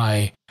was to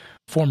my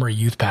former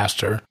youth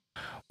pastor,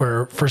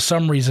 where for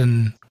some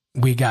reason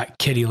we got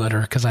kitty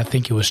litter because I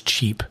think it was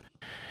cheap,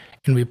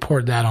 and we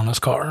poured that on his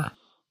car,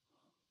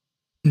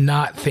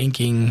 not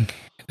thinking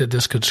that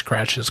this could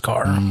scratch his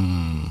car.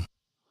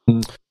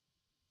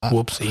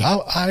 Whoopsie.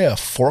 I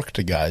forked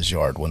a guy's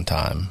yard one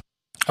time.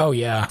 Oh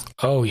yeah.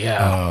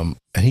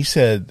 And he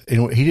said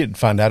he didn't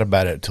find out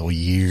about it till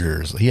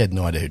years. He had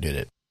no idea who did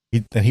it.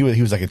 He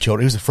was like he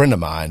was a friend of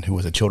mine who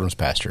was a children's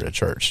pastor at a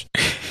church.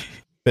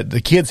 But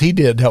the kids he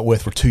dealt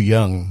with were too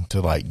young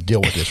to like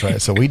deal with this,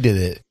 right? So we did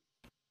it.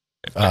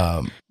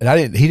 And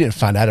he didn't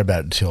find out about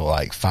it until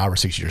like 5 or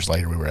 6 years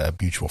later. We were at a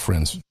mutual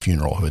friend's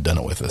funeral who had done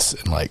it with us,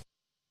 and like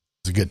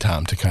it was a good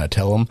time to kind of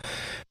tell him.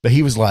 But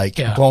he was like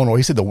blown away.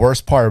 He said the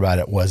worst part about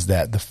it was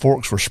that the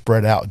forks were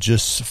spread out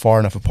just far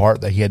enough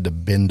apart that he had to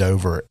bend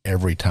over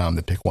every time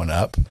to pick one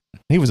up.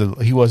 He wasn't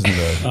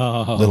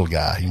the little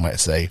guy, you might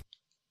say.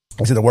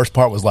 He said the worst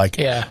part was like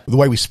the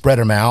way we spread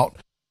them out.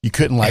 You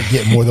couldn't like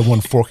get more than one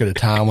fork at a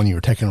time when you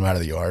were taking them out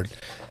of the yard.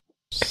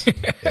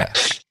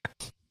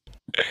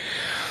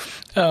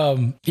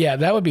 Yeah,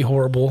 that would be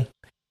horrible.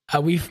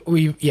 We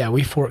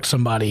forked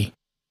somebody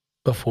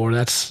before.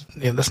 That's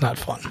not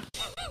fun.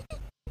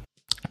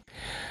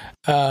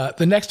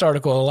 The next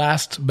article,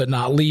 last but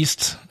not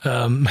least,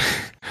 a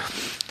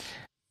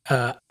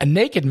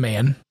naked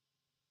man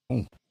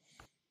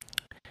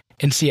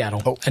in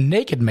Seattle. A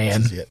naked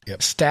man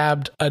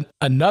stabbed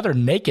another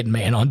naked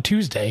man on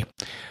Tuesday,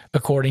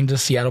 according to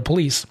Seattle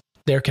police.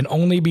 There can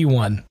only be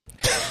one.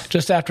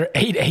 Just after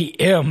 8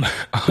 a.m.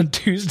 on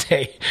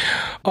Tuesday,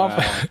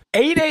 8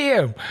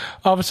 a.m.,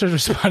 officers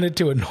responded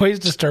to a noise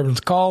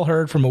disturbance call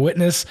heard from a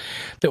witness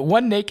that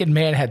one naked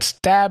man had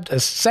stabbed a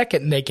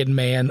second naked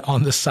man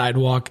on the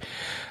sidewalk.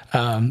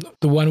 The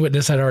one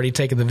witness had already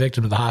taken the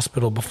victim to the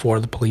hospital before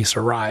the police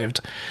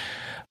arrived.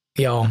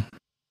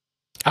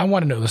 I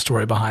want to know the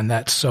story behind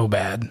that so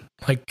bad.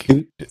 Like,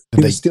 he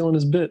was stealing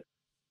his bit.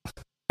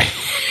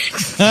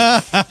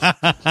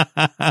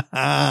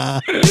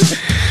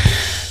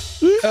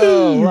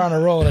 Oh, we're on a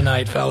roll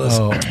tonight, fellas.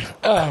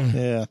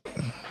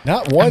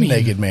 Not one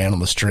naked man on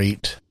the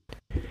street,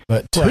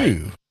 but two.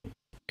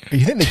 Right.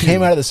 You think they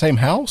came out of the same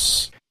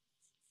house?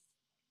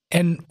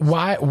 And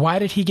why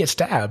did he get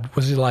stabbed?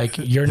 Was he like,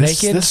 you're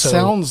naked? This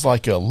sounds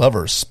like a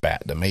lover's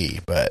spat to me,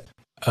 but...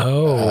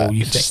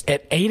 you think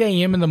at 8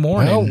 a.m. in the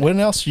morning? Well, when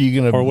else are you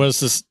going to... Or was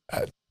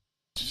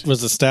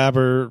the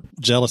stabber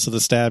jealous of the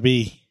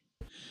stabbee?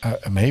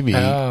 Maybe.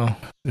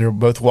 They're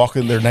both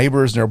walking, they're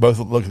neighbors, and they're both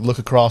look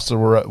across the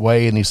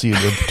way, and you see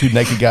the two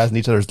naked guys in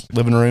each other's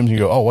living rooms, and you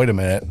go, oh, wait a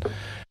minute.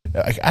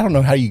 I don't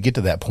know how you get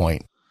to that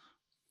point.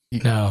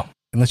 No.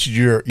 Unless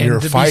you're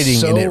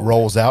fighting and it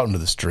rolls out into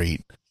the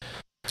street.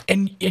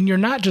 And you're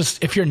not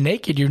just, if you're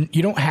naked, you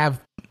don't have,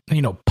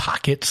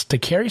 pockets to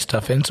carry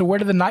stuff in, so where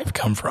did the knife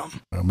come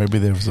from? Well, maybe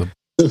there was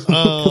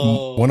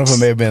one of them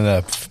may have been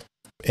a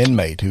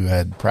inmate who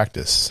had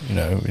practice. You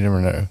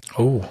never know.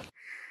 Oh.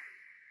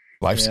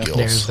 Life skills.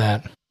 There's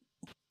that.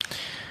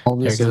 All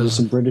this is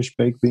some British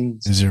baked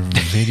beans. Is there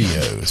video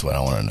is what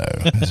I want to know.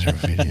 Is there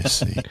video?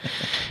 See?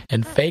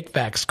 And fake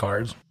fax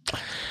cards.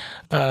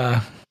 All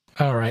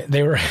right.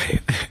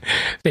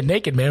 The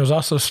naked man was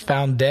also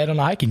found dead on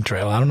a hiking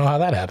trail. I don't know how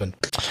that happened.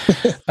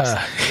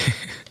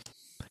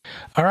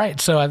 All right.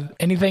 So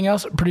anything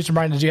else? Producer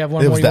Brian, did you have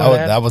one more?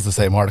 That was the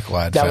same article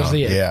I had found. That was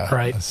it. Yeah.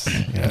 Right.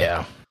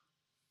 Yeah.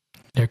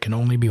 There can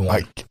only be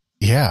one.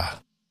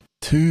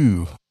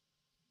 Two.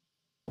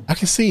 I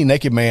can see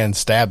naked man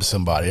stab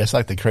somebody. That's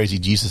like the crazy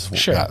Jesus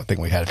thing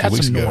we had a few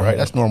weeks ago, right?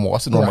 That's normal.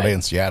 That's a normal day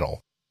in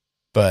Seattle.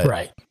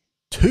 But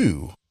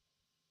two.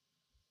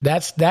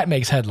 That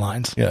makes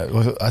headlines.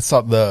 Yeah, I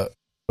saw when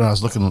I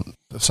was looking,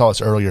 I saw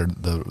this earlier.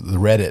 The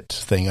Reddit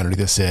thing underneath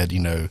it said,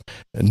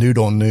 nude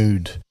on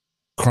nude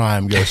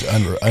crime goes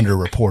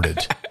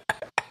underreported.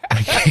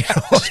 I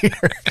can't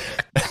hear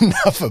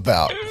enough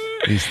about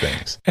these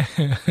things.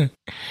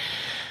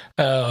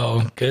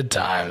 Oh, good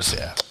times.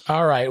 Yeah.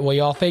 All right. Well,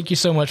 y'all, thank you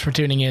so much for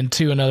tuning in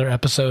to another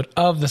episode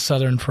of the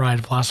Southern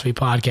Fried Philosophy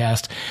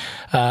Podcast.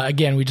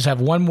 Again, we just have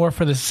one more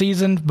for the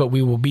season, but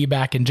we will be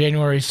back in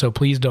January, so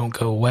please don't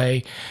go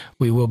away.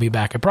 We will be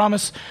back, I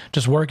promise.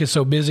 Just work is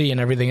so busy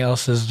and everything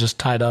else is just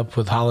tied up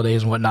with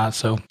holidays and whatnot,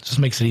 so it just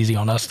makes it easy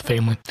on us, the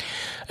family.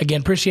 Again,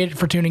 appreciate it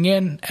for tuning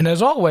in, and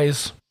as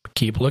always,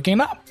 keep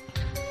looking up.